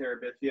Bridge to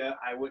Terabithia.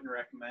 I wouldn't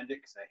recommend it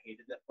because I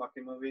hated that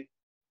fucking movie.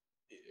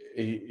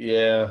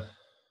 Yeah.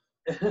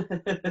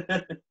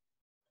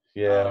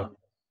 Yeah.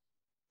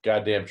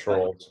 Goddamn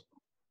trolls.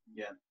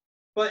 Yeah.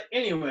 But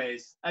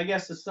anyways, I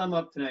guess to sum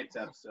up tonight's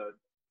episode,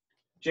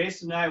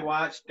 Jason and I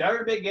watched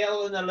Darby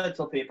O'Gill and the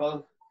Little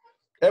People.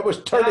 It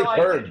was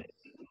turd.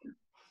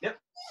 Yep.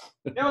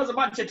 There was a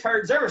bunch of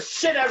turds. There was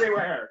shit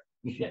everywhere.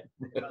 Shit.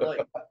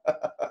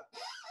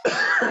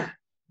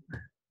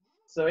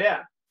 So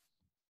yeah.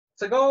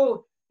 So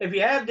go, if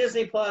you have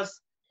Disney Plus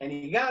and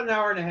you got an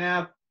hour and a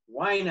half,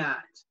 why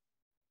not?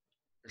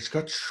 It's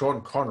got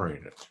Sean Connery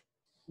in it.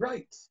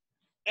 Right.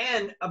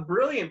 And a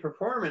brilliant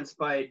performance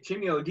by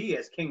Jimmy O'D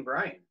as King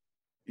Brian.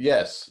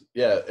 Yes.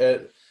 Yeah.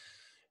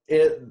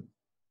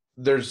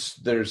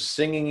 There's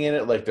singing in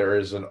it like there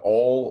is in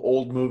all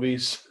old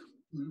movies.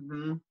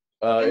 Mm-hmm.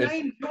 And I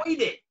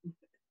enjoyed it.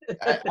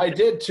 I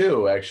did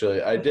too,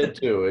 actually. I did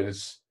too.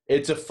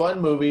 It's a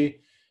fun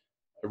movie.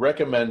 I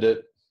recommend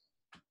it.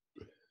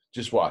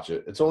 Just watch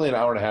it. It's only an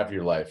hour and a half of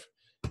your life.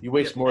 You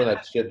waste more of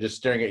that shit just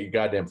staring at your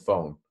goddamn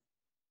phone.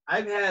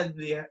 I've had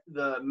the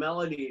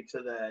melody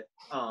to that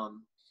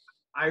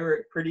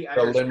pretty the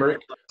Irish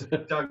limerick.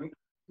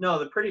 No,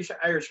 the pretty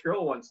Irish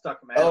girl one stuck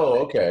in my head.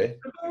 Oh, okay.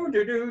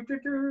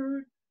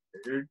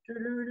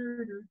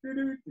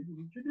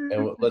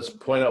 And let's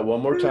point out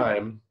one more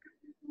time: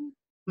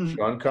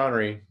 Sean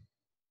Connery,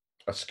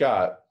 a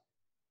Scot,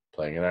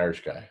 playing an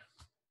Irish guy.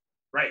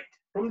 Right.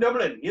 From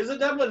Dublin. He's a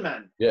Dublin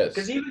man. Yes.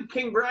 Because even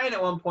King Brian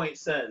at one point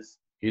says,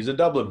 he's a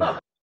Dublin man.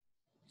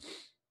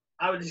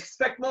 I would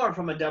expect more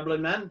from a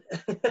Dublin man.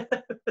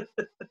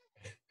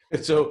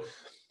 So,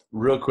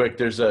 real quick,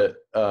 there's a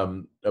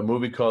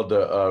movie called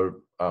not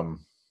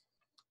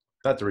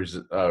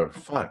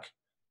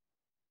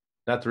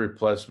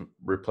the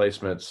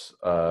replacements.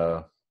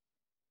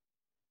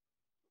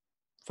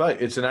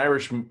 It's an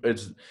Irish.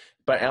 It's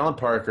by Alan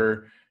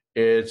Parker.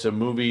 It's a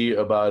movie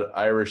about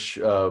Irish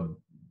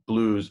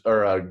blues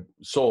or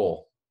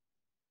soul.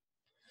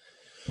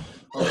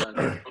 Hold on,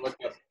 I'll look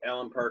up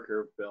Alan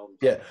Parker films.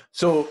 Yeah.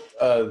 So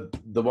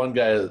the one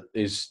guy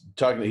is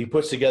talking. He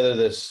puts together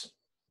this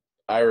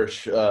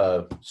Irish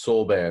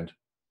soul band.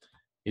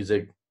 He's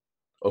like,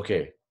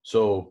 okay,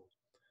 so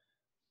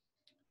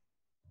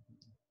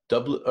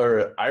Dublin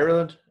or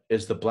Ireland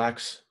is the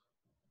blacks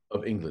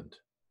of England.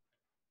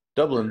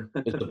 Dublin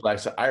is the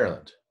blacks of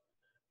Ireland.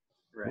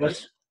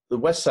 Right. The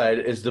west side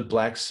is the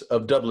blacks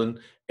of Dublin,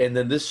 and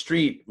then this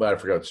street, well, I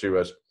forgot what the street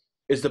was,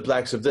 is the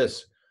blacks of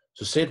this.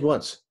 So say it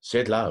once,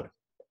 say it loud.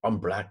 I'm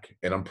black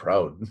and I'm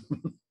proud.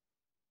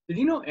 Did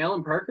you know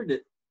Alan Parker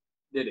did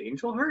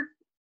Angel Heart?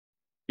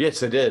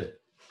 Yes, I did.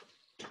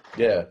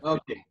 Yeah.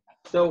 Okay.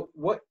 So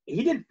what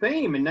he did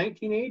Fame in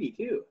 1980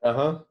 too.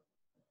 Around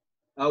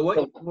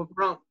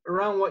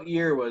what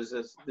year was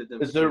this?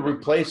 Is there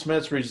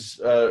replacements?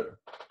 It's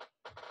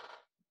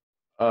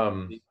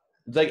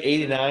like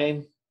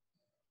 89.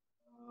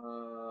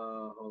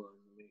 Hold on.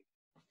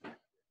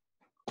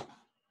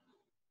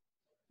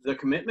 The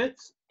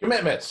Commitments?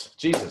 Commitments.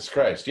 Jesus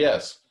Christ,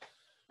 yes.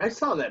 I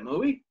saw that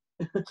movie.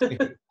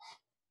 It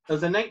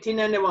was in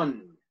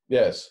 1991.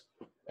 Yes.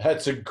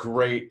 That's a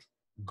great,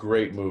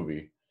 great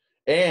movie.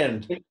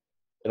 And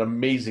an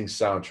amazing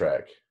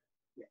soundtrack.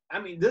 I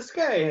mean, this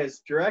guy has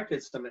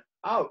directed some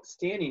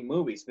outstanding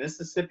movies.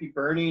 Mississippi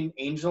Burning,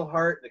 Angel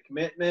Heart, The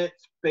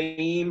Commitments,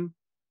 Fame.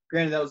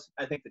 Granted, that was,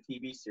 I think, the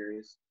TV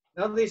series.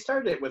 No, they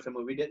started it with a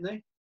movie, didn't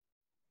they?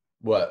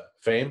 What?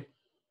 Fame?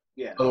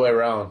 Yeah. All the way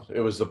around.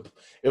 It was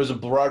a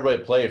Broadway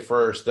play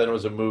first, then it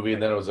was a movie,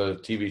 and then it was a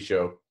TV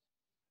show.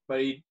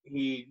 But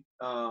he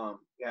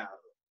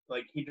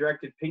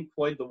directed Pink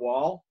Floyd, The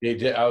Wall. He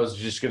did. I was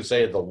just gonna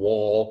say The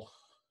Wall,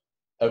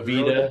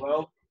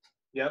 Evita.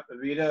 Yep,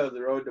 Evita,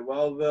 The Road to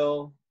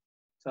Wellville,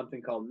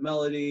 something called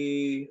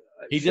Melody.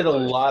 He did a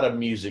lot of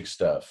music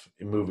stuff,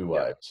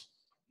 movie-wise.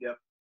 Yep.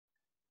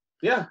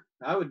 Yeah,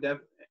 I would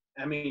definitely.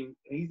 I mean,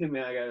 he's even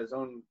got his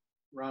own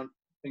round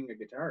thing of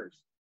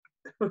guitars.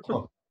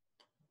 Huh.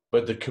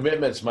 But The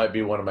Commitments might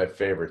be one of my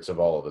favorites of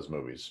all of his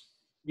movies.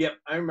 Yep,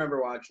 I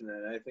remember watching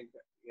that. I think,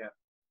 yeah.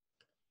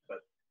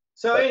 But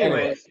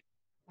anyways,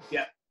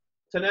 yeah.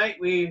 Tonight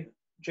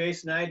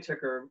Jason and I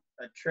took a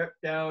trip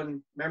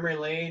down memory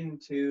lane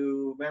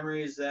to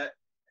memories that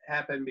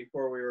happened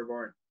before we were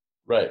born.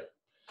 Right.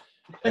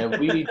 And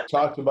we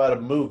talked about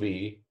a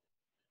movie.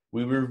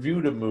 We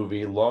reviewed a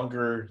movie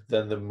longer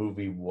than the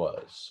movie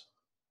was.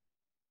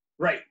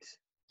 Right.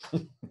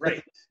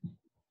 Right.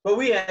 But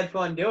we had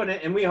fun doing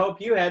it, and we hope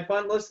you had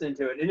fun listening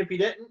to it. And if you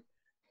didn't,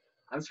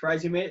 I'm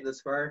surprised you made it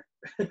this far.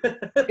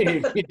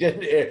 If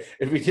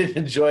you didn't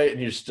enjoy it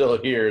and you're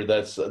still here,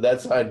 that's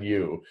on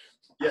you.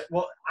 Yeah.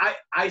 Well,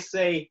 I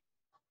say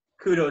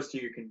kudos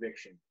to your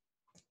conviction.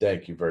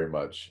 Thank you very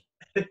much.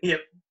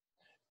 Yep.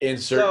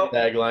 Insert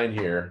tagline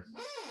here.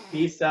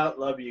 Peace out.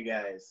 Love you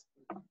guys.